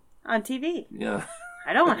it all... on TV. Yeah.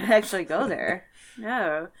 I don't want to actually go there.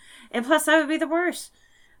 No. And plus, I would be the worst.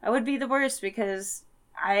 I would be the worst because...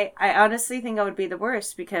 I honestly think I would be the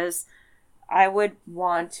worst because I would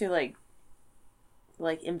want to, like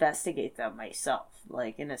investigate them myself.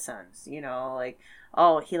 Like, in a sense. Like,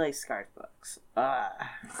 oh, he likes Scar's books. Yeah.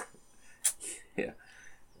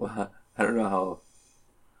 Well, I don't know how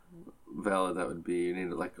valid that would be. You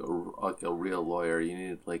need like a real lawyer. You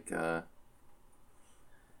need like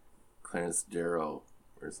Clarence Darrow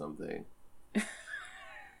or something.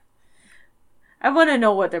 I want to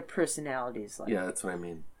know what their personality is like. Yeah, that's what I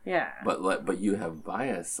mean. Yeah. But you have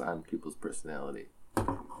bias on people's personality.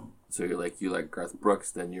 So you like Garth Brooks,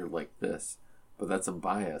 then you're like this. But that's a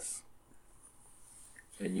bias.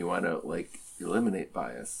 And you want to like eliminate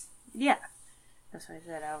bias. Yeah. That's why I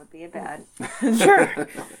said I would be a bad. Sure.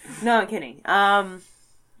 No, I'm kidding. I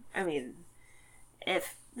mean,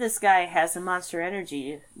 if this guy has a Monster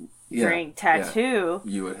Energy drink tattoo...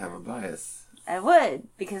 You would have a bias. I would.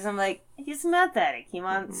 Because I'm like, he's a meth addict. He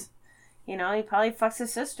wants... he probably fucks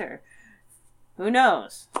his sister. Who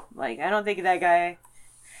knows? Like, I don't think that guy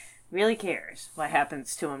really cares what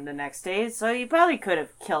happens to him the next day. So he probably could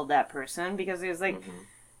have killed that person because he was like,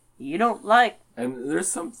 you don't like... And there's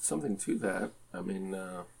something to that. I mean,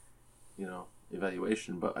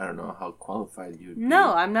 evaluation, but I don't know how qualified you'd be.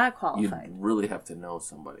 No, I'm not qualified. You'd really have to know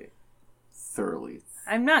somebody thoroughly.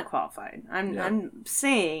 I'm not qualified. I'm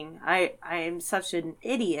saying I am such an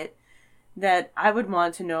idiot that I would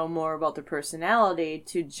want to know more about their personality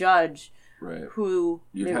to judge who...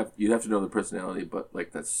 You'd have to know the personality, but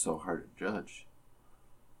like that's so hard to judge.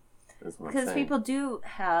 That's what I'm saying. Because people do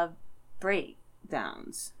have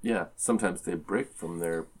breakdowns. Yeah, sometimes they break from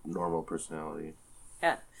their normal personality.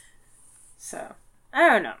 Yeah. So, I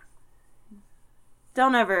don't know.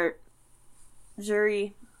 Don't ever...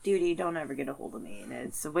 Jury, duty, don't ever get a hold of me. And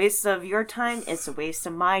it's a waste of your time. It's a waste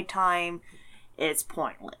of my time. It's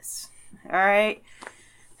pointless. All right?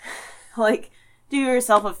 Like, do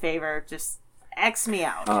yourself a favor. Just X me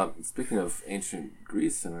out. Speaking of ancient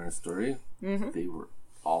Greece in our story, they were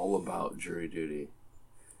all about jury duty.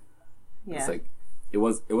 Yeah. It's like, it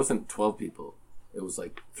wasn't 12 people. It was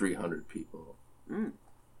like 300 people.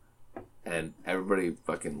 And everybody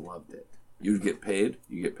fucking loved it. You'd get paid.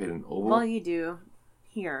 You get paid an oval. Well, you do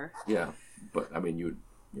here. Yeah, but I mean, you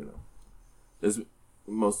know, there's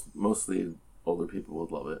mostly older people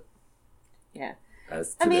would love it. Yeah.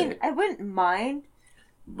 As today, I mean, I wouldn't mind,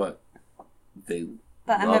 but they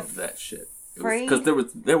but loved that shit. Because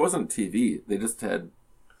there wasn't TV. They just had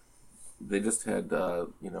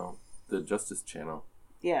the Justice Channel.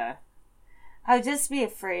 Yeah. I would just be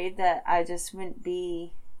afraid that I just wouldn't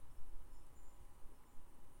be,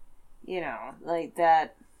 like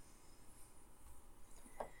that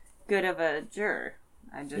good of a juror.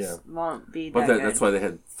 I just won't be that But good. that's why they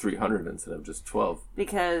had 300 instead of just 12.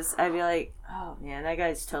 Because I'd be like, oh man, that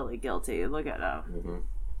guy's totally guilty. Look at him. Mm-hmm.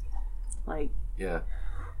 Like, yeah.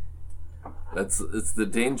 It's the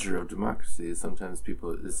danger of democracy. Sometimes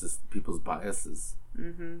it's just people's biases.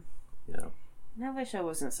 mm-hmm. You know. I wish I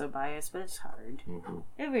wasn't so biased, but it's hard. Mm-hmm.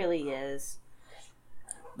 It really is.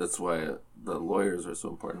 That's why the lawyers are so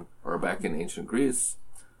important. Or back in ancient Greece,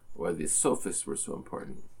 why the sophists were so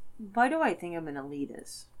important. Why do I think I'm an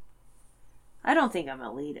elitist? I don't think I'm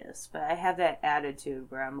elitist, but I have that attitude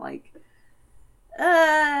where I'm like,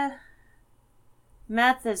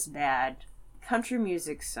 math is bad. Country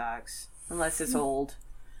music sucks, unless it's old.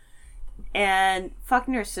 And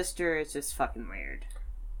fucking your sister is just fucking weird.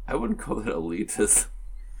 I wouldn't call that elitist.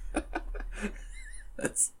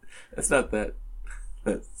 That's not that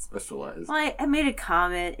specialized. Well, I made a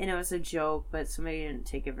comment, and it was a joke, but somebody didn't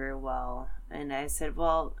take it very well. And I said,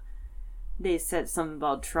 well, they said something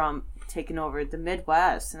about Trump taking over the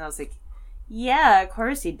Midwest. And I was like, yeah, of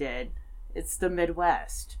course he did. It's the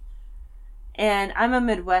Midwest. And I'm a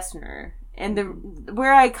Midwesterner. And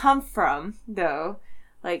where I come from, though,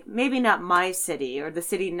 like, maybe not my city or the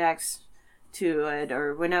city next to it,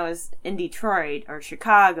 or when I was in Detroit or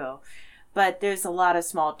Chicago, but there's a lot of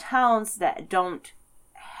small towns that don't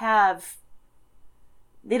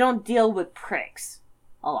deal with pricks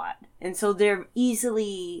a lot. And so they're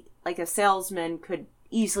easily, like a salesman could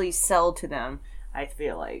easily sell to them, I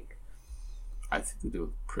feel like. I think they do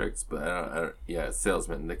with pricks, but I don't,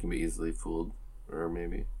 salesmen, they can be easily fooled, or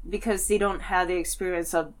maybe. Because they don't have the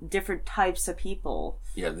experience of different types of people.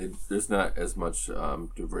 Yeah, there's not as much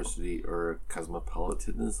diversity or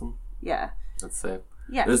cosmopolitanism. Yeah. Let's say.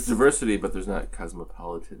 Yes. There's diversity, but there's not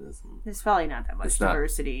cosmopolitanism. There's probably not that much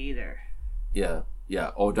diversity either. Yeah.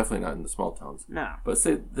 Oh, definitely not in the small towns. No. But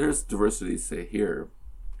say there's diversity, say here.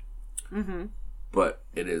 Mm-hmm. But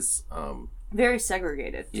it is very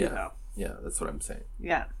segregated too, though. Yeah, that's what I'm saying.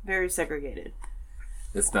 Yeah, very segregated.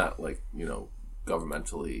 It's not like,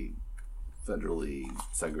 governmentally, federally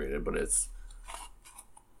segregated, but it's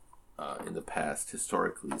in the past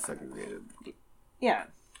historically segregated. Yeah.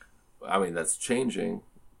 I mean, that's changing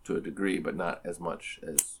to a degree, but not as much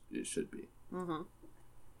as it should be. Mm-hmm.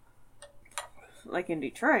 Like in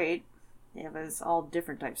Detroit, there's all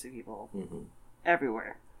different types of people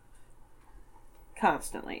everywhere.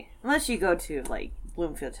 Constantly. Unless you go to, like,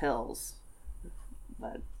 Bloomfield Hills.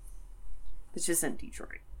 But it's just in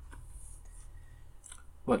Detroit.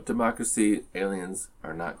 But democracy, aliens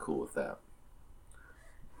are not cool with that.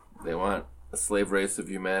 They want a slave race of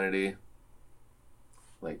humanity,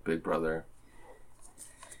 like Big Brother.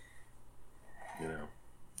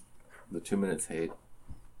 The 2 minutes hate.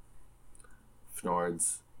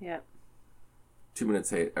 Fnords. Yep. 2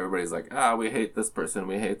 minutes hate. Everybody's like, we hate this person,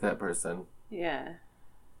 we hate that person. Yeah.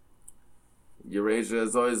 Eurasia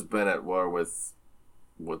has always been at war with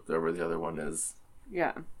whatever the other one is.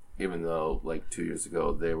 Yeah. Even though, like, 2 years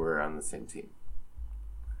ago, they were on the same team.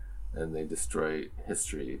 And they destroy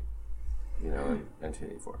history, in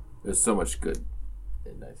 1984. There's so much good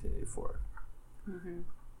in 1984. Mm-hmm.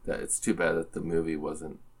 That it's too bad that the movie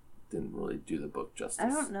didn't really do the book justice. I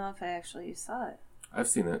don't know if I actually saw it. I've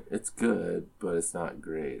seen it. It's good, but it's not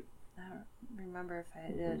great. I don't remember if I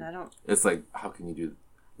did. Mm-hmm. I don't... It's like, how can you do...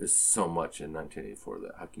 There's so much in 1984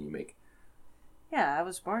 that how can you make... Yeah, I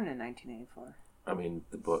was born in 1984. I mean,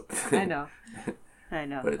 the book. I know. I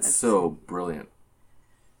know. But it's so brilliant.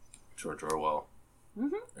 George Orwell.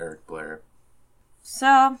 Mm-hmm. Eric Blair.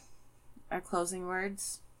 So, our closing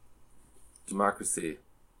words. Democracy.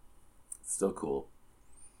 It's still cool.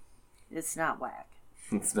 It's not whack.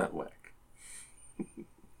 It's not whack.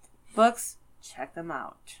 Books, check them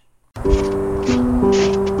out.